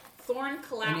works. Thorn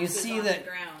collapses see on that-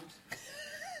 the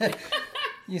ground.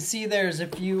 You see there's a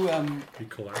few He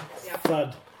collapsed. Yeah.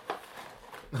 Thud.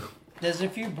 There's a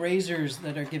few braziers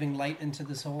that are giving light into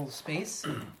this whole space.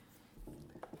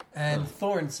 And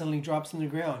Thorn suddenly drops on the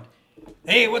ground.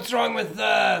 Hey, what's wrong with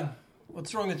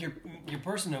your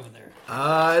person over there?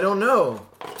 I don't know.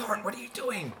 Thorn, what are you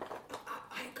doing?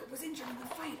 I was injured in the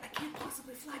fight. I can't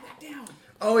possibly fly back down.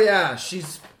 Oh yeah,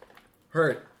 she's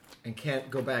hurt and can't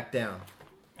go back down.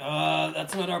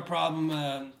 That's not our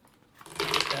problem.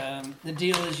 The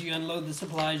deal is you unload the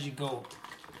supplies, you go.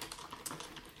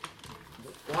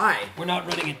 Why? We're not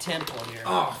running a temple here.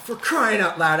 Oh, for crying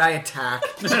out loud, I attack.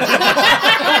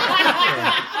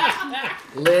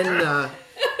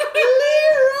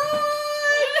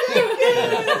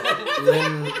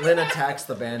 Lynn attacks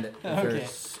the bandit with her Okay.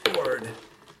 sword.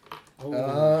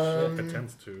 Oh,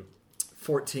 Attempts to.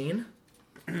 14.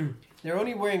 They're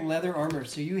only wearing leather armor,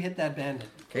 so you hit that bandit.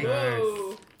 Okay.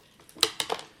 Whoa.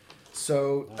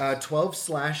 So 12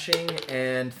 slashing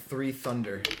and 3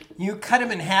 thunder. You cut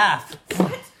him in half.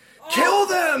 Kill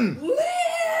them! Lynn!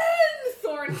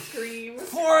 Thorn screams.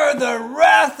 For the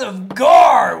wrath of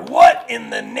Gar! What in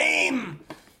the name?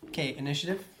 Okay,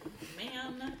 initiative.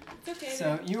 Man. It's okay.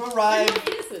 So you they're arrive, not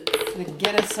innocent. the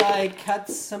Genesai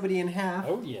cuts somebody in half.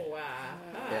 Oh, yeah. Wow.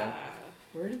 Yeah.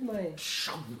 Where did my...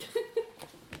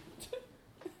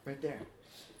 Right there.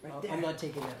 Right Oh, there. I'm not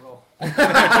taking that roll.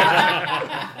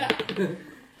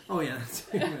 Oh yeah. That's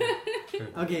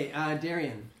okay,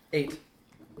 Darian. 8.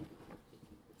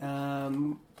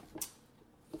 I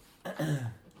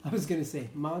was gonna say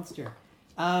monster.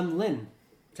 Lynn.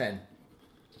 10.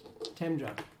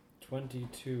 Temdra.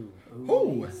 22.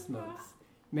 Oh. Smokes.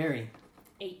 Mary.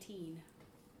 18.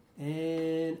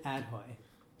 And Adhoy.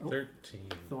 13.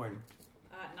 Thorn.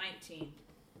 19.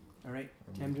 All right.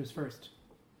 Temdra's first.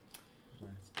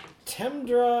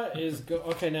 Temdra is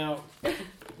okay. Now,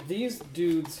 these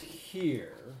dudes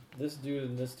here, this dude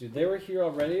and this dude, they were here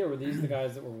already, or were these the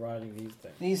guys that were riding these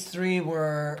things? These 3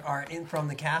 are in from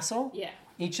the castle. Yeah.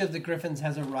 Each of the griffins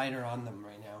has a rider on them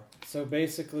right now. So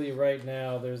basically, right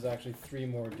now, there's actually 3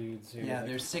 more dudes here. Yeah, that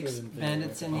there's 6 couldn't be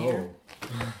bandits right in now. here.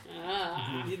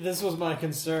 Ah. This was my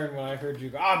concern when I heard you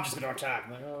go, I'm just going to attack.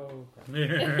 I'm like, oh,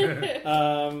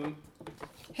 crap.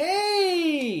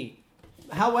 Hey!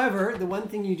 However, the one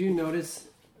thing you do notice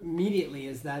immediately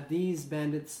is that these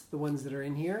bandits, the ones that are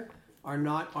in here, are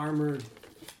not armored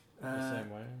The same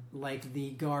way. like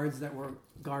the guards that were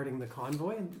guarding the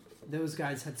convoy. Those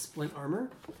guys had splint armor.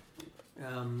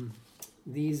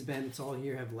 These bandits all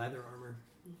here have leather armor.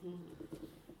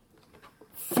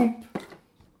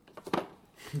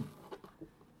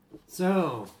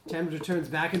 So, Temdra turns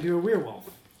back into a werewolf.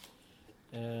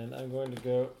 And I'm going to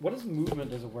go. What is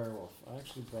movement as a werewolf? I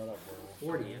actually brought up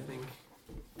werewolf. 40, I think.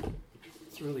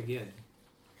 It's really good.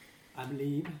 I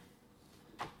believe.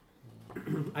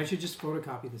 I should just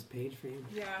photocopy this page for you.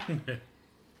 Yeah.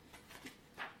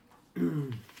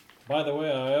 By the way,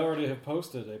 I already have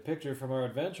posted a picture from our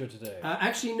adventure today.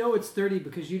 Actually, no, it's 30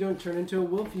 because you don't turn into a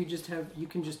wolf. You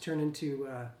can just turn into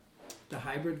the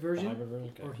hybrid version, Hybrid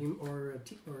version? Okay. or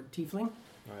tiefling.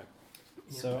 All right.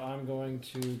 So I'm going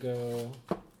to go,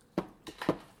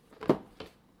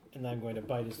 and I'm going to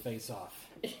bite his face off.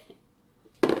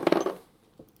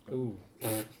 Ooh,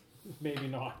 maybe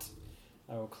not.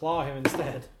 I will claw him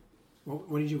instead.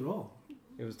 What did you roll?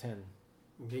 It was 10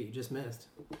 Okay, you just missed.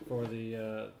 for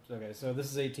the. Okay, so this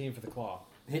is 18 for the claw.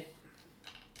 Hit.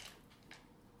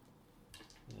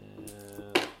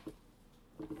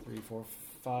 4,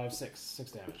 5, 6.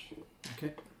 6 damage.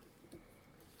 Okay.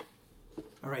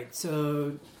 All right.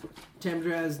 So,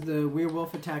 Tamdra, as the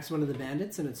werewolf attacks one of the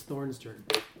bandits, and it's Thorn's turn.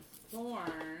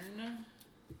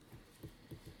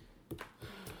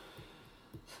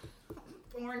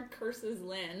 Thorn curses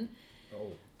Lynn.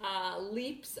 Oh,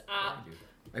 Leaps up.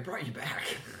 I brought you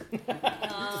back.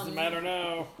 Doesn't matter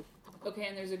now. Okay,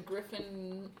 and there's a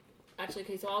griffin. Actually,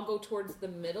 okay, so I'll go towards the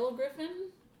middle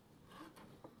griffin.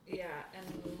 Yeah, and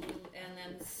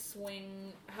then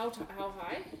swing. How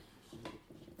high?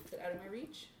 Is it out of my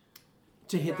reach?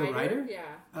 To hit the rider?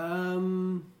 Yeah.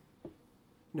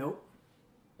 Nope.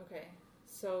 Okay,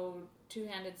 so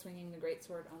two-handed swinging the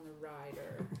greatsword on the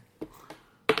rider.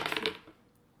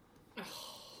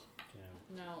 Yeah.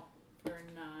 No, for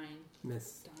 9.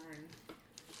 Miss. Darn.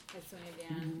 I swing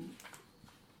again.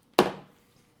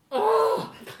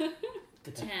 Oh!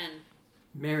 10.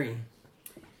 Mary.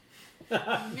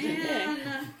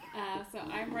 Man! So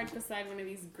I'm right beside one of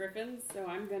these griffins, so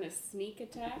I'm going to sneak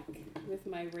attack with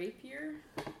my rapier.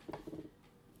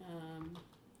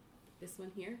 This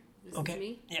one here. This Okay. is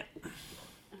me. Yeah.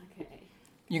 Okay.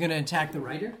 You're going to attack the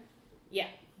rider? Yeah.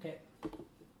 Okay.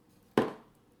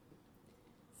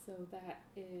 So that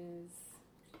is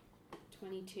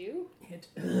 22. Hit.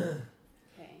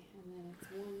 Okay, and then it's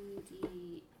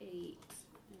 1d8,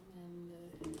 and then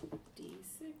the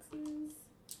d6s.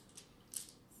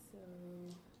 So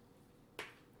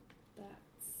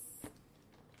that's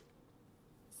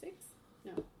 6?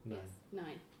 No. Nine. Yes, 9.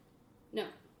 No.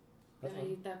 That's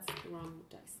fine. That's the wrong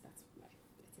dice. That's right.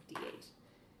 It's a d8.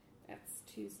 That's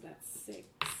 2, so that's 6.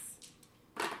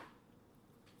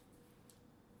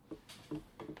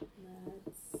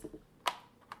 That's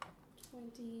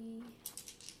 20.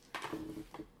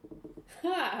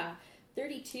 Ha!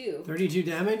 32. 32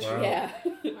 damage? Wow. Yeah.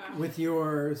 With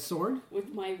your sword?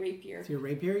 With my rapier. With your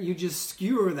rapier? You just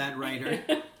skewer that rider.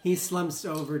 He slumps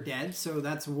over dead, so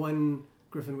that's one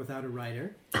griffin without a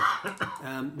rider.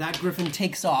 That griffin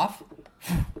takes off.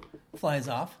 Flies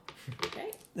off.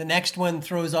 Okay. The next one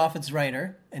throws off its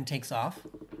rider and takes off.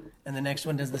 And the next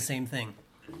one does the same thing.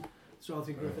 So all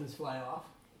 3 griffins fly off.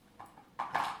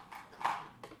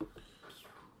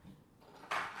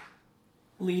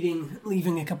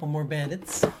 Leaving a couple more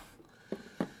bandits.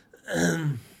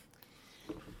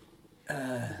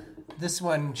 This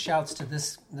one shouts to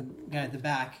the guy at the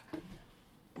back,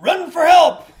 "Run for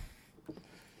help!"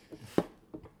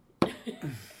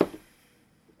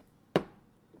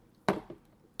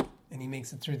 And he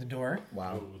makes it through the door.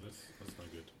 Wow. Oh, that's not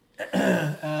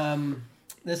good.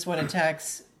 This one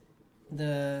attacks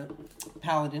the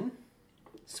paladin.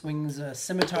 Swings a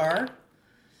scimitar.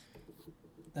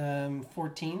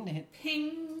 14 to hit.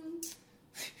 Ping!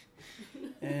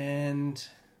 And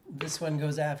this one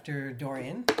goes after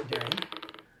Darian.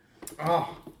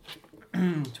 Oh,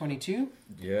 22.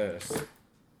 yes.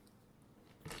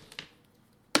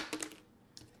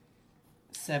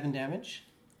 7 damage.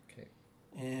 Okay.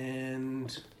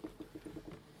 And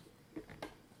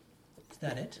is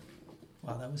that it?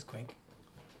 Wow, that was quick.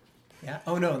 Yeah.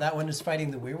 Oh no, that one is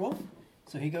fighting the werewolf.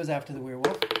 So he goes after the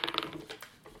werewolf.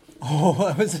 Oh,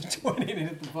 that was a 20 to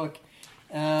hit the book.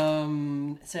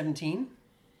 17.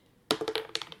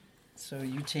 So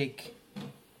you take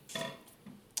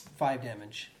 5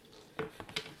 damage.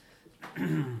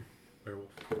 Werewolf.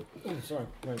 Oh, sorry.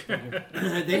 Right, thank you.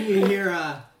 Then you hear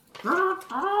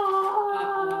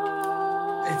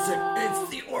It's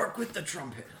the orc with the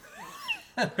trumpet.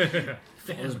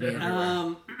 Follows me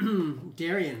everywhere.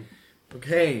 Darian.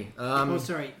 Okay. Oh,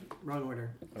 sorry, wrong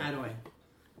order. Adoy.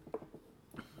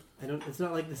 It's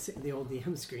not like the old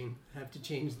DM screen. I have to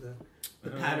change the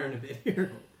pattern a bit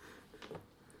here.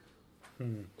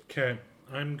 Okay,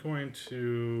 I'm going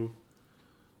to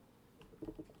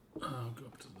go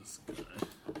up to this guy.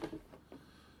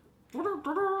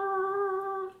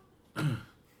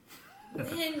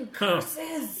 Lynn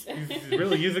curses! He's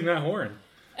really using that horn.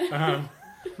 I've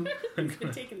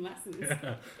been taking lessons.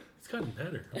 Yeah, he's gotten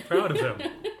better. I'm proud of him.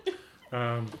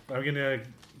 I'm gonna,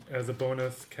 as a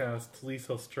bonus, cast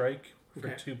Lethal Strike for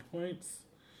Okay. 2 points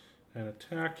and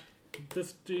attack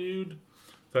this dude.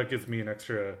 So that gives me an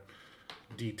extra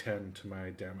D10 to my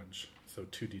damage. So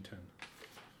 2D10.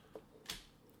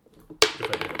 If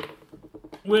I do.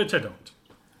 Which I don't.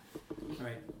 All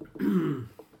right,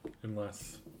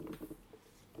 Unless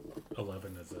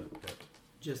 11 is a hit.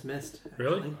 just missed.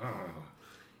 Really? actually. Oh.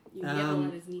 You yell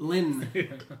on his knee. Lynn.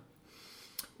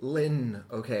 Lynn.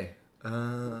 Okay.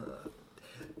 Damn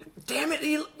it!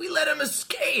 We let him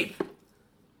escape.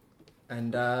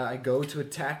 And I go to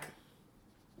attack.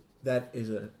 That is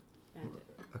a. Bandit.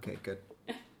 Okay, good.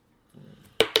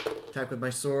 Attack with my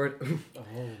sword. Oh,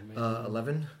 man.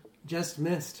 11. Just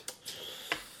missed.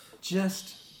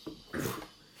 Just.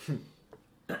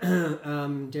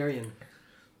 Darian.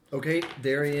 Okay,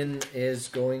 Darian is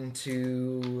going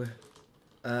to...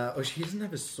 he doesn't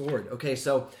have his sword. Okay,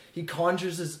 so he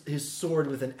conjures his sword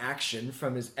with an action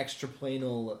from his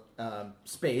extraplanal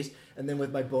space, and then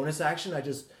with my bonus action, I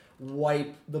just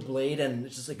wipe the blade, and it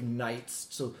just ignites.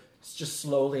 So it's just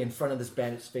slowly in front of this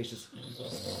bandit's face, just...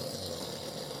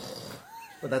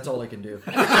 But that's all I can do.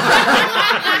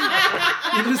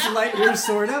 You just light your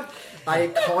sword up? I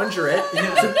conjure it.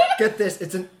 So get this,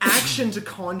 it's an action to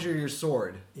conjure your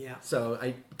sword. Yeah. So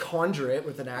I conjure it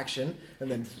with an action,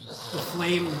 and then... The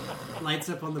flame lights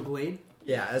up on the blade.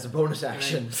 Yeah, as a bonus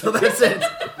action. Right. So that's it.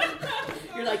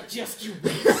 You're like, just you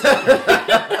wait. You're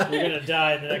gonna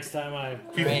die the next time I...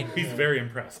 He's very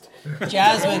impressed.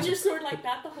 Jasmine. Hold your sword like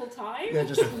that the whole time? Yeah,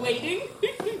 just waiting?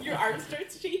 Your arm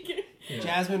starts shaking. Yeah.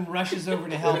 Jasmine rushes over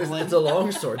to help Lynn. It's a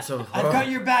long sword, so... I've got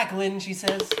your back, Lynn, she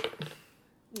says.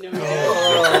 No. Oh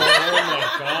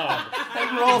my god.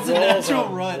 That rolls a natural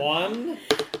run. 1?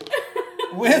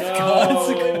 With No.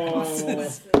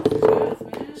 consequences.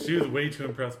 She was way too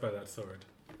impressed by that sword.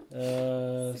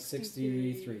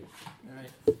 63.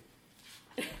 Alright.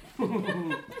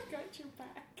 Got your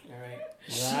back. Alright.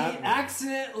 She That-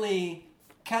 accidentally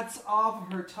cuts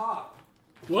off her top.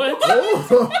 What?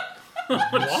 Oh!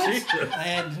 What? I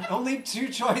had only 2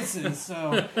 choices,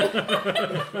 so...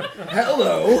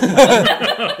 Hello!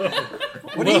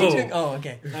 What are you doing? Oh,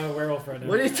 okay. I'm a werewolf right now.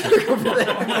 What are you doing over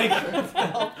there?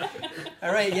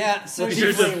 Alright, yeah, so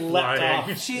You're she, just leapt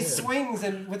flying. off. she swings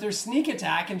and with her sneak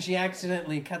attack, and she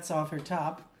accidentally cuts off her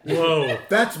top. Whoa.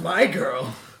 That's my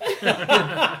girl.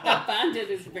 That bandit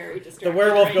is very distracted. The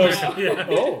werewolf right goes, now. Yeah.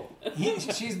 oh.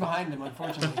 She's behind him,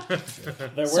 unfortunately.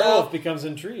 The werewolf becomes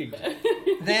intrigued.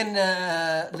 Then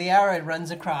Liara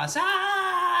runs across,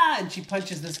 and she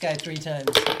punches this guy 3 times.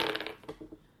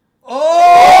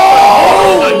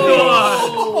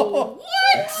 Oh!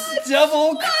 What?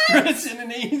 Double crit in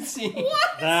an AC.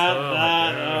 What?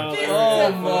 That, This oh. is Oh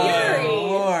a my fury.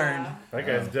 lord. That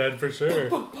guy's dead for sure.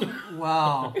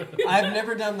 Wow. I've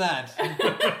never done that.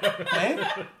 Hey?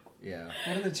 Yeah.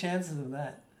 What are the chances of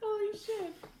that? Holy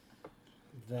shit.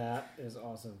 That is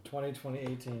awesome.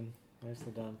 2018.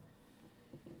 Nicely done.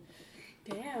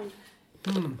 Damn.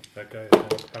 That guy is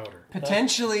out of powder.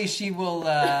 Potentially she will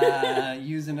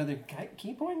use another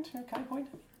key point or kai point.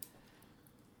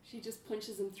 She just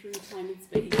punches him through time and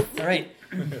space. All right.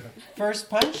 First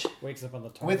punch Wakes up on the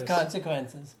TARDIS. with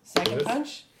consequences. Second Yes.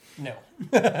 punch? No.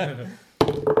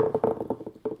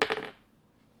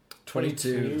 22.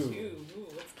 Ooh,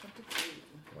 let's come to 2.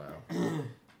 Wow.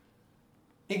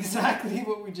 Exactly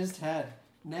what we just had.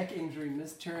 Neck injury,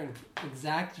 missed turn.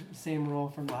 Exact same roll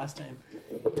from last time.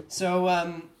 So,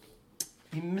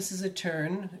 he misses a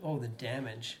turn. Oh, the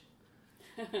damage.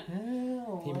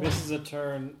 Oh, He misses a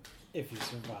turn if he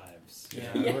survives. Yeah,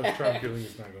 I have a strong feeling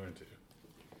he's not going to.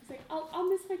 It's like, I'll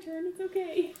miss my turn. It's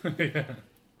okay. Yeah.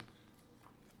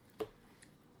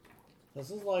 This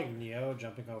is like Neo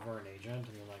jumping over an agent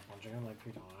and then like punching him like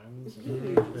 3 times. And then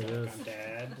he's It like, is. I'm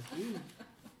dead.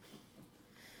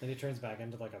 Then he turns back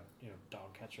into like a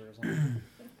dog catcher or something.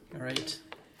 all right.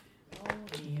 Oh,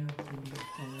 dear.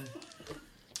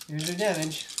 Here's your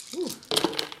damage.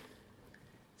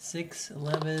 6,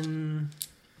 11,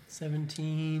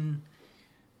 17,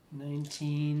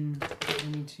 19,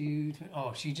 22, 20.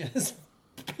 Oh, she just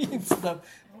beats the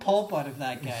pulp out of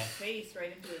that guy. Face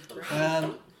right into his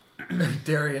brain.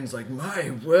 Darian's like,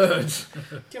 my word.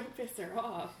 Don't piss her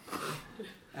off.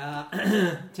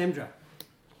 Timdra.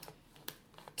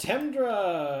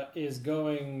 Temdra is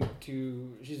going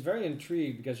to... She's very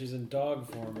intrigued because she's in dog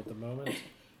form at the moment.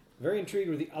 Very intrigued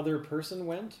where the other person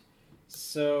went.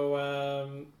 So,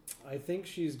 I think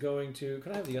she's going to...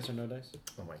 Can I have the yes or no dice?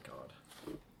 Oh my god.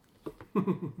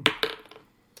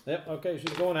 Yep, okay,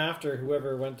 she's going after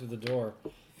whoever went through the door.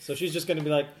 So she's just going to be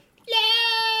like,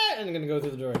 yeah! And going to go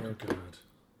through the door here. Good.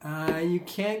 You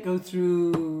can't go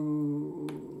through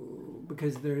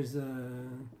because there's a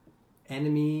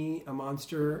enemy, a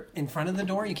monster. In front of the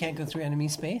door, you can't go through enemy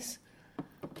space.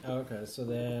 Okay, so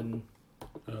then...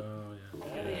 Oh,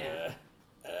 yeah.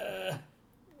 Yeah.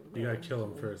 You gotta kill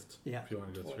him first. Yeah. If you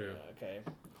want to go through. Okay.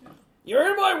 You're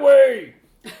in my way!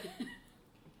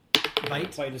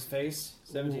 Bite. Bite his face.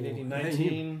 17, 18, Ooh.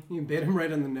 19. You bit him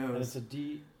right on the And it's nose. a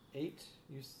D8.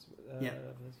 Yeah.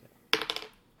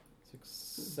 6,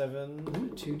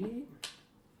 7. 2d8?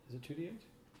 Is it 2D8?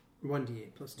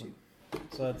 1d8 plus 2.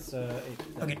 So that's 8.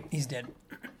 Okay, he's dead.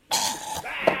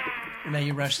 Now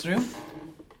you rush through.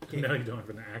 Now you don't have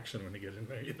an action when you get in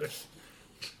there either.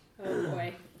 Oh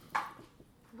boy.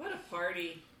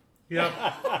 party. Yep.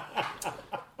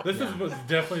 This is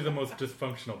definitely the most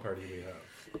dysfunctional party we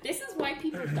have. This is why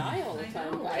people die all the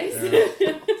time, guys.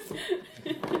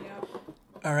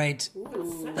 All right. Such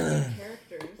good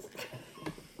characters.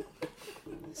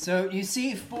 So you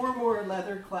see 4 more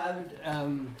leather-clad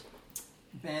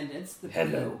bandits.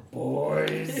 Hello,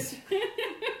 boys.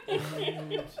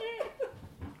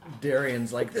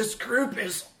 Darian's like, this group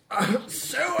is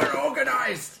so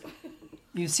unorganized.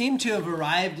 You seem to have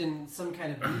arrived in some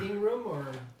kind of meeting room or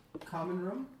common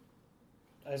room.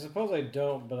 I suppose I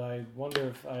don't, but I wonder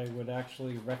if I would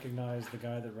actually recognize the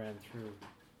guy that ran through.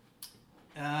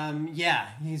 Yeah,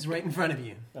 he's right in front of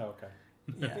you. Oh, okay.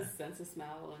 Yeah. His sense of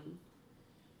smell and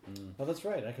Oh, that's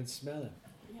right. I can smell him.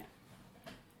 yeah.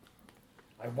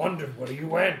 I wondered where you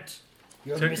went.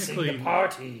 You're missing the Technically-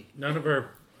 party.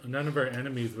 None of our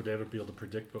enemies would ever be able to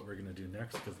predict what we're going to do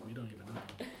next because we don't even know.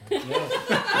 Yeah.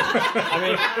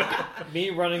 I mean,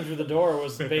 me running through the door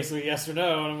was basically yes or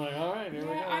no, and I'm like, all right, here we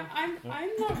go. Yeah,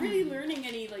 I'm not really learning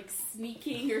any like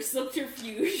sneaking or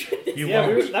subterfuge. with this You Yeah,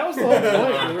 won't. that was the whole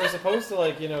point. We were supposed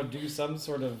to do some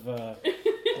sort of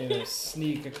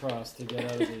sneak across to get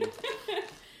out of the.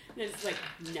 It's like,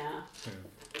 nah.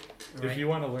 If you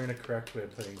want to learn a correct way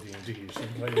of playing D&D, you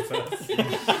should play with us.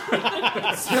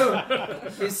 So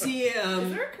you see, Is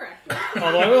there a correct one?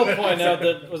 Although I will point out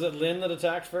that was it Lynn that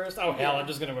attacked first? Oh hell, I'm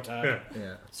just going to attack. Yeah.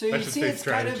 Yeah. so I you should see say it's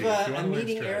kind of strategy. If you a wanna learn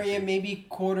meeting strategy. area, maybe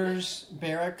quarters,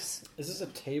 barracks. Is this a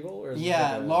table or? Is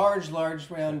Yeah, this large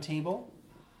round table,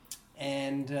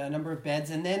 and a number of beds,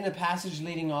 and then a passage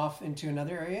leading off into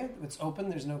another area. It's open.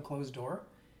 There's no closed door,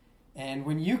 and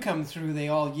when you come through, they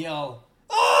all yell,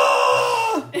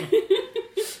 "Ah!"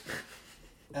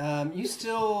 You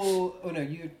still. Oh no,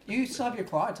 you still have your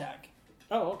claw attack.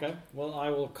 Oh, okay. Well, I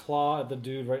will claw at the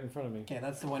dude right in front of me. Okay,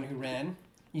 that's the one who ran.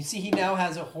 You see, he now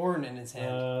has a horn in his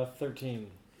hand. 13.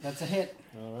 That's a hit.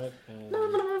 All right. And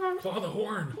Claw the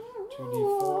horn.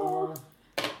 2d4.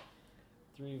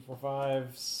 3, 4,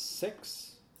 5,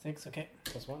 6. 6. Okay.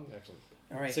 Plus 1, actually.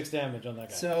 All right. 6 damage on that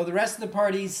guy. So the rest of the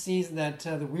party sees that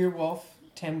the werewolf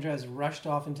Temdra has rushed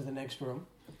off into the next room.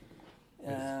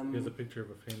 Here's a picture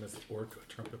of a famous orc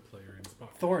trumpet player in his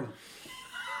pocket. Thorn.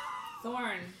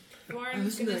 Thorn's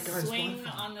listen to gonna that guy's swing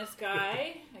Wi-Fi. on this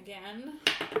guy again.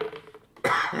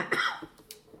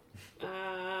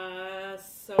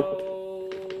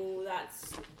 So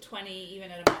that's 20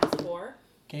 even at a -4.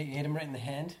 Okay, you hit him right in the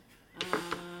hand.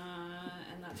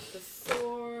 And that's the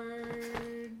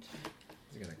sword.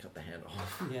 He's gonna cut the hand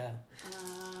off. Yeah.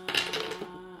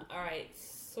 Alright,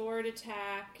 sword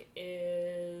attack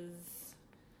is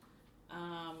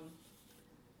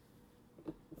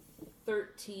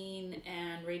 13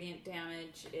 and radiant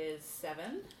damage is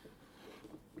 7.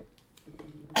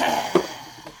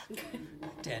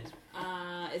 Dead.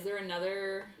 Is there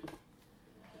another?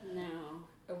 No.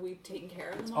 Are we taking care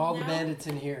of them It's all all the now? bandits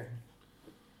in here.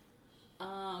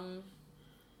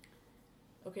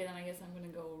 Okay, then I guess I'm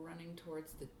gonna go running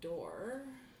towards the door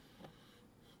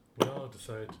We all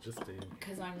decided to just stay.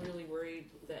 because I'm really worried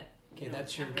that Okay,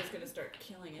 that's your- Temdra's gonna start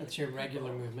killing it. That's your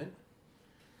regular movement.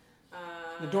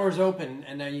 Uh, The door's open,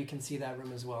 and now you can see that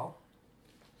room as well.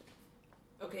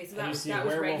 Okay, so And that you was see a that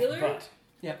was werewolf regular. butt.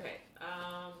 Yep. Okay.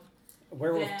 A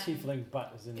werewolf Then- tiefling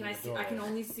butt is in Can the I see? door. I can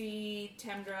only see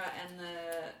Temdra and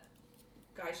the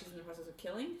guy she's in the process of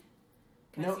killing.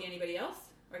 Can Nope. I see anybody else,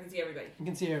 or I can see everybody? You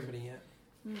can see everybody, yeah.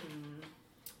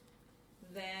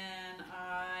 Then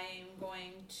I'm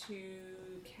going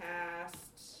to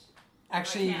cast.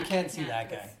 Actually, you can't, can't I see can't, that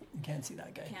guy. 'cause- You can't see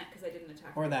that guy. Can't because I didn't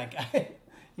attack. Or him. that guy.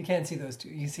 You can't see those two.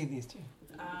 You see these two.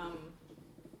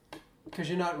 Because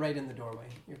you're not right in the doorway.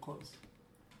 You're close.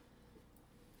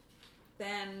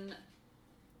 Then,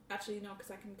 actually, no, because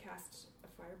I can cast a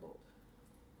firebolt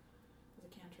as a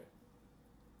cantrip.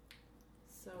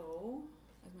 So,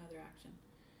 as my other action.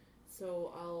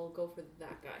 So I'll go for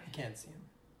that guy. You can't see him.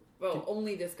 Well,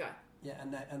 only this guy. Yeah,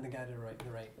 and the guy to the right.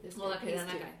 This Well, guy, okay, then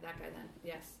these two. that guy then.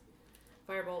 Yes.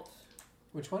 Firebolt.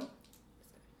 Which one?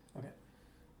 Okay.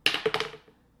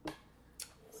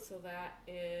 So that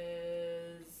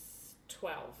is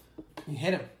 12 You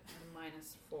hit him. and -4.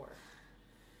 Oh,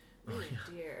 Oh yeah.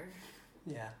 dear.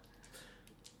 Yeah.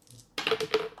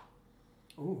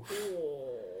 Ooh.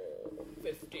 Oh,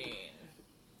 15.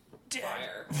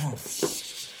 Fire.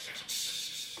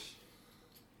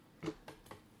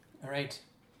 All right.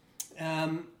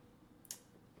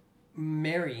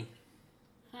 Mary.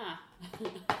 Huh.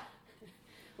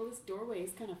 Well, this doorway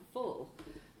is kind of full.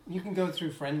 You can go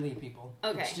through friendly people.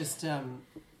 Okay. It's just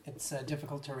it's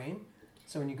difficult terrain.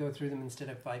 So when you go through them, instead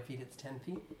of 5 feet, it's 10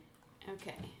 feet.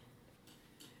 Okay.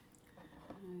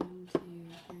 1, 2,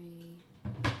 3.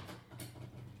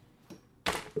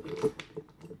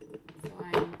 So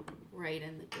I'm right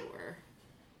in the door.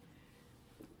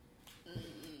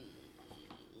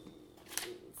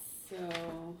 So,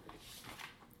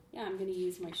 yeah, I'm going to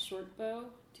use my short bow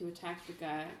to attack the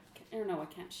guy. I don't know, I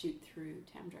can't shoot through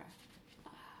Tamdra.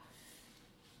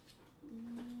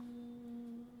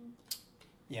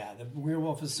 Yeah, the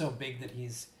werewolf is so big that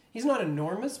he's not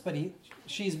enormous, but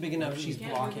she's big enough. She's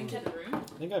Can't blocking. move into the room. I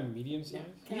think I'm medium sized.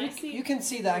 Can I see? You can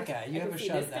see that guy. You I have can a see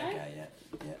shot this at that guy? guy.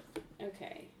 Yeah.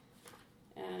 Okay.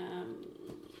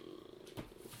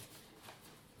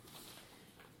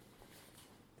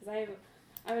 Because I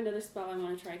have another spell I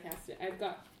want to try casting. I've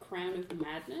got Crown of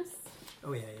Madness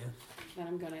Oh yeah. that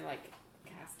I'm gonna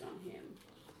cast on him.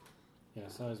 Yeah,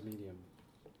 size medium.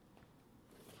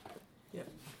 Yep.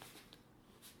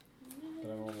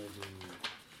 But I'm only doing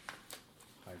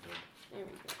hybrid. There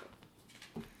we go.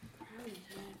 Crown of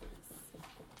Madness.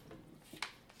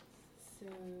 So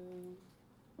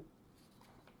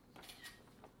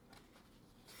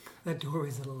That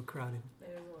doorway's a little crowded.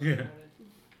 There's a little Yeah. crowded.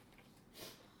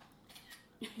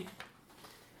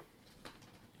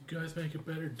 You guys make a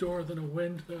better door than a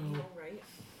window. Oh, right.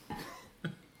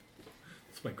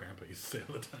 That's what my grandpa used to say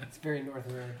all the time. It's very North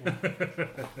American.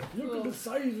 Look at the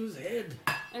size of his head.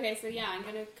 okay, so yeah, I'm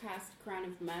gonna cast Crown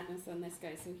of Madness on this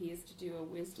guy. So he has to do a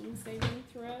Wisdom saving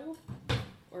throw,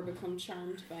 or become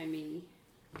charmed by me.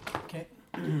 Okay.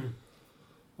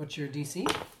 What's your DC?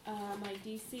 My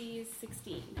DC is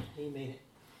 16, He made it.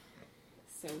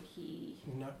 so he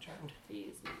He's not charmed.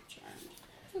 is not charmed.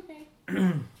 Okay.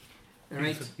 All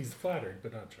right. He's flattered,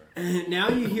 but not charmed. Now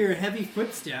you hear heavy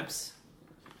footsteps,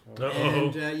 Uh-oh.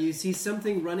 and you see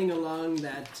something running along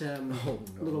that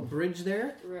little bridge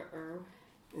there. Uh-oh.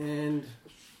 And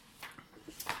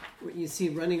what you see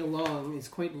running along is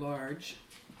quite large.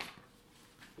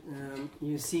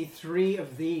 You see 3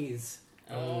 of these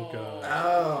Oh, God.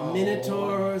 Oh.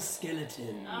 Minotaur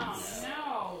skeletons. Oh,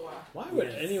 no. Why would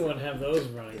anyone have those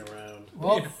running around?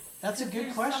 Well, that's a good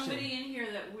There's question. somebody in here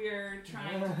that we're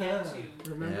trying to get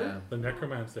to. Remember? Yeah. The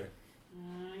necromancer.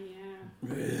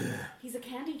 Yeah. He's a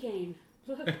candy cane.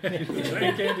 Look. Giant candy.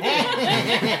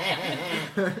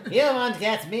 You won't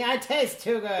get me. I taste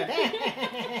too good.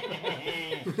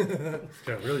 It's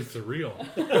got really surreal.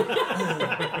 Fighting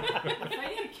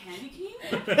a candy cane?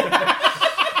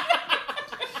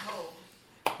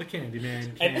 The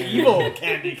Candyman. An evil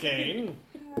candy cane.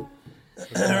 All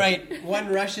right. One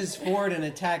rushes forward and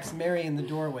attacks Mary in the I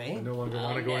doorway, no longer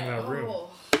want to go in that room.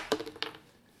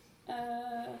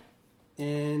 Oh.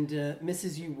 And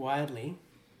misses you wildly.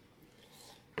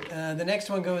 the next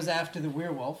one goes after the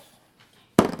werewolf.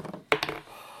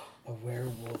 A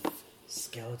werewolf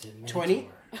skeleton. 20.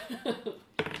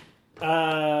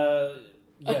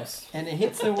 Yes. And it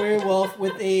hits the werewolf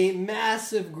with a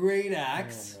massive great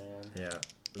axe. Yeah.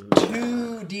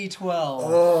 2d12.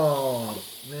 Oh,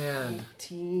 man.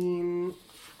 18,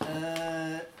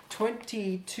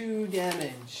 22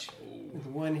 damage with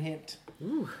one hit.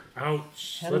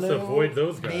 Ouch. Hello, Let's avoid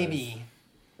those guys. baby.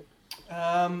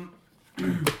 Then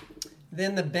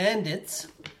the bandits.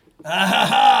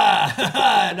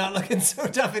 Not looking so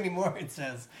tough anymore, it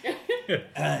says.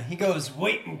 He goes,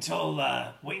 wait until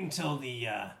the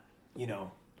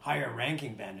higher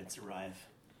ranking bandits arrive.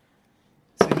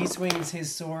 So he swings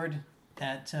his sword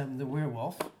at the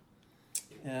werewolf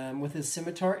with his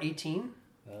scimitar, 18.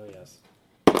 Oh, yes.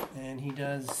 And he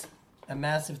does a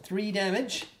massive 3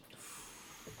 damage.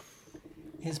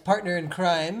 His partners in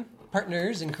crime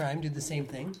do the same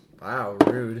thing. Wow,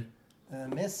 rude.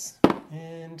 Miss.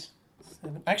 And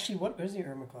 7. Actually, where's the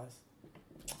Irma class?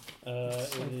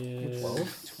 It is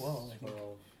 12, I think.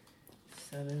 12.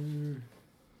 7.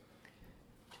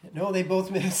 No, they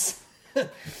both miss.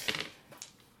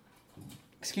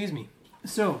 Excuse me.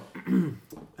 So,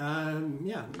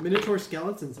 Minotaur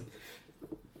skeletons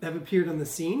have appeared on the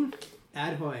scene.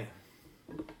 Adhoy.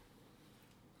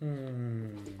 I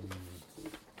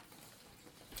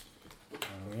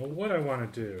don't know what I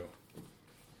want to do.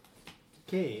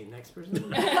 Okay, next person.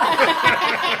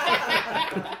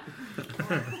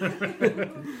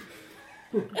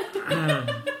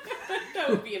 That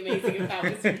would be amazing if that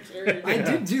was your turn. I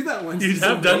did do that once. You to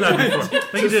have done somebody. that before. I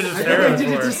think you did it to I Sarah think I did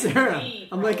it to before. Sarah.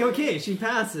 I'm like, okay, she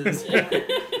passes.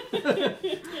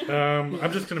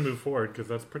 I'm just going to move forward because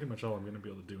that's pretty much all I'm going to be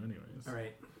able to do anyways. All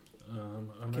right.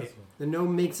 Unless, Okay. The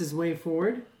gnome makes his way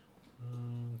forward.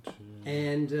 2.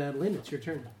 And Lynn, it's your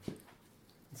turn.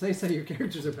 It's nice how your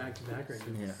characters are back to back right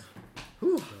now. Yeah.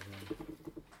 Whew.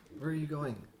 Where are you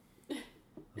going? I'm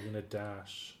going to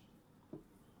dash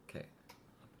Okay.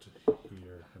 up to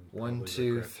here. and 1, probably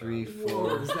 2, regret 3, that.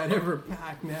 4, Does that ever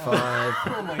back now? 5,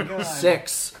 Oh my god.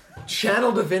 6.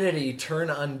 Channel divinity, turn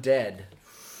undead.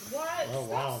 What? Oh,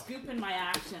 wow. Stop scooping my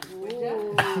action.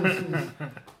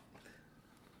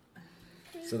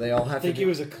 So they all I have think to. he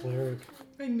was a cleric.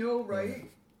 I know, right?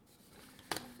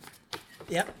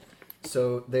 Yep.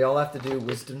 So they all have to do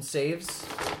wisdom saves,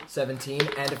 17,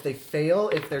 and if they fail,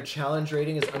 if their challenge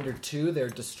rating is under 2, they're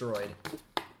destroyed.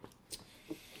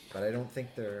 But I don't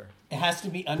think they're. It has to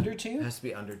be under It 2? has to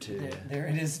be under 2. There, Yeah. there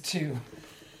it is, 2.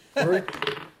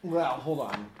 Well, hold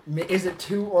on. Is it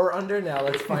 2 or under? Now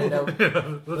let's find out.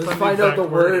 Let's Let's find find out the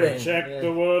exact wording. wording. Check Yeah.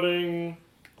 the wording.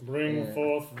 Bring Yeah.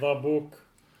 forth the book.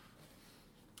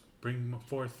 Bring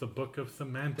forth the book of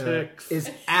semantics. Is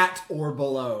at or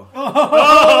below.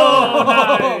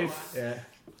 Oh, nice! Yeah.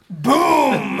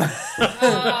 Boom!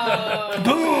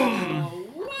 Boom!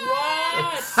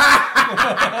 What?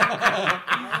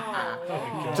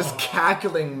 Just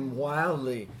cackling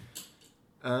wildly.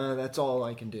 That's all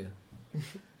I can do.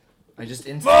 I just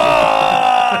instantly.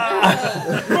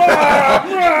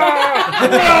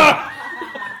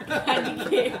 Candy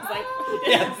cane is like,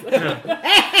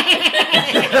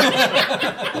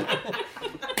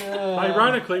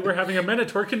 Ironically, we're having a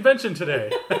Minotaur convention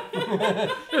today.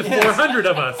 There's 400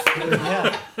 of us.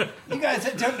 Yeah. You guys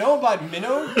don't know about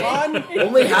Minocon?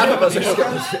 Only half of us are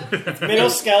skeletons. Middle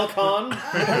Skelcon.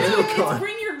 it's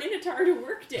bring your Minotaur to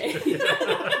work day.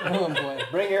 Oh boy.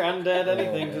 Bring your undead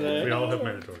anything today. We all have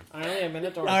Minotaurs. I am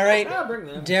Minotaur. All right. Ah, bring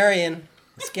them. Darian.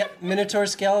 Minotaur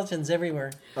skeletons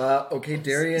everywhere. Okay,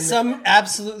 Darian. Some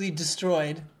absolutely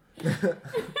destroyed.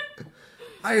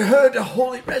 I heard a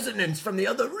holy resonance from the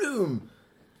other room.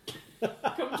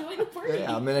 Come join the party.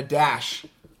 Yeah, I'm gonna dash.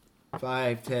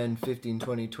 5, 10, 15,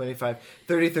 20, 25,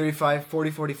 30, 35,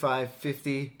 40, 45,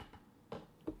 50,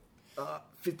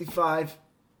 55,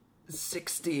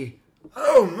 60.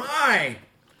 Oh my!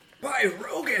 By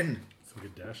Rogan! Some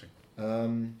good dashing.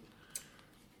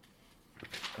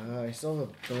 I still have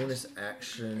a bonus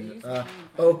action.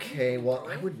 Okay, well,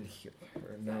 I wouldn't heal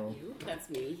her, no. You? That's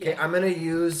me. Okay, Yeah. I'm gonna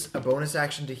use a bonus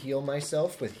action to heal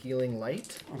myself with Healing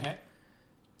Light. Okay.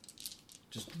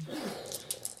 Just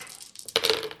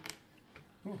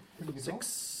Ooh, pretty good.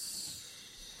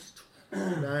 6,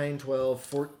 9, 12,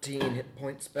 14 hit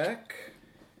points back.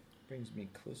 Brings me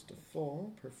close to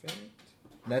full. Perfect.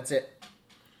 And that's it.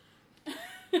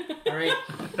 All right.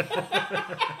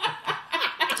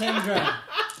 Tendra.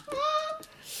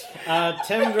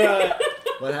 Tendra.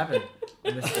 What happened?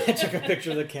 I missed I it. took a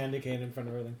picture of the candy cane in front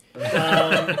of everything.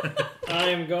 I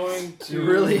am going to. You're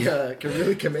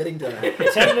really committing to that.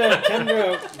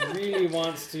 Tendra really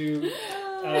wants to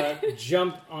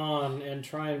jump on and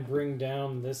try and bring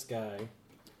down this guy.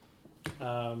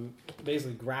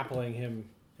 Basically grappling him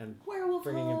and Werewolf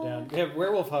bringing him hug. down. Yeah,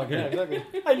 werewolf hug. Yeah, exactly.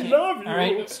 I love you. All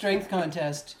right. Strength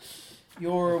contest.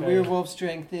 Your Okay. werewolf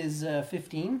strength is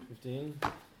 15. 15.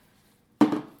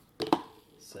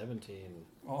 17.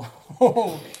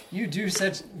 Oh, you do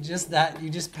just that. You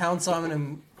just pounce on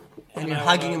him, and you're I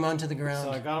hugging will- him onto the So I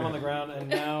ground. got him on the ground, and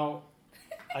now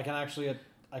I can actually.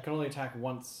 I can only attack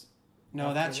once.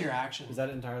 No, that's your action. Is that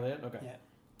entirely it? Okay. Yeah.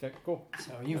 Okay, cool.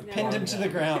 So you've No. pinned him to the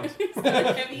ground.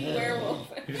 A heavy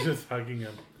werewolf. He's just hugging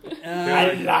him.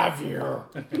 love you.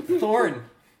 Thorn.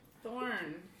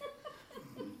 Thorn.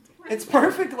 It's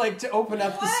perfect, like to open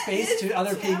up the space to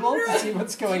other people to see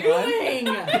what's going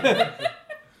on.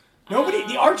 Nobody,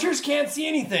 the archers can't see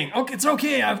anything. Okay, it's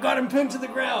okay. I've got him pinned to the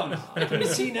ground. Can you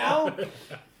see now?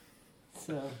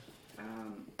 So,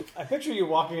 I picture you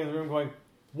walking in the room going,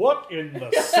 "What in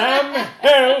the Sam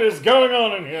hell is going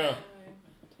on in here?"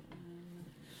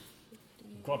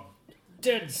 Got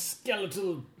dead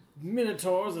skeletal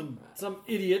minotaurs and some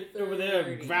idiot over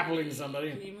there grappling Can somebody.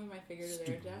 you move my figure to there,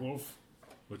 Stupid Jack? wolf.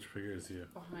 Which figure is you?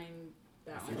 Behind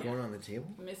that Is it one. going on the table?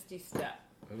 Misty step.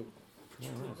 Oh.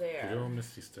 There. Your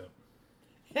Misty Step.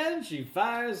 And she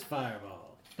fires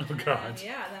fireball. Oh And god.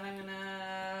 yeah, then I'm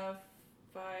gonna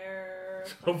fire.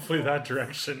 Hopefully that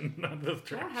direction, not this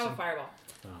I don't have a direction. fireball.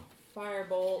 Oh.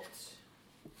 Firebolt.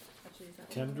 Actually, is that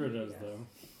Tendra one? does Yes. though.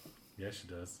 Yeah, she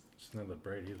does. She's not that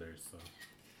bright either, so.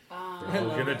 Um, We're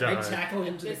all gonna I die. tackle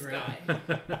him to the this ground.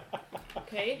 guy.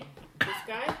 Okay, this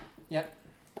guy. yep.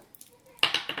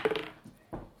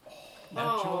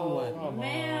 Natural Oh one.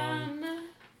 man!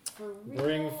 For real?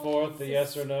 Bring forth the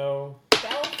yes or no.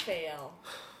 Spell fail.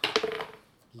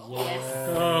 Yes.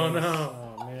 Oh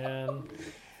no. Oh man.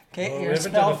 Okay, Oh, we your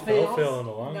haven't spell done a spell fails. fail in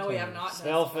a long No, time. we have not.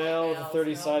 Spell done fail with a fails.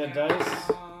 30-sided No,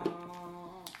 dice.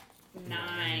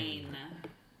 9.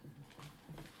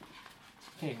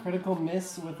 Okay, critical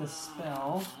miss with a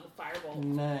spell. Firebolt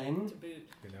 9. to boot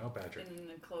You know, Patrick. in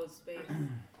the closed space.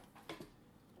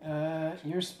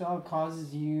 Your spell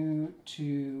causes you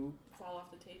to fall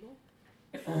off the table?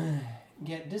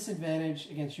 Get disadvantage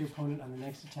against your opponent on the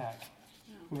next attack,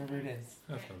 whoever it is.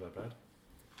 That's not that bad.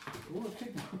 Ooh, it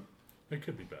could be. It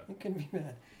could be bad. It could be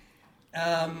bad.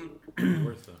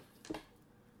 Worse though.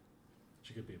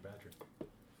 She could be a badger.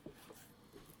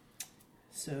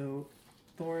 So,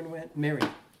 Thorn went. Mary.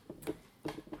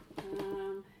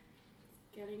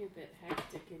 Getting a bit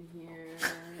hectic in here.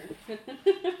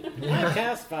 I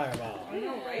cast Fireball. I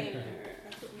know, right?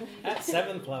 At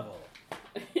 7th level.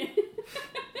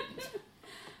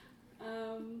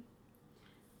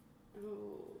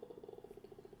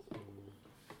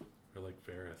 Or like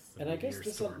Varys. And I guess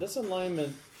this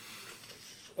alignment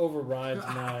overrides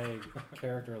my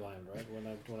character alignment, right?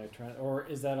 When I try, or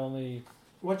is that only?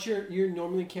 What's you're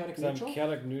normally chaotic 'cause neutral? I'm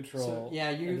chaotic neutral. So, yeah,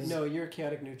 and this- you're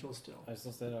chaotic neutral still. I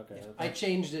still said okay. Yeah. I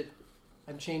changed it.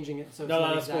 I'm changing it so it's No,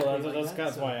 not that's exactly cool. like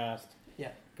That's so- why I asked.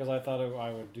 Yeah. Because I thought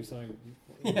I would do something.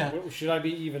 Yeah. Should I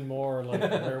be even more like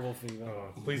werewolf even? Oh,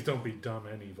 please don't be dumb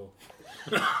and evil.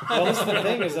 Well, that's the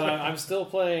thing is that I'm still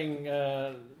playing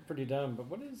pretty dumb. But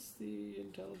what is the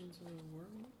intelligence of a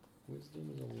werewolf?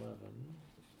 Wisdom is 11.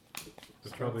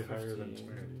 It's probably Strength higher than 15.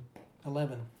 Mary.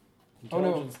 11.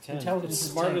 Intelligence 10. Intelligence It's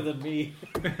is smarter 10. than me.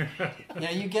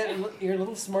 Yeah, you're a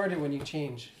little smarter when you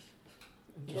change.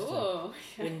 Oh.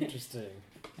 Interesting.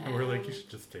 And we're like, you should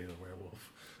just stay the werewolf.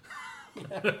 Oh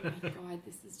my god,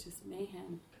 this is just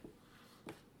mayhem.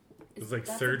 It's like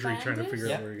That's a surgery trying to bandit? figure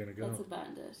Yep. out where you're going to That's go. a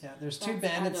bandit. Yeah, there's 2 That's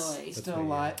bandits Adoy. still That's me,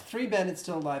 alive. 3 bandits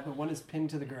still alive, but one is pinned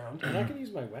to the ground. And I can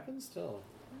use my weapon still.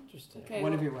 Interesting. Okay,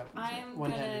 One well, of your weapons. I'm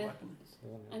one-handed gonna- weapon.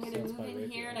 I'm going to move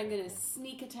in here and I'm going to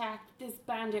sneak attack this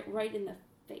bandit right in the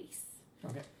face.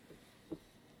 Okay.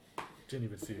 Didn't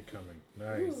even see it coming.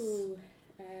 Nice. Ooh.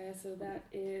 So that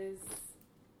is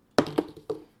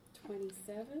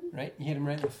 27. Right? You hit him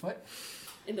right in the foot.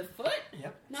 In the foot?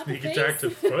 Yep. Not Sneak the face? attack to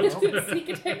foot. Sneak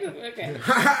attack to okay.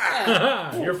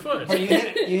 Your foot. But you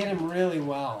hit him really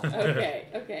well.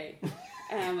 Okay.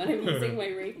 And I'm using my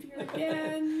rapier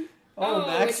again. Oh,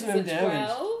 maximum which is a damage.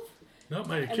 12. Not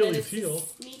my And then Achilles it's heel.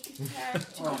 sneak attack.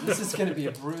 Oh, this is going to be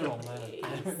a brutal amount of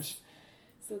damage.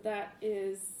 So that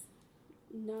is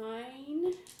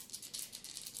 9.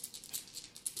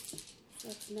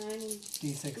 That's 9 and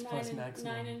D6 plus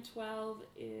maximum. 9 and 12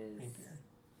 is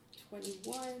Rapier.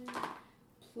 21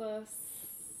 plus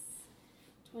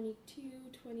 22,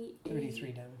 28.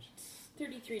 33 damage.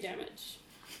 33 damage.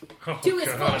 Oh, To his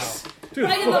God. foot! To his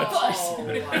Right in the foot.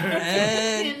 foot!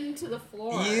 And Into the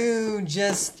floor. you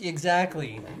just,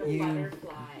 exactly. You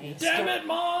Butterfly. Damn it,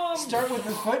 Mom! start with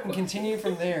the foot and continue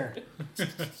from there.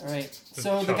 Alright,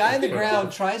 so the guy on the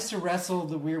ground tries to wrestle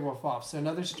the werewolf off. So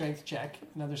another strength check,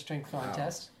 another strength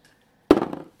contest.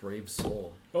 Brave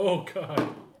soul. Oh,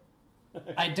 God.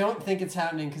 I don't think it's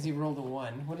happening because he rolled a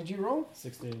 1. What did you roll?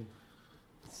 16.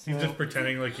 He's So just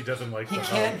pretending like he doesn't like he the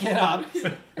can't dog. get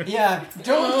up. Yeah,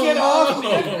 don't get off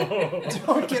me!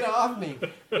 Don't get off me!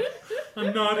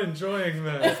 I'm not enjoying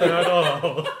this at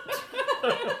all.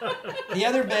 The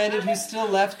other bandit who's still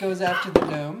left goes after the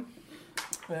dome.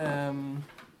 I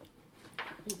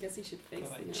guess he should face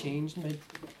I the gnome.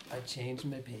 changed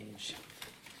my page.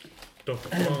 Don't.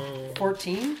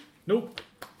 14. Nope.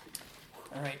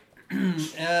 All right.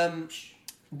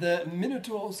 The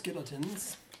Minotaur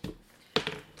skeletons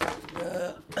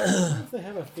If they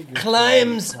have a figure.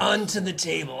 climbs onto the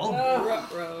table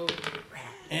Ruh-roh.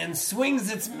 and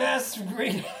swings its massive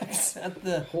great axe at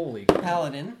the Holy.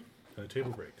 paladin. The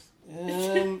table breaks.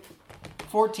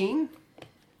 14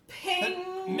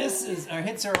 Ping! misses or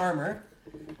hits her armor.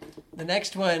 The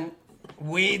next one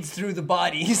wades through the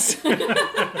bodies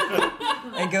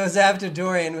and goes after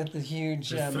Dorian with the huge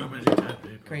There's so many dead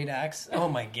people. great axe. Oh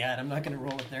my god, I'm not going to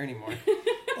roll it there anymore.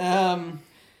 I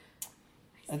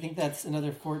think that's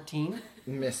another 14.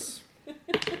 Miss.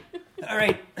 All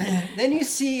right. Then you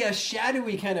see a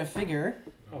shadowy kind of figure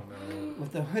Oh, no.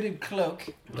 with a hooded cloak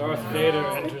Darth Vader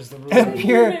enters the room.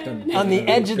 appear on the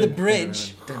edge of the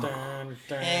bridge. Dun, dun,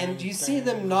 And you see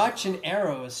them notch an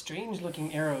arrow, a strange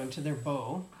looking arrow, into their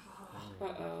bow.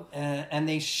 Uh-oh. And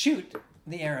they shoot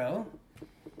the arrow.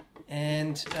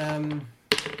 And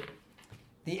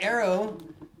the arrow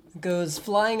goes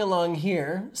flying along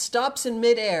here, stops in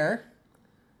midair,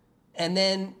 and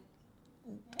then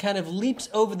kind of leaps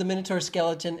over the Minotaur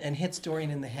skeleton and hits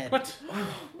Dorian in the head. What?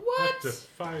 What? That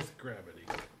defies gravity.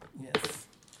 Yes.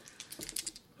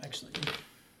 Actually.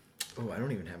 Oh, I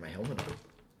don't even have my helmet on.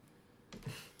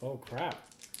 Oh crap!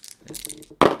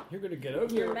 You're gonna get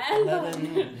over Your here. man bun.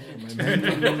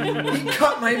 He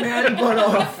cut my man butt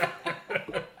off.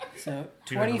 So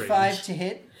Do you have 25 range? to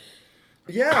hit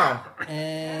Yeah.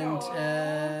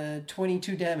 and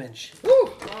 22 damage. Woo.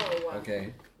 Oh,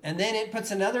 Okay. And then it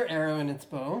puts another arrow in its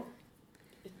bow.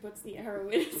 It puts the arrow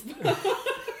in its bow.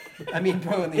 I mean,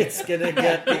 bow in the It's gonna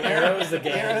get the arrows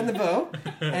again. arrow in the bow,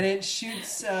 and it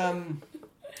shoots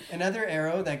another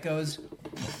arrow that goes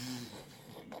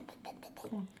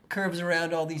curves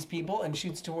around all these people and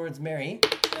shoots towards Mary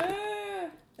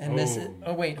and misses.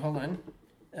 Oh wait, hold on.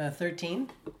 13.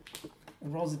 It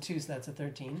rolls a 2, so that's a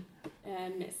 13.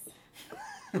 And miss.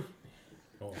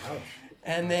 Oh, ouch.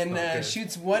 And That's not then good.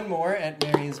 shoots one more at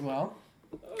Mary as well.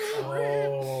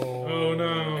 Oh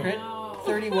no. Crit. No.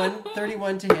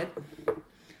 31 to hit.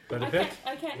 That a I hit?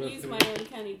 can't use my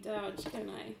uncanny dodge, can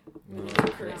I? No,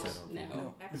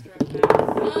 No. Extra attack.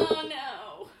 Oh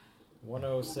no.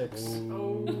 106.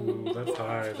 Ooh, that's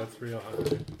high. That's real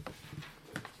high.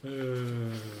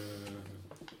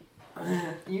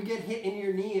 You get hit in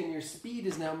your knee and your speed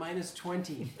is now minus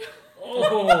 20.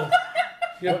 Oh!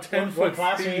 You have 10 What foot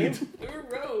class are you? speed. You're a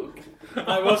rogue.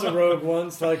 I was a rogue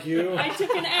once, like you. I took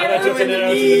an And I arrow took in an the arrow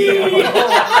to knee. the knee.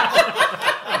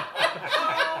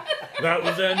 That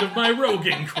was the end of my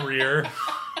roguing career.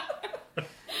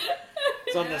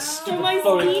 It's on this So stupid my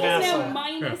floating speed is castle. now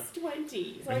minus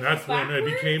 20. So And I that's go when I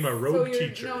became a So rogue you're,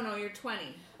 teacher. No, you're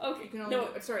 20. Okay, You can only no,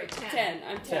 sorry, 10. 10.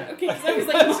 I'm 10. 10. Okay, because I was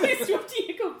like, minus 20,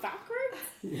 you go backwards?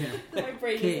 Yeah. My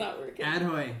brain Okay, is not working.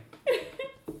 Adhoy.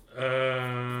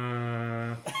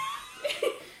 I'm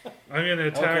gonna Okay,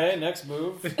 attack. next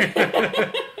move.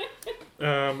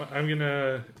 I'm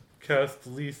gonna cast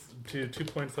do 2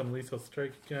 points on lethal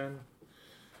strike again,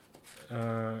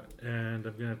 and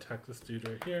I'm gonna attack this dude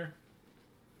right here.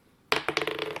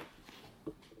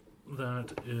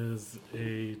 That is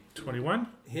a 21.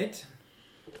 Hit.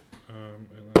 And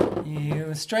then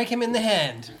You strike him in the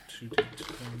hand. 2d10s.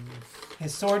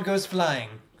 His sword goes flying.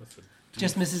 That's a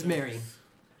Just D6. Mrs. Mary.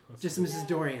 That's Just a Mrs.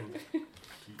 Dorian.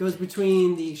 Goes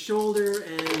between the shoulder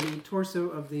and the torso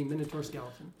of the Minotaur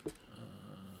skeleton.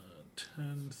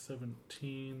 10,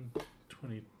 17,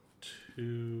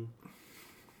 22,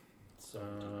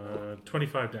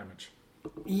 25 damage.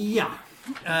 Yeah.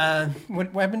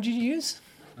 What weapon did you use?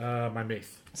 My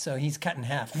mace. So he's cut in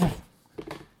half.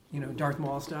 You know, Darth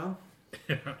Maul style.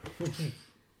 All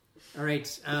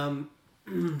right.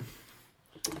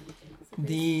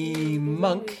 The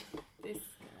monk This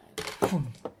guy.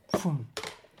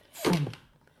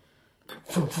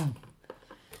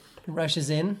 rushes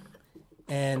in,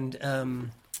 and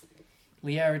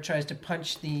Liara tries to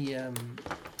punch the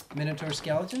Minotaur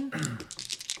skeleton,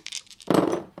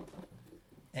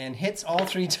 and hits all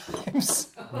 3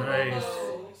 times. Nice.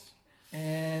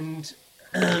 And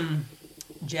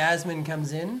Jasmine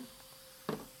comes in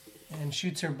and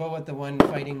shoots her bow at the one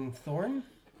fighting Thorn,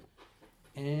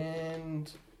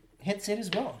 and hits it as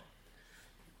well.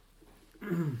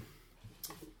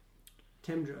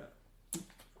 Temdra.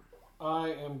 I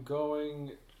am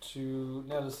going to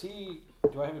now.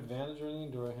 Do I have advantage or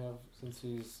anything? Do I have, since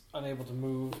he's unable to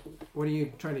move? What are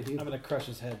you trying to do? I'm gonna crush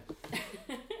his head.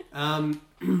 What are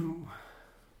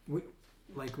you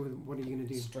going to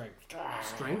do? Strength.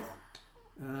 Strength?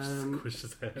 Squish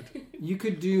his head. You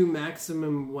could do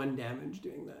maximum 1 damage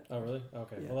doing that. Oh really?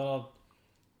 Okay. Yeah. Well, then I'll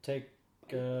take.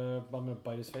 I'm gonna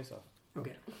bite his face off.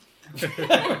 Okay.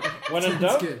 When in Sounds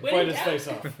doubt, good. bite his face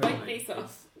off. White face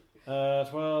off.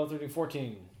 12, 13,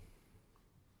 14.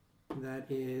 That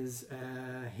is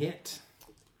a hit.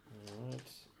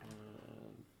 Alright.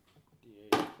 D8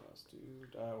 plus 2.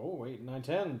 Oh, wait. 9,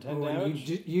 10. 10 Oh, and damage.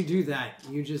 you do that.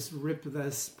 You just rip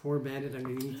this poor bandit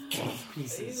underneath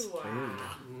pieces.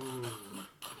 Ew.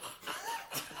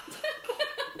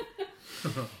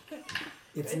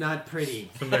 It's not pretty.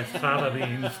 Some nice fava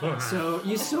beans. So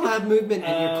you still have movement in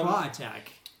your claw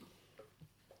attack.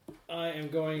 I am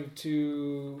going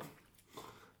to.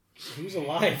 Who's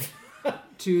alive?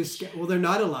 Well, they're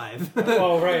not alive.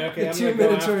 Oh, right. Okay. The I'm two gonna go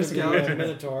Minotaur after the skeletons.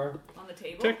 Minotaur On the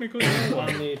table? Technically,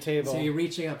 on the table. So you're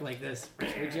reaching up like this.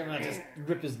 Reaching out, just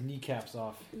rip his kneecaps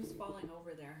off. Who's falling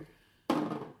over there?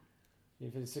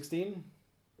 You hit 16?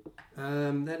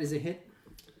 That is a hit.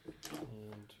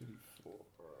 And 2d4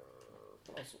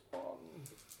 plus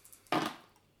 1.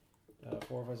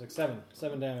 4, 5, 6, 7.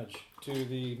 7 damage to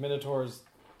the Minotaur's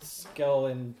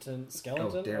skeleton.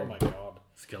 Oh, damn. Oh my god.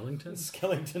 Skellington?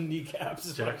 Skeleton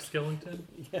kneecaps. Jack Skellington?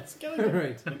 Yeah, All skeleton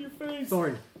right. in your face.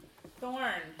 Thorn.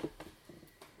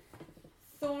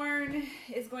 Thorn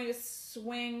is going to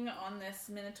swing on this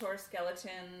Minotaur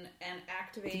skeleton and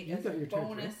activate You as got a your turn,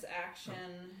 bonus action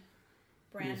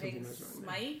branding something was wrong there.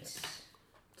 smite.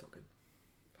 It's all good.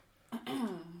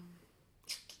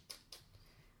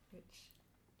 Which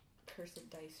cursed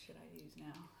dice should I use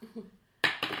now?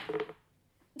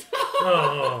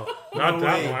 Oh, not No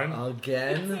that way. one.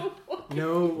 Again?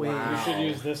 No way. Wow. You should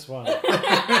use this one. Don't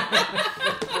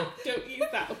use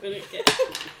that one again.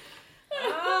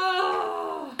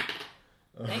 Oh,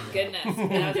 thank goodness.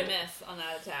 That was a miss on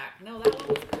that attack. No, that one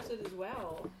was cursed as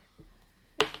well.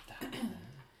 Yeah,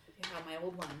 my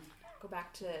old one. Go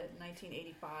back to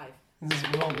 1985. This is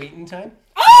real waiting time.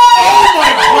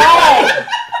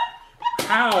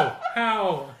 How?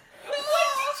 What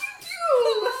did you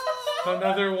do?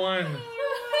 Another one.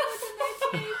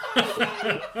 I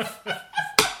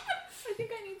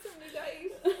think I need some new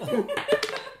dice.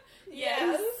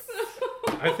 Yes.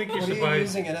 I think you What are should you buy.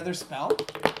 using? Another spell?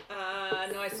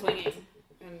 No, I'm swinging,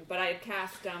 but I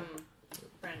cast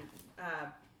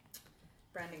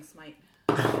branding smite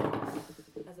as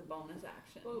a bonus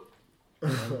action.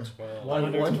 112.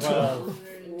 112.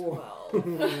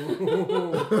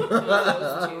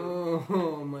 Those two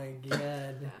Oh my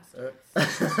god.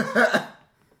 bastards.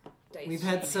 Dice We've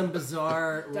had some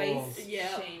bizarre rolls. dice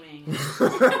Yeah. shaming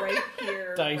right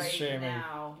here, Dice right shaming.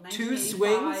 now. 2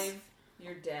 1985, swings?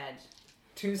 You're dead.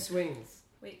 2 swings.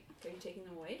 Wait, are you taking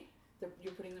them away?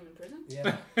 You're putting them in prison?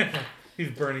 Yeah.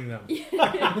 He's burning them.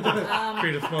 Um,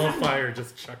 Create a small fire,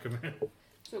 just chuck them in.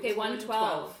 So okay, it's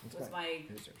 112 was my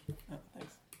Oh,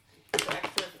 thanks. for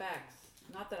extra effects.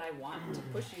 Not that I want to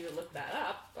push you to look that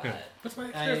up, but Yeah. That's my I,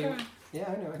 extra fire.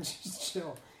 yeah, I know. Just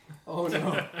chill. Oh no.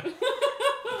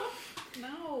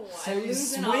 no, So I you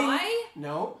lose an swing- eye.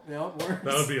 No, worse. That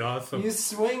would be awesome. You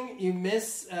swing, you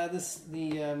miss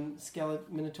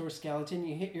Minotaur skeleton.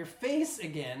 You hit your face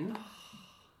again,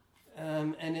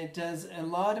 and it does a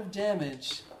lot of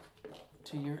damage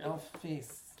to your elf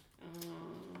face.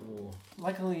 Ooh.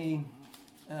 Luckily,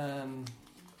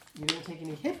 you don't take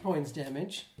any hit points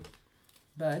damage,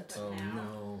 but Oh Now?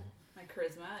 no. My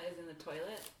charisma is in the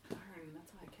toilet. Darn,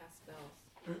 that's how I cast spells.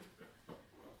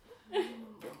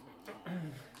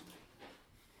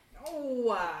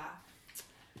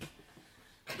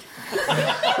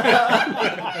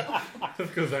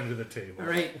 Just goes under the table. all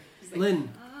right, Lynn,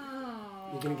 Oh.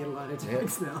 you're gonna get a lot of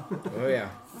attacks now Oh yeah.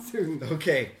 soon.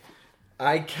 Okay.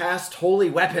 I cast Holy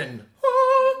Weapon.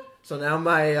 So now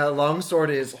my longsword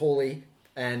is holy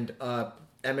and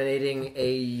emanating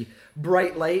a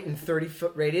bright light in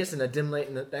 30-foot radius and a dim light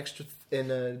in an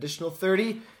additional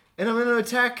 30. And I'm going to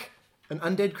attack an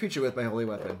undead creature with my holy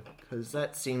weapon because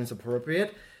that seems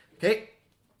appropriate. Okay.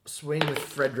 Swing with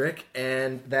Frederick,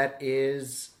 and that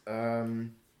is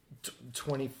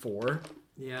 24.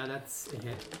 Yeah, that's a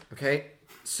hit. Okay,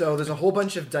 so there's a whole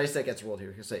bunch of dice that gets rolled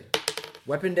here. You say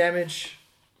weapon damage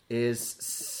is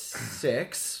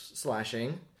 6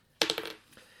 slashing,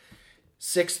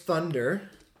 6 thunder,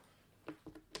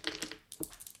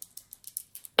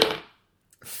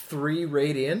 3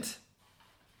 radiant,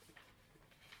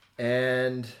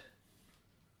 and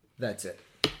that's it.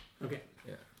 Okay.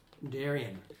 Yeah.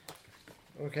 Darian.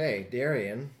 Okay,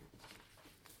 Darian.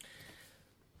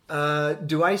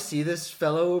 Do I see this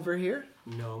fellow over here?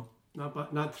 No,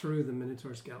 not through the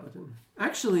Minotaur skeleton.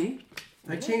 Actually,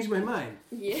 I changed my mind.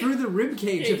 Yeah. Through the rib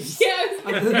cage of Yes.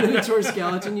 the Minotaur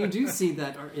skeleton, you do see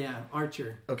that.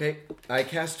 Archer. Okay, I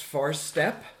cast Far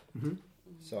Step,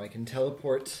 so I can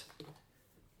teleport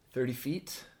 30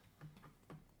 feet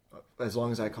as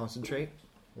long as I concentrate.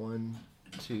 1,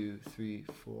 2, 3,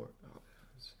 4,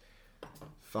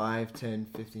 5, 10,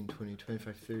 15, 20,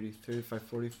 25, 30, 35,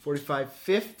 40, 45,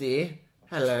 50.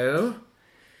 Hello.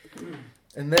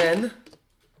 And then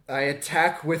I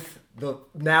attack with the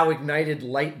now ignited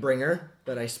Lightbringer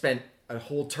that I spent a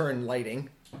whole turn lighting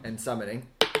and summoning.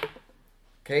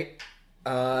 Okay.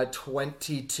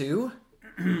 22.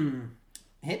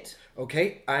 Hit.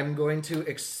 Okay, I'm going to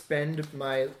expend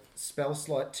my spell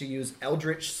slot to use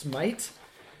Eldritch Smite.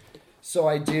 So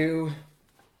I do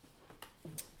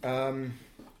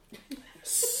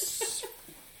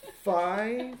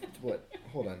 5. What?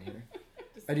 Hold on here.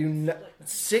 I do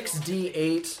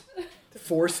 6d8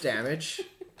 force damage.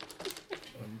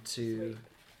 1, 2,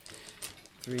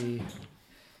 3,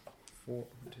 4,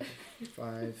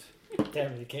 5.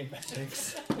 Damn it, he came back.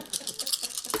 6.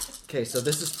 Okay, so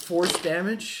this is force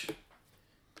damage.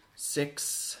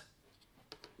 6,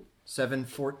 7,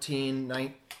 14,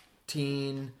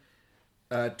 19,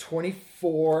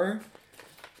 24.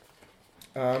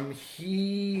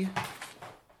 He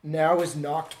now is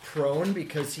knocked prone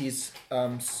because he's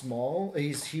small.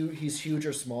 He's huge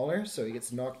or smaller, so he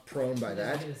gets knocked prone by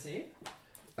that. Hit a save?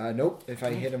 Nope, if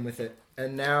I hit him with it.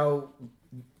 And now...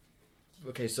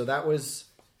 Okay, so that was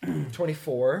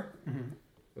 24.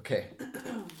 Okay.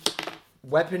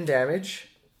 Weapon damage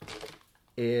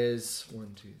is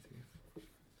 1,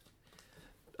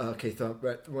 2, Okay, so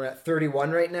we're at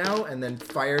 31 right now, and then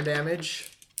fire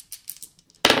damage.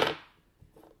 1, 2,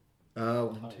 3,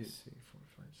 4, 5,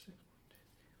 6.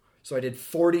 So I did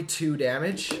 42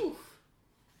 damage. Ooh.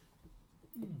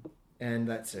 And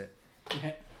that's it.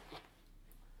 Okay.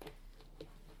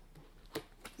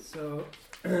 So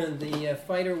the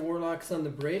fighter warlock's on the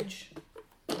bridge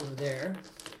over there.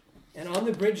 And on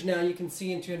the bridge now you can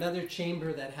see into another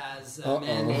chamber that has a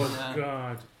man in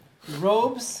God.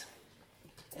 robes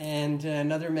and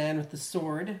another man with the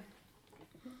sword.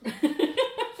 I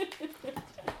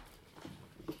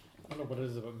don't know what it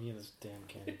is about me and this damn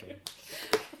candy game.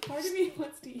 Part of me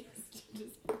wants to use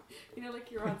just,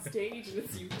 like you're on stage and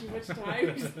it's you too much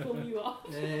time, just pull you off.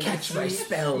 And Catch you my see-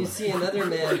 spell. You see another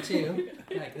man too,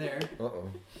 back there. Uh-oh.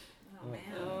 Oh man.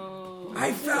 Oh.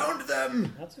 I found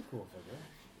them! That's a cool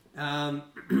figure.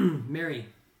 Mary.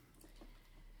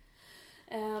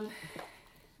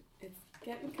 It's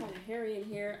getting kind of hairy in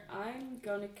here. I'm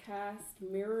gonna cast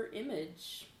Mirror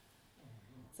Image.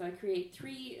 So I create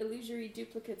 3 illusory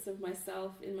duplicates of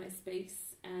myself in my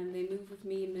space, and they move with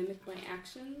me and mimic my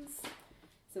actions.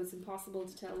 So it's impossible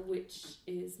to tell which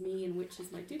is me and which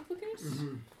is my duplicate.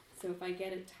 Mm-hmm. So if I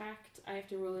get attacked, I have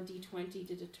to roll a d20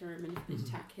 to determine if the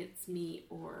attack hits me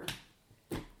or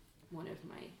one of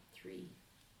my 3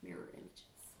 mirror images.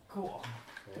 Cool.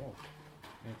 Cool.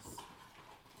 Yes.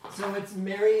 So it's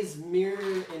Mary's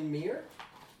mirror in mirror?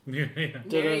 Yeah.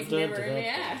 Mary's Da-da-da-da-da. mirror,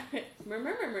 yeah.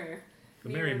 Mirror. The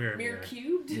mirror. Mirror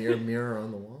cubed. Mirror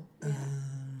on the wall.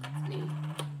 That's me.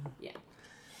 Yeah.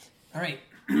 All right.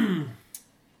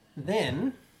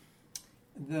 Then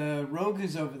the rogue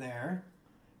who's over there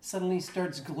suddenly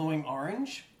starts glowing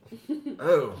orange,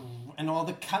 Oh. and all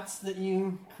the cuts that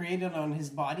you created on his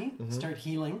body start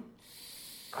healing.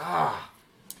 Ah.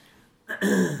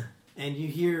 And you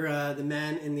hear the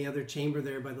man in the other chamber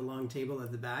there by the long table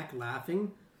at the back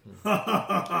laughing.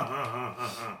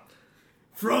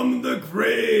 From the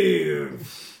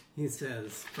grave, he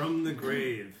says. From the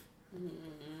grave.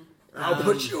 I'll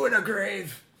put you in a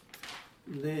grave.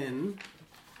 Then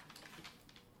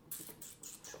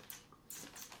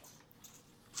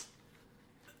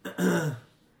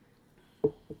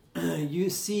you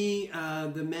see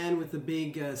the man with the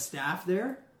big staff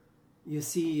there. You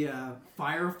see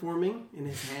fire forming in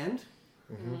his hand.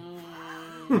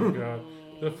 Oh God.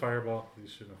 The fireball. You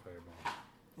shouldn't have fireball.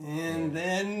 And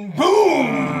then boom!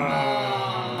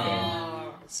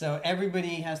 So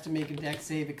everybody has to make a dex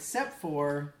save except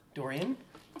for Darian.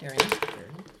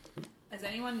 Is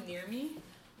anyone near me?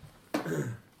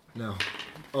 No.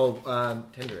 Oh,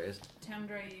 Tender is.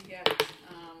 Tundra, you get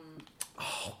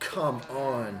Oh, come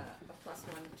on. a +1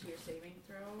 to your saving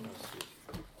throw.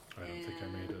 I don't think I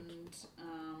made it. And,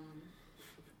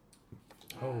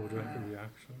 Oh, do I have a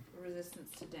reaction?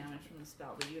 resistance to damage from the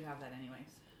spell, but you'd have that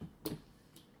anyways.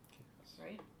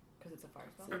 Right? Because it's a fire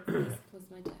spell. Plus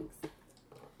my dex.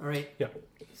 All right. Yeah.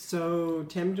 So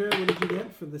Temdra, what did you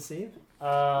get for the save?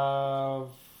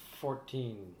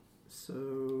 14.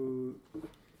 So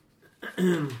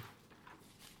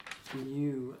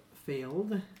you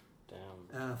failed.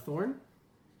 Damn. Thorn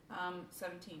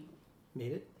 17.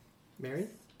 made it. Mary.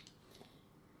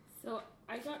 So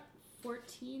I got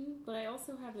 14, but I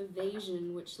also have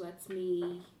evasion, which lets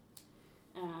me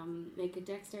make a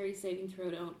dexterity saving throw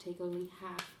to take only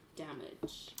half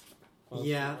damage.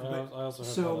 Yeah, I also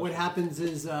have So that what as happens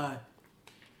is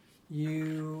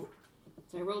you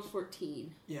So I rolled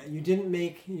 14. you didn't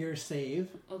make your save,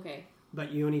 Okay.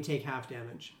 but you only take half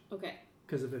damage Okay.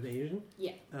 because of evasion.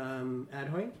 Yeah.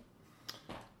 Adhoy,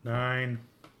 9.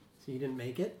 so you didn't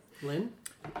make it. Lynn,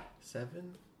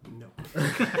 7? no.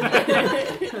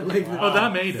 I like that. Oh,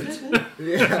 that made it.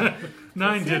 Yeah.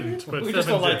 9 didn't, but We 7 just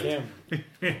don't like did.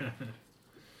 him.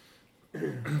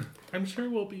 I'm sure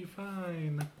we'll be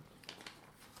fine.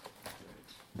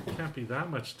 Can't be that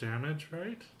much damage,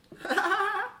 right?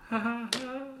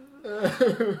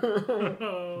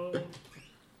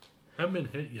 Haven't been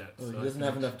hit yet. Oh, so he I doesn't think-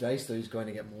 have enough dice, though. He's going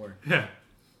to get more. Yeah,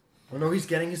 Oh, no, he's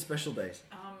getting his special dice.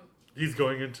 he's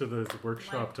going into the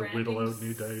workshop to whittle out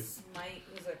new dice. Smite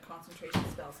was a concentration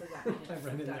spell, so that means I it's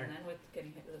read done in there. then with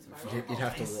getting hit with this fireball. You'd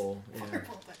have to Nice. roll. Yeah.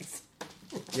 Fireball dice.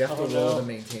 You have to Oh, roll no. to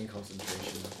maintain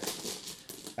concentration.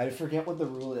 I forget what the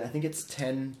rule is. I think it's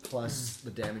 10 plus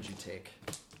the damage you take.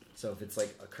 So if it's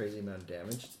like a crazy amount of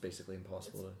damage, it's basically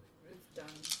impossible to... It's done,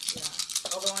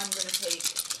 yeah. Although I'm going to take...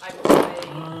 I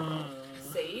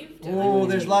saved. Oh,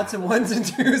 there's lots of ones and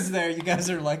twos there. You guys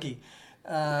are lucky.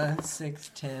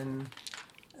 6, 10,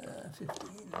 15,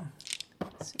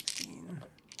 16,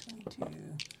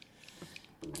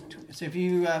 22. So if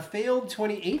you failed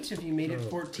 28, if you made it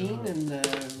 14, and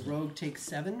the rogue takes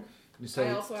 7. So,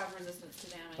 I also have resistance to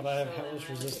damage. But I have so then hellish I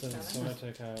only take resistance, so 7. I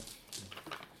take half.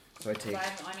 so I take.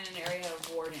 I'm in an area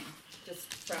of warding,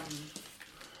 just from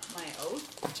my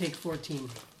oath. You take 14.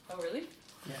 Oh, really?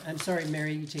 Yeah, I'm sorry,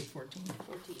 Mary, you take 14.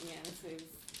 14, yeah, this is...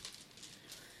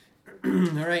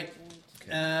 All right.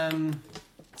 Okay.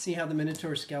 See how the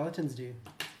Minotaur skeletons do.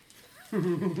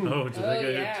 Oh, did I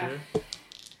get yeah. it too?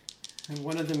 And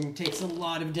one of them takes a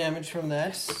lot of damage from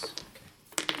that.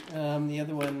 The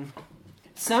other one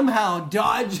somehow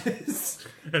dodges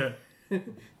the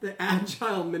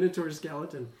agile Minotaur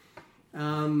skeleton.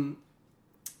 All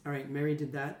right, Mary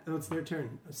did that. Oh, it's their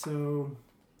turn. So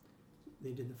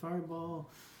they did the fireball.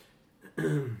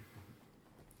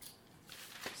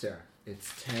 Sarah,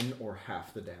 it's 10 or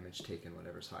half the damage taken,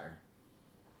 whatever's higher.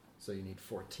 So you need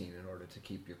 14 in order to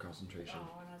keep your concentration.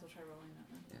 Oh, I might as well try rolling that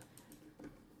then.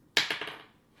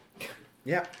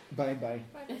 Yeah. Bye. Bye,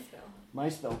 my spell. My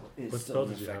spell is What still spell in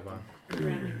did you effect. have on?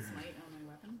 Grounding smite on my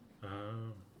weapon.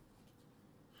 Oh.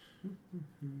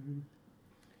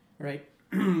 All right.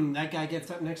 That guy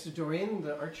gets up next to Dorian,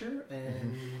 the archer,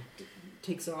 and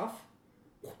takes off.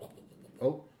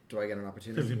 Oh, do I get an Does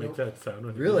opportunity? he make that sound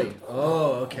when he Really?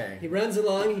 Oh, okay. He runs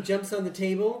along, he jumps on the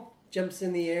table, jumps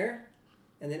in the air,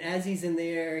 and then as he's in the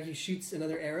air, he shoots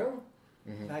another arrow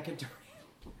back at Dorian.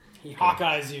 He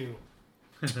Hawkeyes you.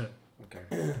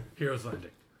 Okay. Hero's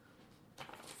Landing.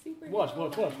 Super Watch.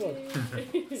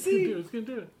 See, it's gonna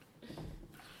do it.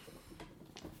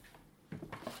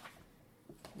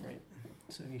 Right.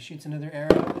 So he shoots another arrow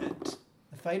at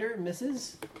the fighter,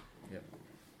 misses. Yep.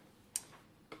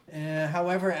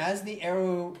 However, as the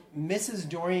arrow misses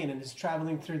Dorian and is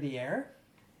traveling through the air,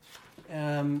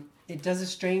 it does a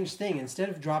strange thing. Instead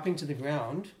of dropping to the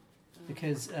ground,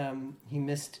 because he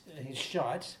missed his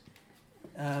shot,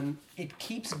 it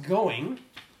keeps going.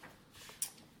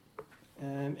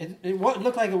 It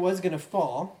looked like it was going to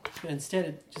fall, but instead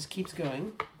it just keeps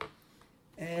going.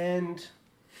 And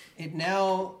it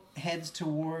now heads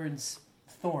towards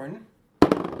Thorn.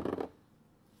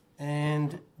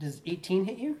 And does 18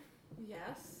 hit you?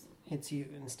 Yes. Hits you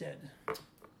instead. An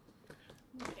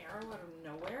arrow out of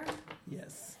nowhere.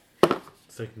 Yes.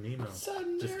 It's like Nemo.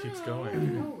 Just keeps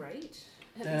going. No, right?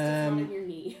 At least it's not in your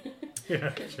knee.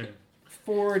 Yeah, sure.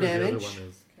 4 So the damage. other one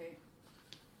is. Okay.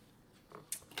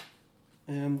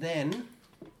 Then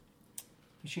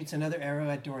he shoots another arrow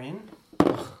at Dorian.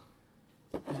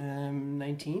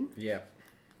 19. Yep.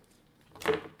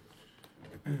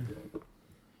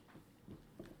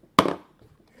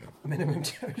 Minimum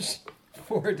damage.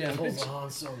 4 damage. Han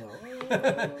Solo.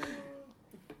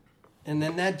 And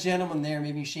then that gentleman there,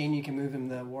 maybe Shane, you can move him,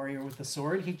 the warrior with the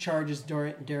sword. He charges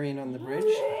Darian on the bridge.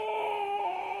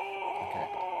 Okay.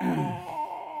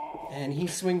 And he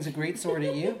swings a great sword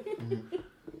at you.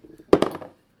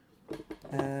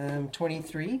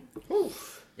 23.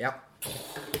 Yep.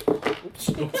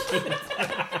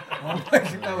 Oh my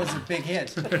God, that was a big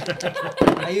hit.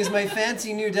 I used my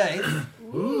fancy new dice.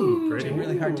 Ooh, Which pretty. are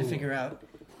really hard to figure out.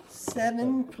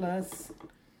 7 plus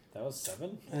That was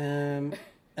 7?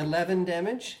 11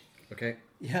 damage. Okay.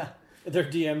 Yeah. They're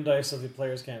DM dice, so the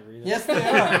players can't read it. Yes, they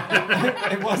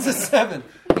are. It was a 7.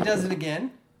 He does it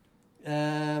again.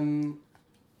 And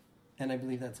I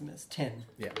believe that's a miss. 10.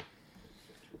 Yeah.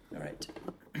 All right.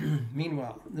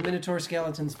 Meanwhile, the Minotaur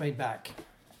skeletons fight back.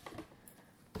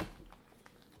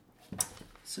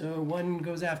 So one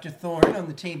goes after Thorn on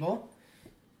the table.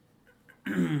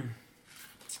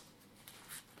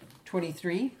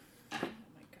 23. Oh my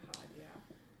god,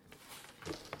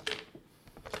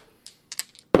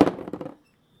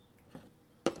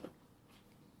 yeah.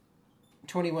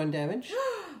 21 damage.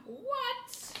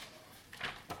 What?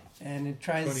 And it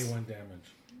tries... 21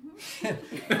 damage.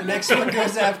 The next one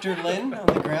goes after Lynn on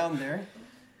the ground there.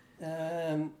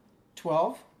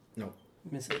 12. No.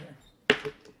 Misses her.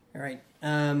 All right.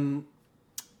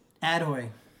 Adoy.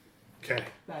 Okay.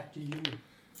 Back to you.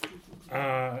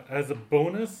 As a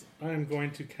bonus, I'm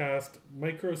going to cast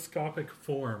Microscopic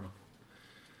Form.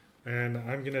 And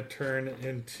I'm going to turn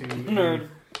into... Nerd.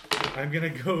 I'm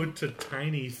going to go to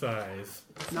tiny size.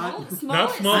 Smaller,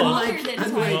 Not small. Smaller than tiny.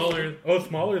 Smaller. Oh,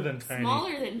 smaller than tiny.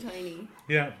 Smaller than tiny.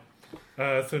 Yeah.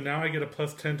 So now I get a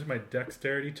plus 10 to my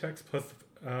dexterity checks,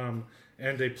 and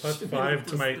a plus 5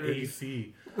 to my 30.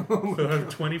 AC. So I have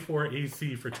 24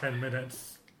 AC for 10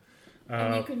 minutes.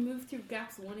 And you can move through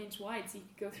gaps 1 inch wide, so you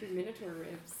could go through Minotaur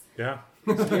ribs. Yeah.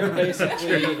 So you're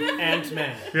basically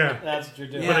Ant-Man. Yeah. That's what you're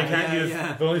doing. But I Yeah, can't use...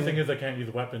 yeah. The only thing is I can't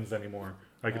use weapons anymore.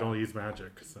 I can only use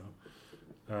magic, so...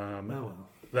 Oh, well.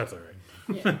 That's alright.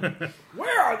 Yeah.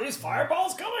 Where are these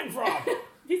fireballs coming from?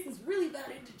 This is really bad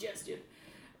indigestion.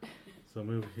 So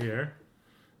move here.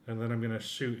 And then I'm going to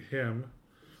shoot him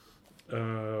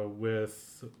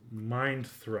with mind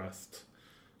thrust.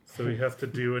 So he has to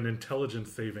do an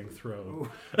intelligence saving throw.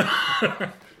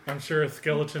 I'm sure a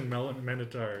skeleton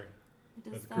minotaur.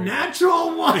 Does that-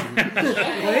 Natural 1!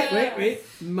 wait.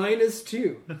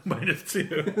 -2.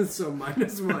 -2. So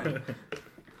 -1.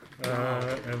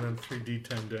 And then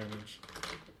 3d10 damage.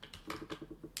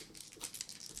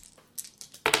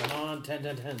 Come on, 10,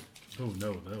 10, 10. Oh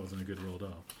no, that wasn't a good roll at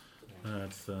all.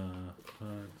 That's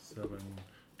 5, 7,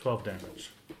 12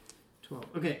 damage. 12.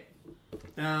 Okay.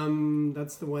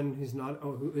 That's the one who's not.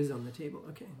 Oh, who is on the table?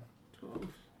 Okay. 12.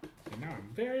 And now I'm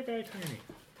very, very tiny.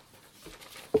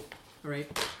 All right.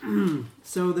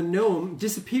 So the gnome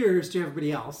disappears to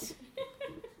everybody else.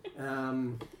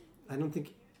 I don't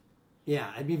think.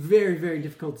 Yeah, it'd be very, very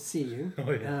difficult to see you.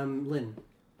 Oh, yeah. Lynn.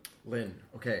 Lynn.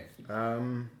 Okay.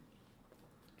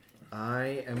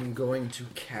 I am going to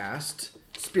cast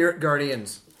Spirit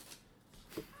Guardians.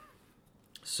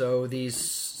 So these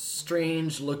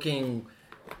strange-looking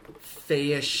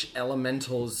fayish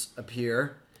elementals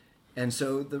appear, and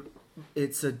so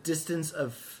it's a distance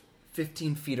of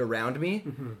 15 feet around me,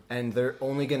 and they're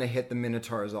only going to hit the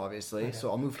minotaurs, obviously. Okay. So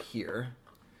I'll move here.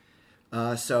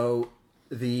 So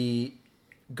the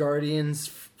guardians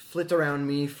flit around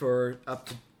me for up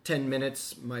to 10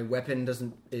 minutes. My weapon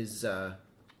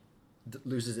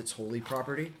loses its holy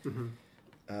property.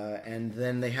 And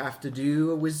then they have to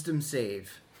do a wisdom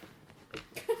save.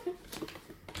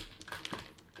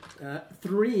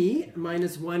 3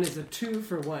 minus 1 is a 2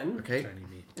 for one. Okay. Tiny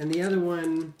me. And the other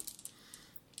one,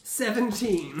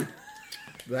 17.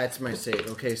 That's my save.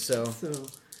 Okay, so... So,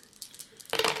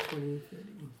 20,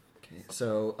 30. Okay,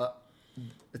 so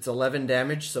it's 11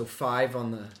 damage, so 5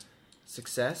 on the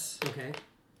success. Okay.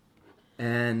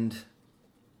 And...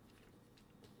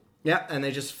 Yeah, and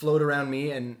they just float around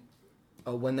me, and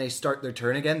when they start their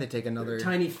turn again, they take another...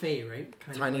 Tiny fae, right?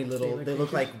 Kind Tiny of little... fae-like They look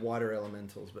creatures? like water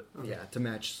elementals, but yeah, to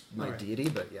match my Alright. deity,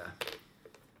 but yeah.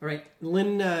 All right.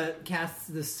 Lynn casts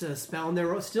this spell, and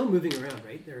they're still moving around,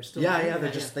 right? They're still... Yeah,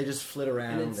 they just flit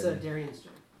around. And it's Darian's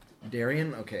turn.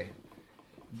 Darian, okay.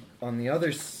 On the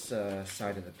other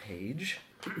side of the page,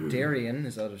 Darian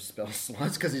is out of spell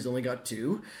slots because he's only got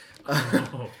 2.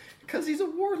 Because he's a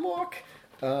warlock.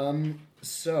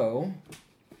 So...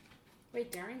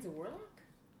 Wait, Darian's a warlock?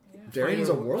 Darian's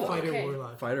a warlock.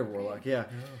 Okay. Fighter warlock, yeah.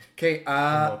 Okay,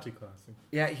 Multi-classing.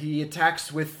 yeah, he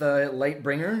attacks with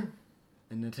Lightbringer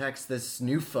and attacks this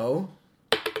new foe.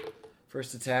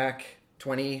 First attack,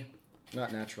 20.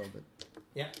 Not natural, but...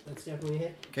 Yeah, that's definitely a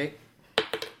hit. Okay.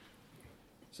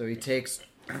 So he takes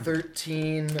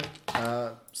 13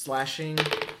 slashing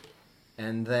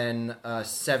and then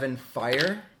 7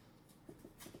 fire.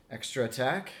 Extra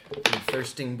attack. And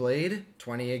Thirsting Blade,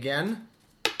 20 again.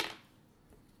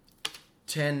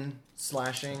 10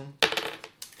 slashing.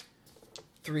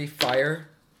 3 fire.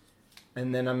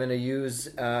 And then I'm going to use...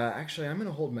 actually, I'm going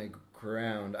to hold my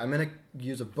ground. I'm going to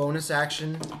use a bonus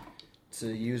action to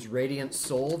use Radiant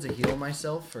Soul to heal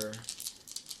myself for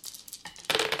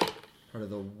part of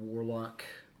the Warlock.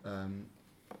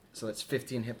 So that's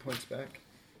 15 hit points back.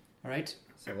 All right.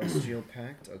 Celestial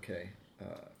Pact. Okay.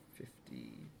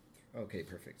 50... Okay,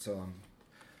 perfect. So I'm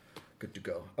good to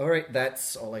go. All right,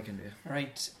 that's all I can do. All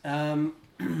right.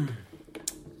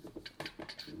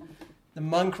 The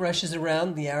monk rushes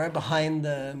around the area behind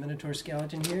the Minotaur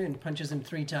skeleton here and punches him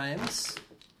 3 times.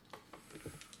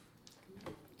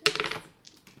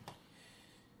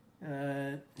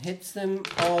 Hits them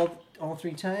all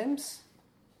 3 times.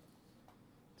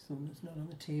 So it's not on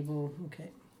the table.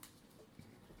 Okay.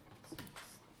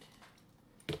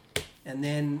 And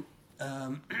then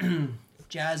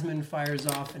Jasmine fires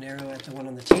off an arrow at the one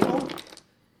on the table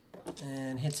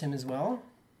and hits him as well.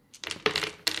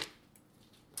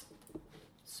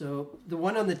 So the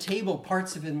one on the table,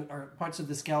 parts of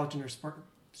the skeleton are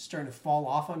starting to fall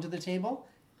off onto the table.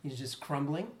 He's just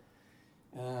crumbling.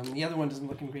 The other one doesn't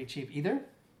look in great shape either.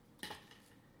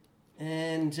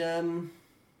 And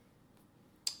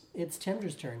it's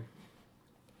Temdra's turn.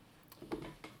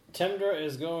 Temdra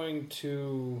is going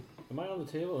to... Am I on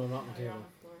the table or not on the You're table? on the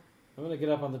floor. I'm going to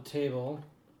get up on the table,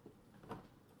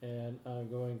 and I'm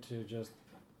going to just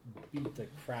beat the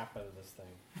crap out of this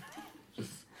thing.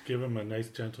 Give him a nice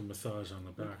gentle massage on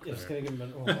the back Just there. going to give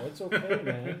him an... Oh, it's okay,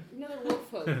 man. Another wolf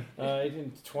hook.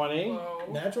 18, 20.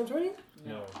 Natural 20?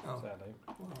 No, Oh. sadly.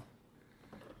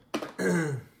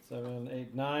 7,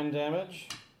 8, 9 damage.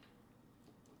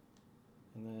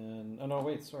 And then... Oh, no,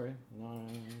 wait, sorry.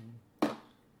 9...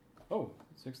 Oh,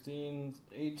 16,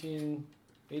 18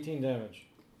 damage.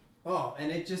 Oh,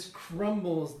 and it just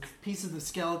crumbles. The piece of the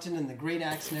skeleton and the great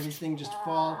axe and everything just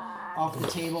fall off the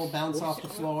table, bounce off the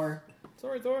floor.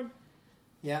 Sorry, Thorn.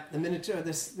 Yeah, the minotaur,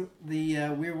 the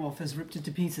werewolf has ripped it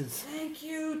to pieces. Thank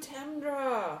you,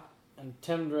 Tendra. And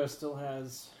Tendra still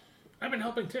has... I've been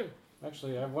helping too.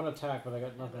 Actually, I have one attack, but I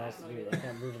got nothing else to do. I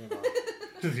can't move anymore.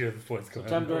 Just hear the voice go So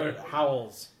Tendra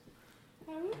howls.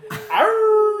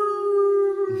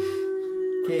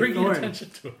 Okay, Bringing Thorn. attention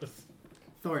to us.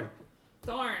 Thorn.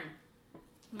 Thorn.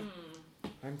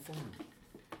 I'm Thorn.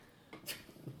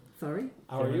 Sorry?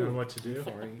 How are Don't know you? what to do?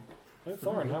 Sorry. Hey,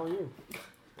 Thorn, how are you?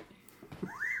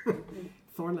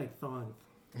 Thorn like thong.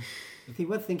 You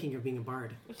were thinking of being a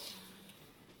bard.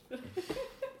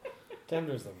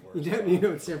 Tendra's the worst. You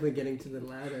know it's definitely getting to the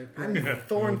ladder. I'm Yeah.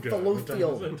 Thorn Oh, God. What time is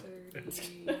Falothiel. it?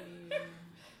 30.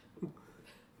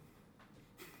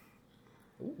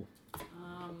 Ooh.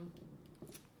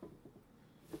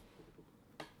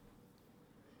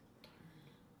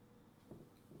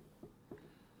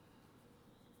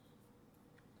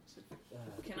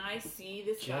 Can I see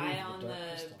this Jenny guy with on the dark the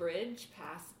crystal. bridge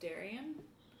past Darien?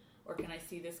 Or can I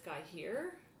see this guy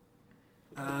here?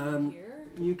 Here?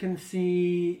 You can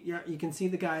see, you can see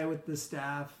the guy with the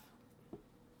staff.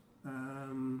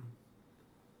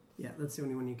 Yeah, that's the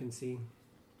only one you can see.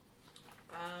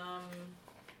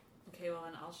 Okay, well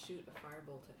then I'll shoot a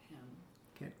firebolt at him.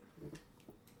 Okay.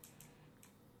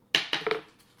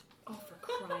 Oh, for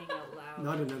crying out loud.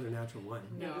 Not another natural one.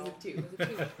 No. It was a 2. It was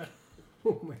a 2.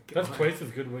 Oh my god. That's twice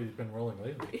as good what you've been rolling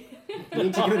lately. You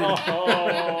need to go to...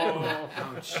 Oh.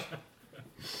 Ouch.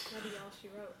 Bloody hell, she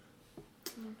wrote.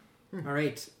 All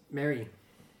right, Mary.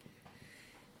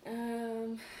 Okay.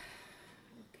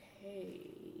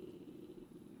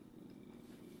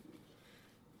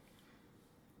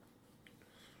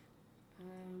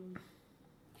 Let's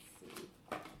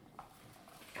see.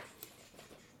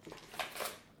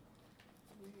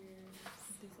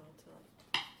 These all to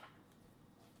like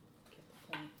get the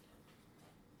point.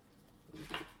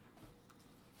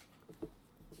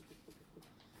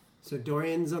 So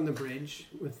Dorian's on the bridge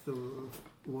with the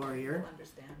warrior. I'll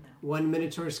understand now. One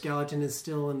Minotaur skeleton is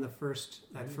still in the first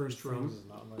One of first these room. things is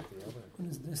not like the other. What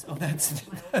is this? Oh, that's Anoy.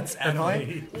 It's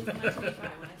 1985 when I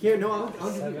Here, no, I'll give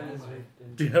you Seven that. is right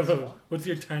in- Do you have a? What's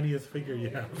your tiniest figure you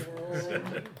have?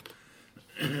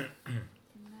 1985,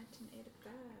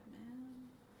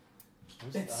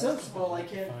 man. It's so small I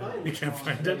can't find You it. can't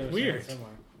find There's it. one Weird. somewhere,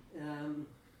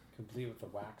 complete with the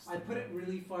wax. I put it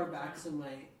really far back so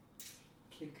my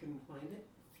kid couldn't find it.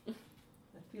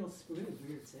 That feels really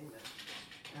weird saying that.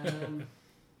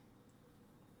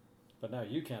 But now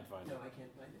you can't find No, it. I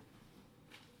can't find it.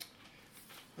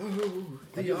 Oh,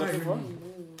 What are the you looking iron. for? I'm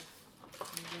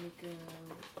gonna go 1,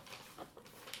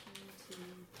 2,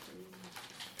 3,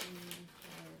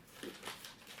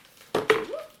 4,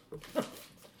 5,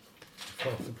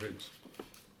 Fall off the bridge.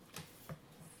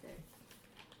 6.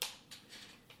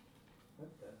 What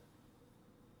the?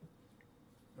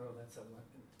 Oh, that's a weapon.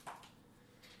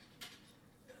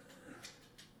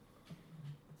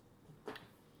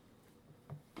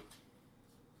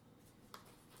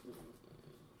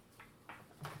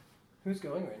 Who's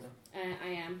going right now? I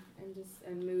am.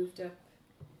 I moved up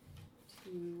to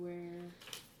where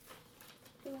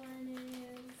Thorn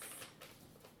is.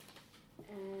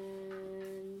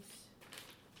 And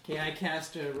Okay, I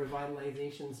cast a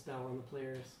revitalization spell on the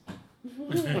players.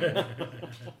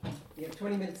 You have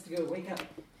 20 minutes to go. Wake up.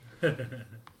 I'm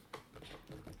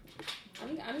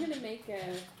gonna make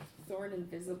a Thorn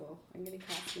invisible. I'm gonna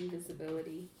cast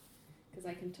invisibility because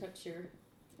I can touch your.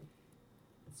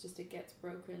 It's just it gets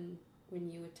broken when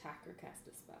you attack or cast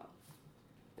a spell,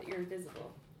 but you're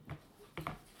invisible. Oh,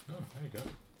 there you go.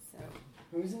 So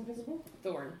Who's invisible?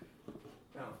 Thorn.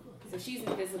 Oh. So she's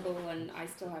invisible, and I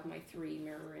still have my 3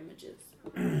 mirror images.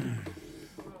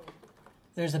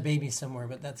 There's a baby somewhere,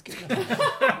 but that's good.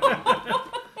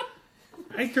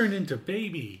 I turned into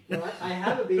baby. Well, I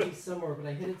have a baby somewhere, but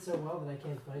I hid it so well that I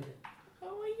can't find it.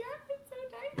 Oh my god, it's so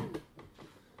tiny.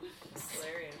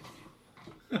 Hilarious.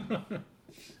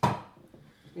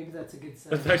 Maybe that's a good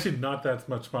sign. That's actually not that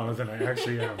much smaller than I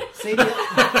actually am.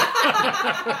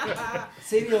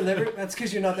 Sadie will never. That's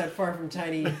because you're not that far from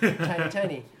tiny. All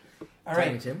Tiny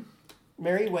right. Tim.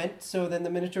 Mary went. So then the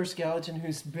Minotaur skeleton,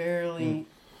 who's barely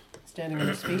standing on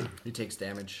his feet. He takes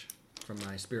damage from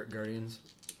my spirit guardians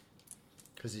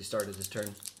because he started his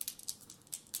turn.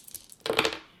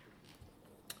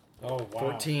 Oh, wow.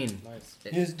 14. Nice.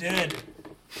 He's dead.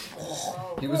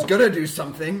 He was gonna do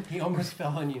something. He almost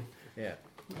fell on you. Yeah.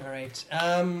 All right.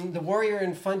 The warrior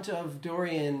in front of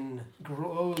Dorian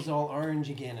grows all orange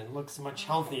again and looks much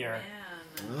healthier.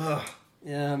 Ugh.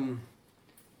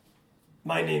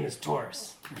 My name is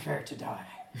Taurus. Prepare to die.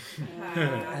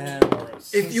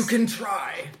 If you can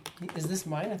try. Is this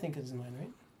mine? I think it's mine,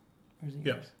 right? Or is it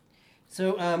Yeah. yours?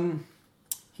 So,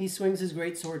 he swings his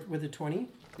greatsword with a 20.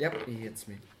 Yep, he hits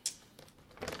me.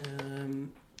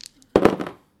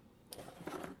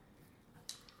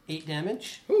 8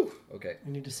 damage. Whew, okay.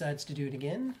 And he decides to do it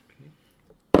again.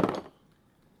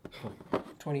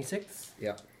 26.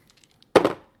 Yep.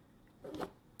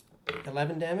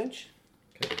 11 damage.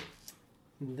 Okay.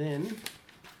 And then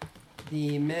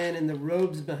the man in the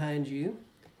robes behind you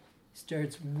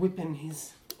starts whipping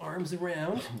his arms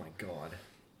around. Oh my god.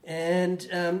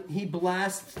 And he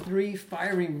blasts 3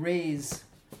 fiery rays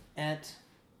at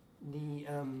the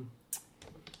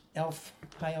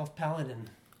high elf paladin.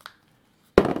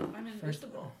 I'm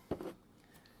invisible.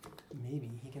 Maybe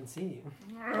he can see you.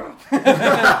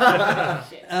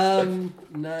 Shit.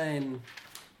 9.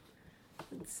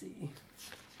 Let's see.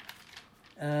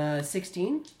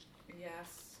 16.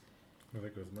 Yes. I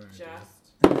think it was mine. Just.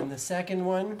 And then the second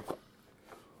one.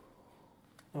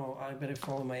 Oh, I better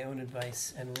follow my own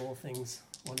advice and roll things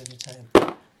one at a time.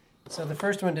 So the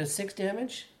first one does 6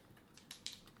 damage.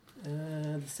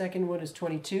 The second one is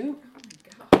 22. Oh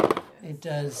my god. It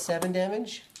does 7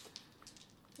 damage.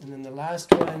 And then the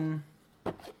last one,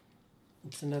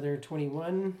 it's another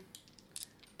 21.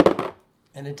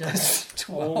 And it does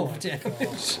 12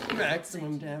 damage.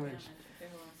 Maximum damage. Okay,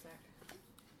 hold on a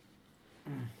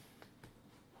sec.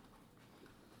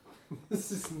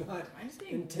 This is not I'm just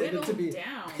getting intended whittled to be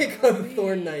down. pick on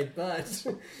Thorn Knight, but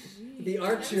the I was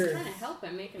archer trying to help by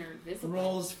making her invisible.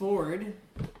 rolls forward.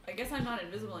 I guess I'm not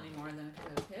invisible anymore then if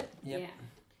I was hit. Yep. Yeah.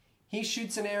 He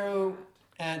shoots an arrow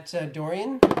at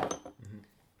Dorian.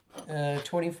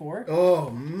 24. Oh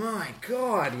my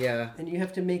god, yeah. And you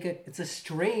have to make it's a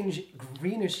strange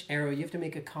greenish arrow. You have to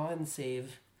make a con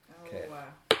save. Oh, Okay.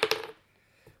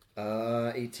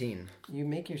 18. You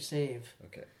make your save.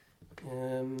 Okay.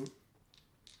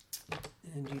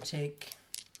 And you take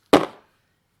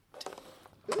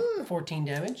 14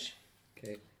 damage.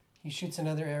 Okay. He shoots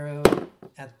another arrow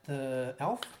at the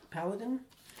elf paladin.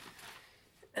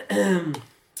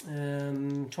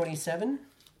 27.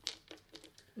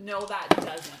 No, that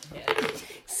doesn't hit.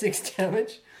 6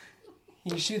 damage.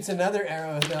 He shoots another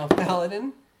arrow at the elf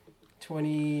paladin.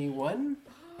 21.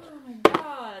 Oh my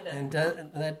god. And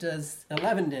that does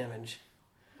 11 damage.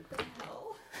 What the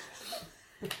hell?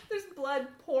 There's blood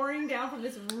pouring down from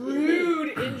this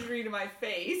rude injury to my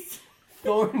face.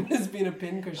 Thorn has been a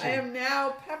pincushion. I am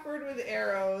now peppered with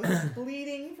arrows,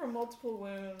 bleeding from multiple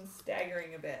wounds,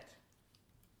 staggering a bit.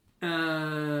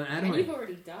 And Adeline. you've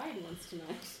already died once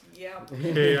tonight. Yep.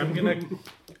 Okay,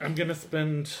 I'm gonna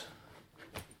spend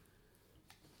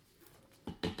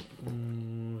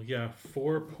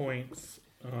 4 points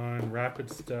on rapid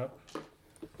step,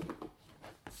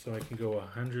 so I can go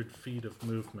 100 feet of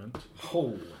movement.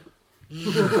 Oh.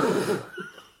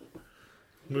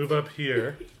 Move up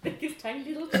here, Like this tiny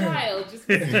little child just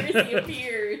mysteriously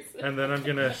appears. and then I'm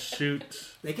gonna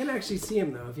shoot. They can actually see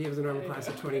him though if he has an armor class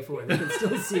of 24. They can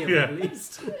still see him Yeah. at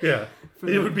least. Yeah, For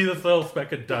it the- would be the little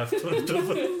speck of dust.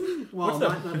 Well,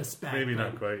 not a speck. Maybe but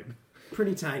not quite.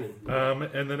 Pretty tiny. And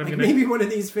then I'm Like gonna. maybe one of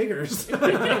these figures.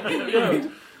 That'd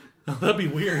be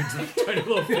weird. Tiny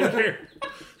little figure.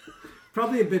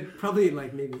 Probably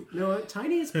like maybe. No,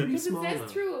 tiny is pretty Because it small says though.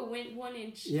 through a 1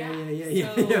 inch Yeah, gap.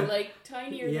 yeah. So, Yeah. like,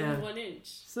 tinier Yeah. than 1 inch.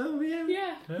 So yeah.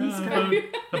 Yeah. He's Yeah, kind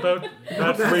about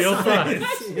that's that real size.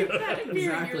 size. Yeah, That appeared,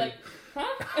 exactly. you're like,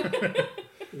 huh?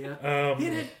 Yeah.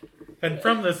 Hit it. And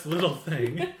from this little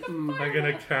thing, Mm. I'm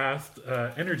gonna cast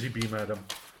energy beam at him.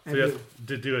 So And he has who?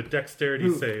 to do a dexterity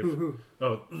Who? save. Who?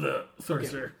 Oh, the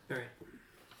sorcerer. All right.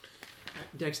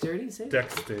 Dexterity save.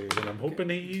 Dex save, and I'm hoping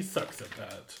he sucks at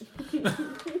that.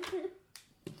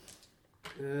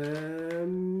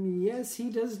 Yes, he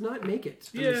does not make it.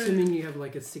 I'm Yay. assuming you have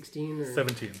like a 16 or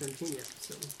 17. 17, yeah.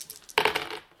 So.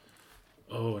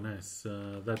 Oh, nice.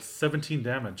 That's 17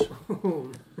 damage.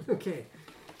 Oh, okay.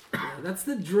 Yeah, that's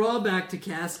the drawback to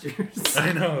casters.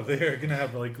 I know, they're gonna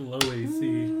have like low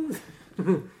AC.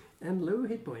 And low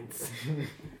hit points.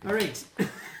 All right.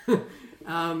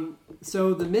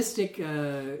 So the mystic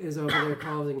is over there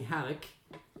causing havoc.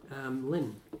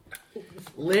 Lynn.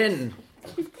 Lynn.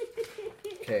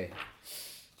 Okay.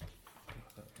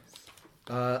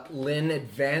 Lynn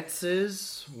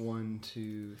advances. 1,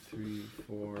 2, 3,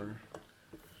 4,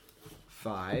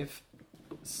 5,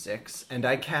 6. And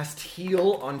I cast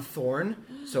heal on Thorn.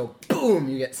 So, boom,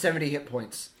 you get 70 hit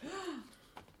points.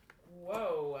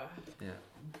 Whoa. Yeah.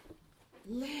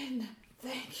 Lynn,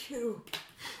 thank you.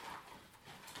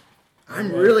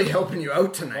 I'm really helping you out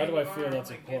Why tonight. do I feel Oh that's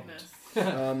my important?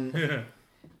 goodness. Um,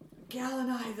 Gal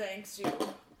and I thanks you.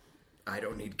 I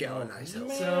don't need galvanized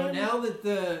help. So now that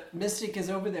the mystic is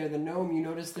over there, the gnome, you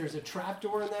notice there's a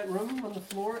trapdoor in that room on the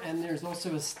floor, and there's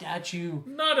also a statue.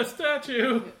 Not a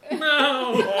statue!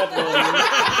 No!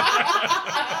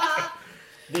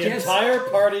 The entire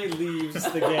party leaves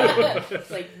the game.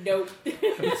 It's like, nope.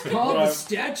 It's called the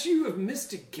Statue of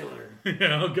Mystic Killer.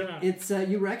 Oh, God. It's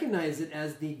you recognize it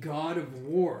as the god of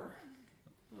war.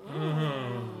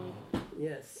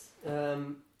 Yes.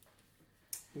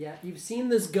 Yeah, you've seen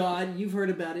this god. You've heard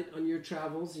about it on your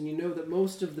travels, and you know that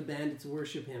most of the bandits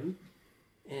worship him.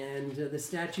 And the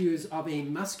statue is of a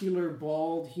muscular,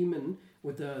 bald human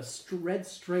with a red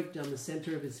stripe down the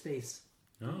center of his face.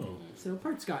 Oh. So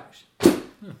part Scottish.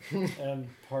 And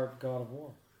part God of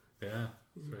War. Yeah,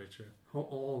 very true.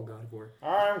 All god of war.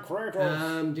 I'm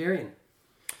Kratos.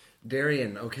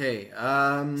 Darian, okay.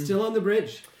 Still on the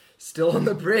bridge. Still on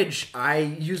the bridge. I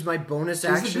use my bonus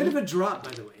There's action. a bit of a drop,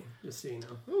 by the way, just so you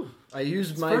know. I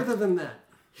use It's my further than that.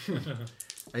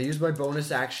 I use my bonus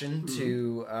action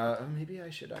to. Maybe I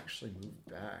should actually move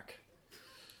back.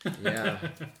 Yeah.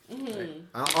 Right.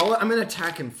 I'm going to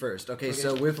attack him first. Okay,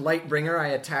 so with Lightbringer, I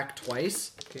attack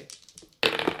twice. Okay.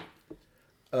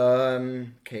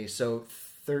 Okay, so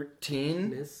 13.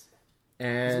 Miss. He's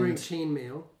And wearing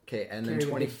chainmail. okay, and then Carry the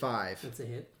 25. That's a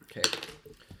hit. Okay.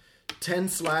 10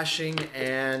 slashing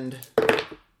and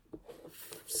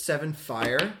 7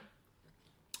 fire.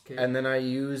 Okay. And then I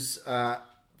use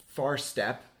Far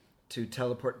Step to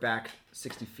teleport back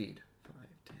 60 feet. 5,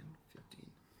 10, 15.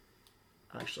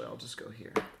 Actually, I'll just go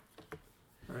here.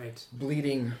 All right.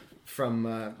 Bleeding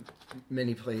from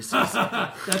many places.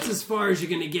 That's as far as you're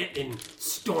going to get in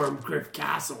Stormcliff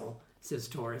Castle, says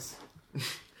Taurus.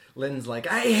 Lynn's like,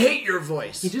 I hate your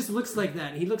voice. He just looks like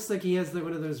that. He looks like he has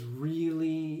one of those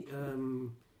really,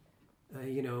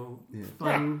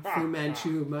 fun Fu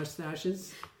Manchu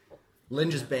mustaches. Lynn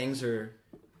just bangs her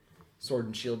sword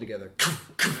and shield together.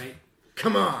 Right.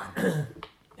 Come on.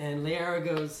 And Liara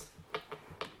goes,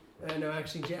 no,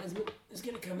 actually, Jasmine is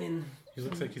going to come in. He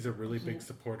looks like he's a really big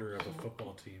supporter of a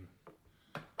football team.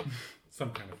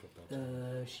 Some kind of football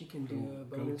team. She can do a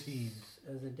Go bonus team.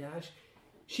 as a dash.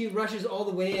 She rushes all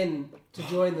the way in to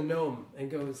join the gnome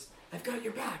and goes, I've got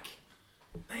your back.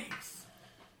 Thanks.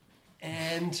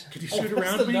 And Could you shoot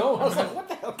around me? No, I was like, what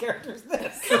the hell character is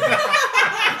this?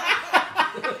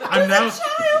 I'm now.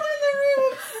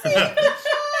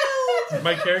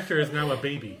 My character is now a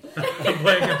baby. I'm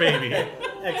playing a baby.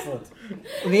 Excellent.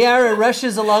 Liara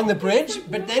rushes along the bridge,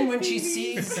 but then when she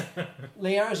sees...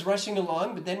 Liara's rushing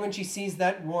along, but then when she sees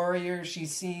that warrior, she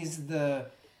sees the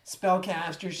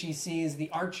spellcaster, she sees the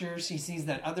archer, she sees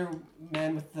that other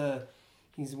man with the...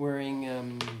 He's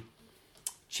wearing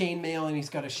chainmail and he's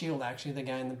got a shield, actually, the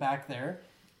guy in the back there.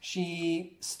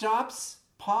 She stops,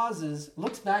 pauses,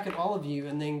 looks back at all of you,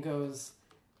 and then goes...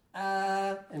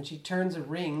 and she turns a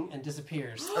ring and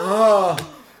disappears. Oh,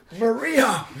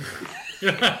 Maria!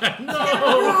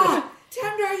 No!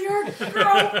 Tendra, your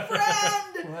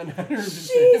girlfriend! 100%.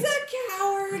 She's a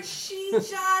coward! She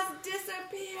just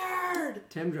disappeared!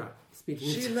 Tendra, speaking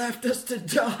She of... left us to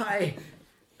die.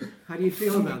 How do you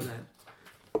feel about that?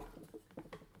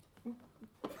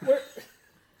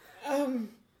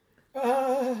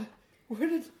 Where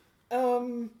did,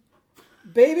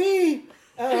 baby?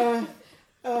 Hi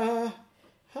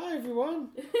everyone.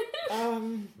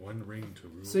 One ring to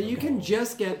rule. So you them can all.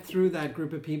 just get through that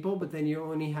group of people, but then you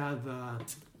only have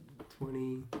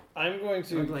 20... I'm going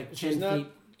to, Like 10 she's not, feet.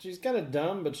 she's kind of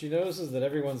dumb, but she notices that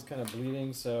everyone's kind of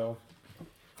bleeding, so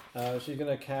she's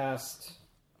going to cast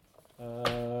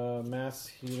Mass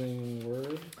Healing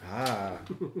Word Ah.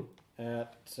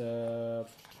 at 6th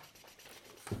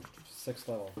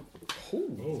level.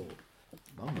 Oh.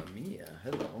 Mamma mia.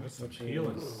 Hello. That's some Which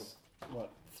healing. is, what,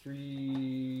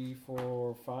 3,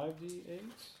 4, 5d8?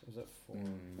 Or is that 4? No,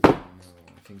 I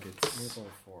think Maybe it's it's only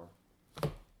 4.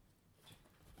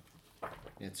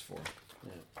 it's 4.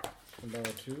 Yeah. And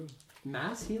level 2,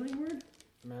 Mass healing word?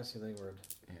 Mass Healing Word.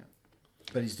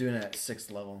 But he's doing it at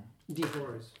 6th level.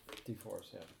 D4s.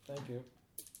 D4s, yeah. Thank you.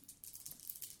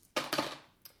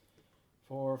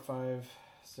 4, 5,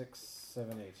 6,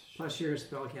 7, 8. Plus your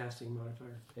spellcasting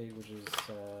modifier. 8, which is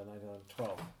 9, 12.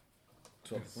 12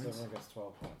 So points. everyone gets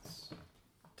 12 points.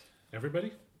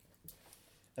 Everybody?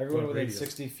 Everyone What within radius?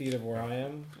 60 feet of where I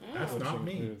am. That's which not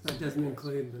me. includes- That doesn't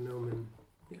include the gnome.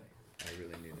 I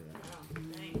really needed that.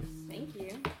 Thanks. Thank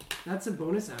you. That's a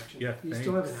bonus action. Yeah, you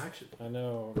still have an thanks. action. I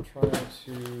know. I'm trying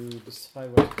to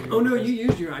decide what to do. Oh no, because you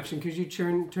used your action because you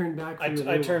turned back. I From your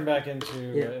I little- turned back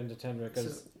into Yeah. into Tendra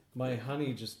because So- my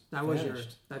honey just That was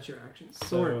vanished. that's your action. So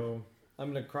Thorn.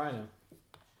 I'm gonna cry now.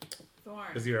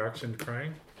 Thorn. Is your action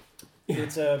crying?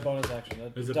 It's a bonus action.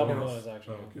 Is it Double bonus? bonus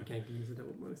action. Oh, You okay. can't use a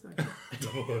double bonus action.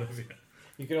 Double bonus, yeah.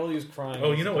 You can only use crying.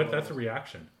 Oh, as you know a what? double That's a bonus.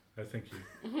 reaction. I think you.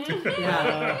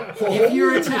 Yeah. If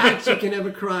you're attacked, you can have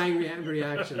a crying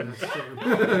reaction. That's true.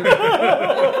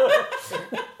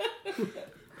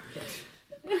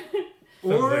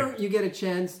 Or like- you get a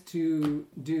chance to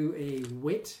do a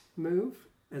wit move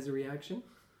as a reaction.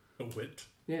 A wit.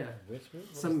 Yeah. Which move?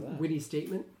 What is Some that? witty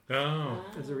statement Oh,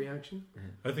 as a reaction.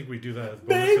 I think we do that as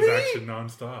bonus action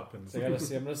nonstop. And So I gotta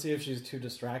see. I'm gonna see if she's too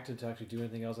distracted to actually do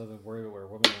anything else other than worry about where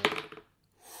women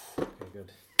are. Okay,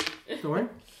 good. Thorn?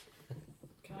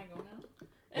 Can I go now?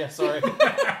 Yeah, sorry.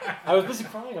 I was busy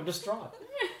crying. I'm distraught.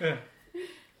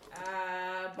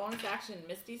 Bonus action,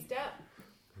 Misty Step.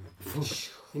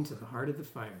 Into the heart of the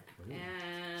fire.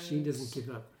 And She doesn't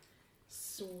give up.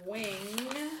 swing.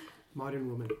 Modern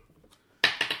woman.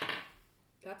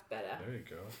 That's better. there you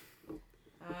go.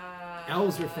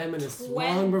 Elves were feminists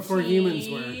long before humans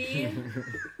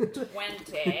were.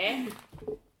 20.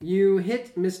 You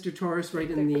hit Mr. Taurus right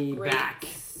in the Great back.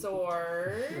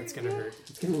 sword. That's gonna hurt.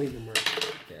 It's gonna leave him worse.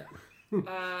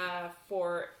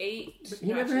 For 8. But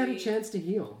he never had a actually, chance to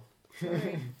heal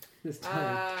sorry. this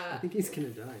time. I think he's gonna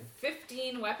die.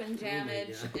 15 weapon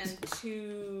damage and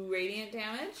 2 radiant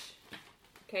damage.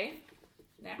 Okay.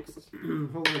 Next.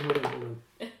 Hold on.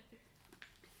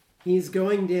 He's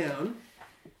going down.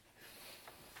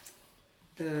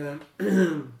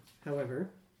 However,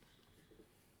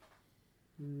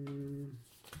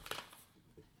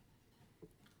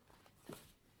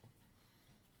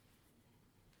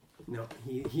 no,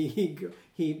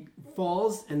 he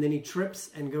falls and then he trips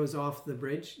and goes off the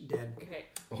bridge, dead. Okay.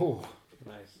 Oh,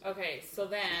 Nice. Okay, so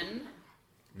then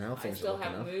now I things still are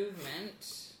looking have up. movement,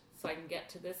 so I can get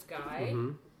to this guy.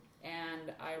 Mhm.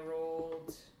 And I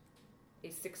rolled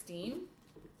a 16.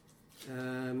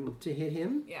 To hit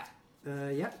him. Yeah.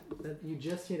 Yeah, you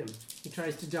just hit him. He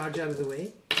tries to dodge out of the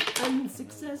way.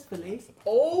 Unsuccessfully.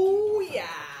 Oh, yeah.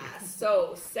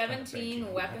 So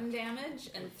 17 weapon damage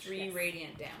and 3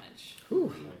 radiant damage.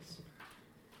 Nice.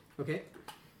 Okay.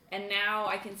 And now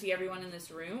I can see everyone in this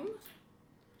room.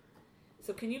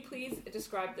 So can you please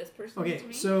describe this person Okay, to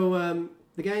me? so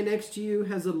the guy next to you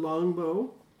has a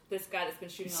longbow. This guy that's been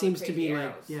shooting all Seems the to crazy be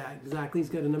arrows. like, yeah, exactly. He's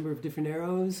got a number of different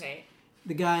arrows. Okay.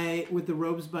 The guy with the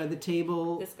robes by the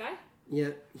table, This guy? yeah,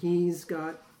 he's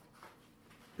got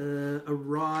a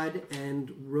rod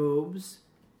and robes.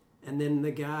 And then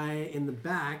the guy in the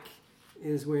back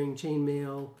is wearing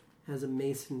chainmail, has a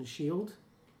mace and a shield.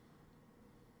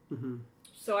 Mm-hmm.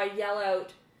 So I yell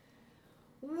out,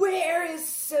 "Where is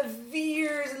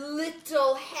Severe's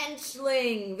little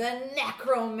henchling, the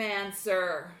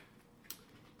necromancer?"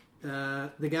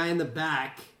 The guy in the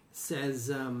back says,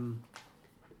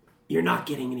 "You're not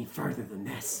getting any further than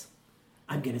this.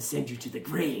 I'm going to send you to the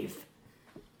grave.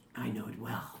 I know it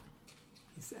well,"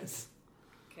 he says.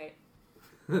 Okay.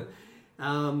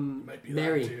 Might be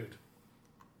Mary. that dude.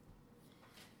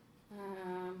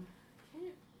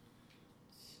 Okay.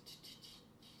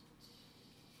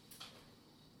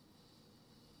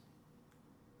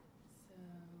 So,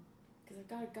 because I've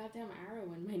got a goddamn arrow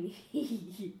in my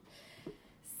knee.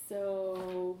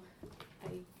 So, I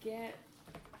get.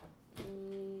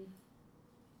 I'm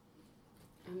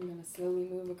gonna slowly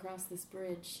move across this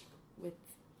bridge with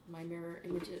my mirror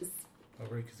images. Oh,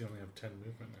 right, because you only have 10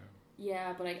 movement now.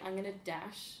 Yeah, but I'm gonna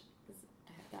dash. 'Cause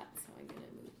I have that, so I'm gonna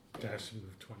move. there. Dash and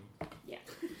move 20. Yeah.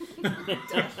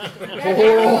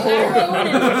 Arrow in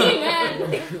his knee,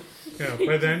 man. Yeah,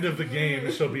 by the end of the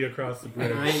game, she'll be across the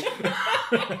bridge. Right.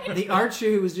 The archer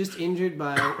who was just injured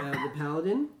by the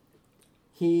paladin,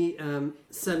 he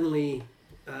suddenly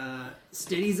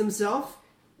steadies himself,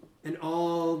 and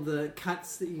all the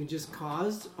cuts that you just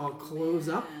caused all close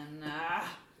up, And,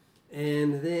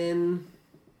 and then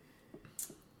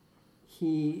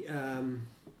he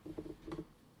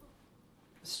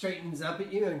straightens up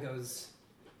at you and goes,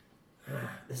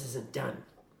 "This isn't done,"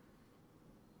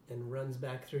 and runs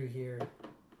back through here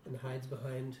and hides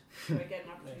behind do I get an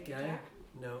that opportunity to guy. attack?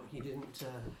 No, he didn't.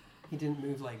 He didn't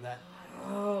move like that.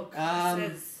 Oh, Um,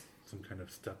 curses. Some kind of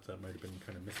step that might have been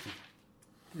kind of misty.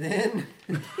 Then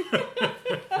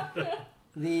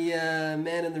the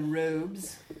man in the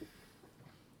robes.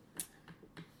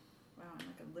 Wow, I'm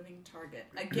like a living target.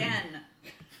 Again.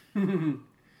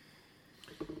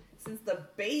 Since the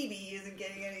baby isn't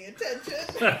getting any attention.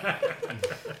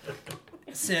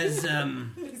 Says,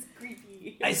 It's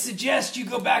creepy. I suggest you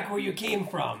go back where you came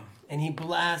from. and he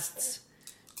blasts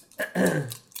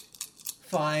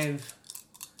 5.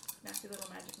 Nasty little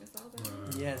magic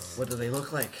missiles. Yes. What do they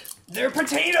look like? They're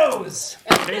potatoes!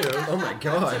 Potatoes. Oh my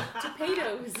god.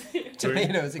 Potatoes.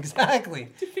 Tomatoes, exactly.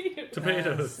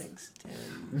 Tomatoes. 6,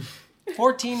 10,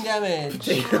 14 damage.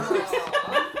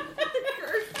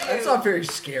 That's not very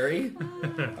scary.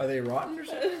 Are they rotten or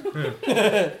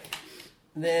something?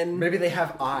 Then, Maybe they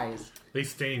have eyes. They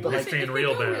stain. But They like- stain If they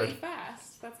real go bad. really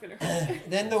fast, that's gonna hurt.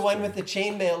 then the one with the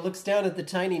chainmail looks down at the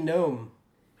tiny gnome.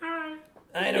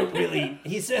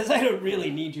 He says, I don't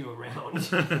really need you around.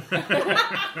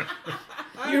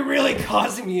 You're really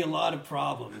causing me a lot of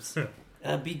problems.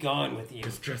 Be gone with you.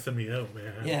 It's stressing me out,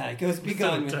 man. Yeah, it goes be So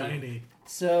gone with you. tiny.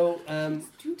 So,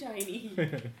 Too tiny.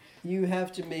 you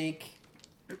have to make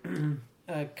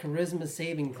a charisma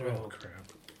saving throw. Oh crap!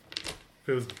 If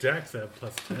it was Dex, I'd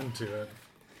plus 10 to it.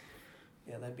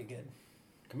 Yeah, that'd be good.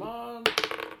 Come on.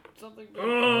 Something big.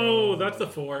 Oh, that's a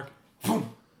 4.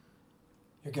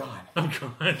 You're gone. I'm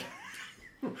gone.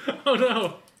 Oh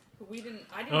no! I didn't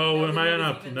Oh, know am that I he on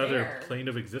was even another there. plane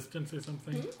of existence or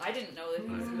something? I didn't know that he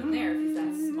was even there if he's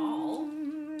that small.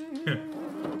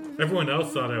 Everyone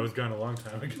else thought I was gone a long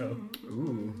time ago.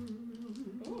 Ooh.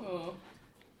 Oh.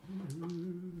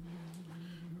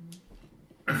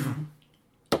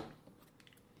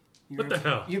 What the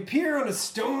hell? You appear on a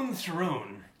stone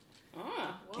throne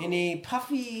Ah. in a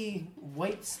puffy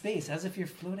white space, as if you're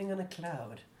floating on a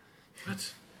cloud.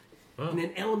 What? In Well,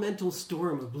 an elemental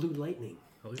storm of blue lightning.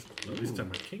 at least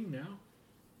I'm a king now.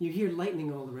 You hear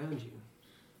lightning all around you.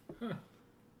 Huh.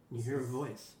 You hear a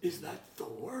voice. Is that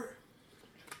Thor?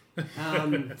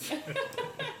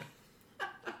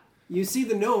 You see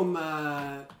the gnome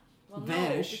Well,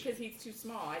 vanish. no, because he's too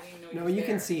small. I didn't even know he No, was you there.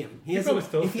 can see him. He You has probably an,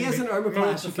 still if he see has me. an armor Well,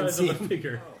 class, you it's the can size see of a him.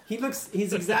 figure.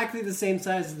 He's exactly the same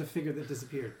size as the figure that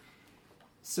disappeared.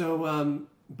 So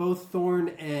both Thorn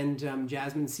and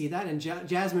Jasmine see that, and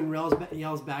Jasmine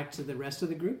yells back to the rest of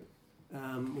the group,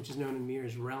 which is known in Mir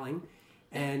as Relling,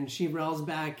 and she yells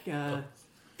back, "The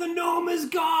gnome is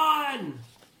gone!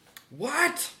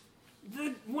 What?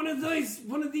 One of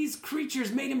these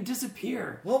creatures made him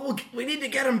disappear." Well, we need to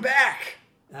get him back.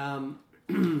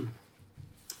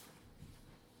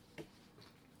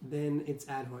 Then it's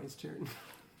Adhoy's turn.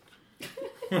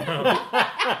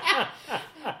 I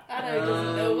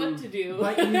doesn't know what to do.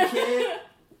 But you can't.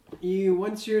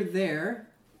 Once you're there,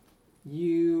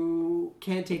 you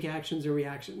can't take actions or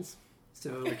reactions.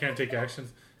 So I can't take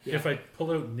actions. Yeah. If I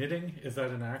pull out knitting, is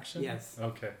that an action? Yes.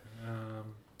 Okay.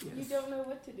 You yes. don't know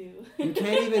what to do. You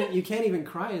can't even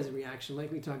cry as a reaction,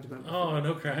 like we talked about before. Oh,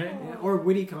 no crying. Yeah, or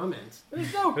witty comments.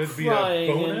 There's no It'd be a crying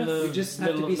in bonus? the You just have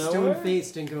to middle be of nowhere. stone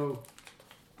faced and go,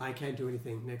 "I can't do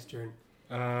anything." Next turn.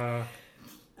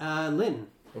 Lynn.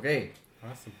 Okay.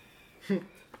 Awesome.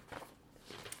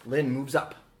 Lynn moves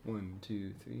up. 1,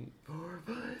 2, 3, 4,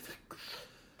 5, 6.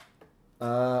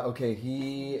 Okay,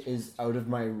 he is out of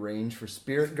my range for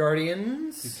Spirit He's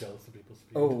Guardians. jealous of people's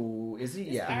speed. Oh, is he?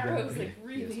 His Yeah. arrow's Okay, like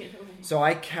really yes. annoying. So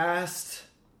I cast.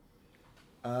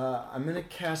 I'm gonna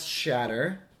cast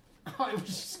Shatter. I was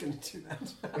just going to do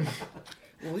that.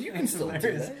 Well, you can That's still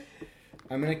hilarious. do that.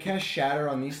 I'm gonna cast Shatter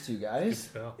on these two Good guys.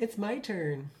 spell. It's my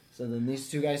turn. So then these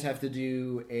two guys have to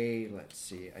do a. Let's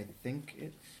see. I think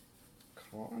it's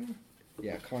con.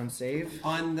 Yeah, con save.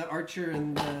 On the archer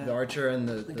and The archer and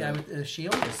the guy with the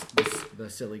shield. the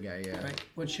silly guy. Yeah. Right.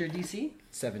 What's your DC?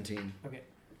 17. Okay.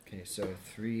 Okay, so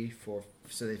 3, 4.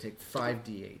 So they take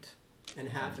 5d8. And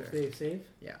half if There. they save.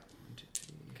 Yeah. 1, 2,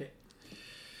 3, Okay.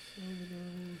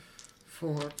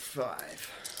 4, 5.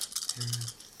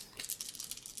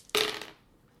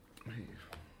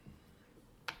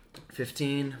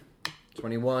 15,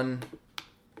 21,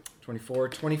 24,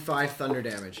 25 thunder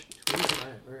damage. 25.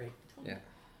 All right. Yeah.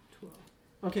 12.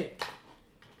 Okay.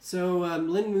 So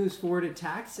Lynn moves forward,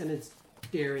 attacks, and it's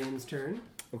Darian's turn.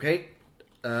 Okay.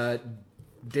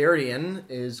 Darian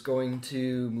is going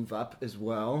to move up as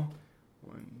well.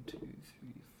 1, 2, 3,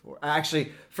 4.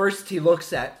 Actually, first he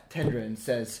looks at Tendra and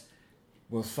says,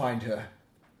 "We'll find her."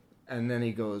 And then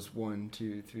he goes 1,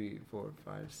 2, 3, 4,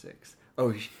 5, 6.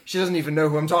 Oh, she doesn't even know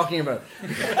who I'm talking about.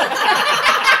 Neither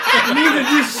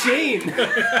does Shane.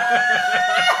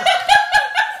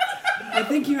 I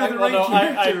think you have the right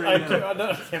character right now.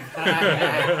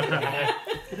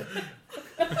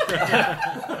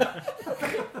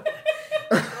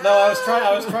 No, I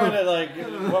was trying to like.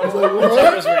 What was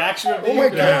Trevor's reaction would be? Oh my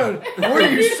god! What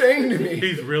are you saying to me?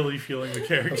 He's really feeling the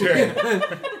character.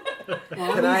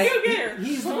 Can I?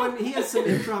 He's the one. He has some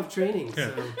improv training.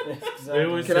 So. They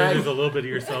always Can say I- there's a little bit of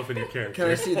yourself in your character.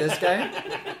 Can I see this guy?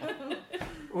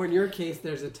 Or in your case,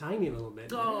 there's a tiny little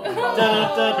bit.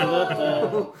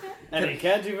 And he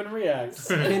can't even react.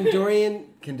 Can Dorian?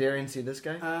 Can Darian see this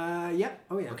guy? Yep.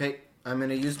 Oh yeah. Okay. I'm going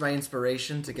to use my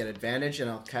inspiration to get advantage, and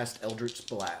I'll cast Eldritch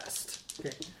Blast.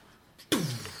 Okay.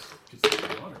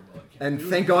 And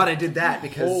thank God I did that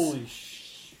because Holy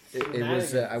it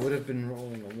was I would have been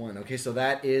rolling a 1. Okay, so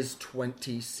that is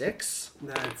 26.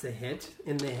 That's a hit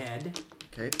in the head.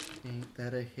 Okay, ain't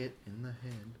that a hit in the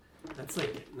head? That's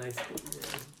like nice. Yeah.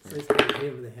 It's nice to hit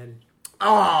over the head.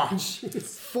 Oh,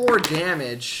 Jeez. 4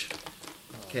 damage.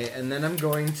 Okay, and then I'm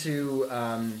going to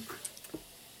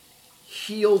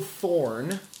heal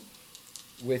Thorn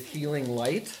with Healing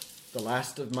Light, the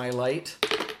last of my light,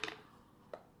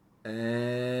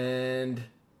 and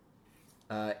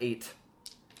 8.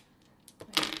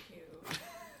 Thank you.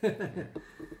 All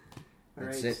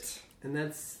That's right. it. And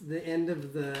that's the end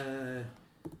of the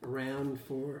round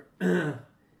for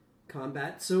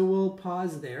combat. So we'll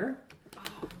pause there.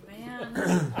 Oh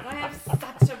man, I have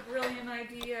such a brilliant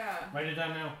idea. Write it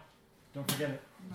down now. Don't forget it.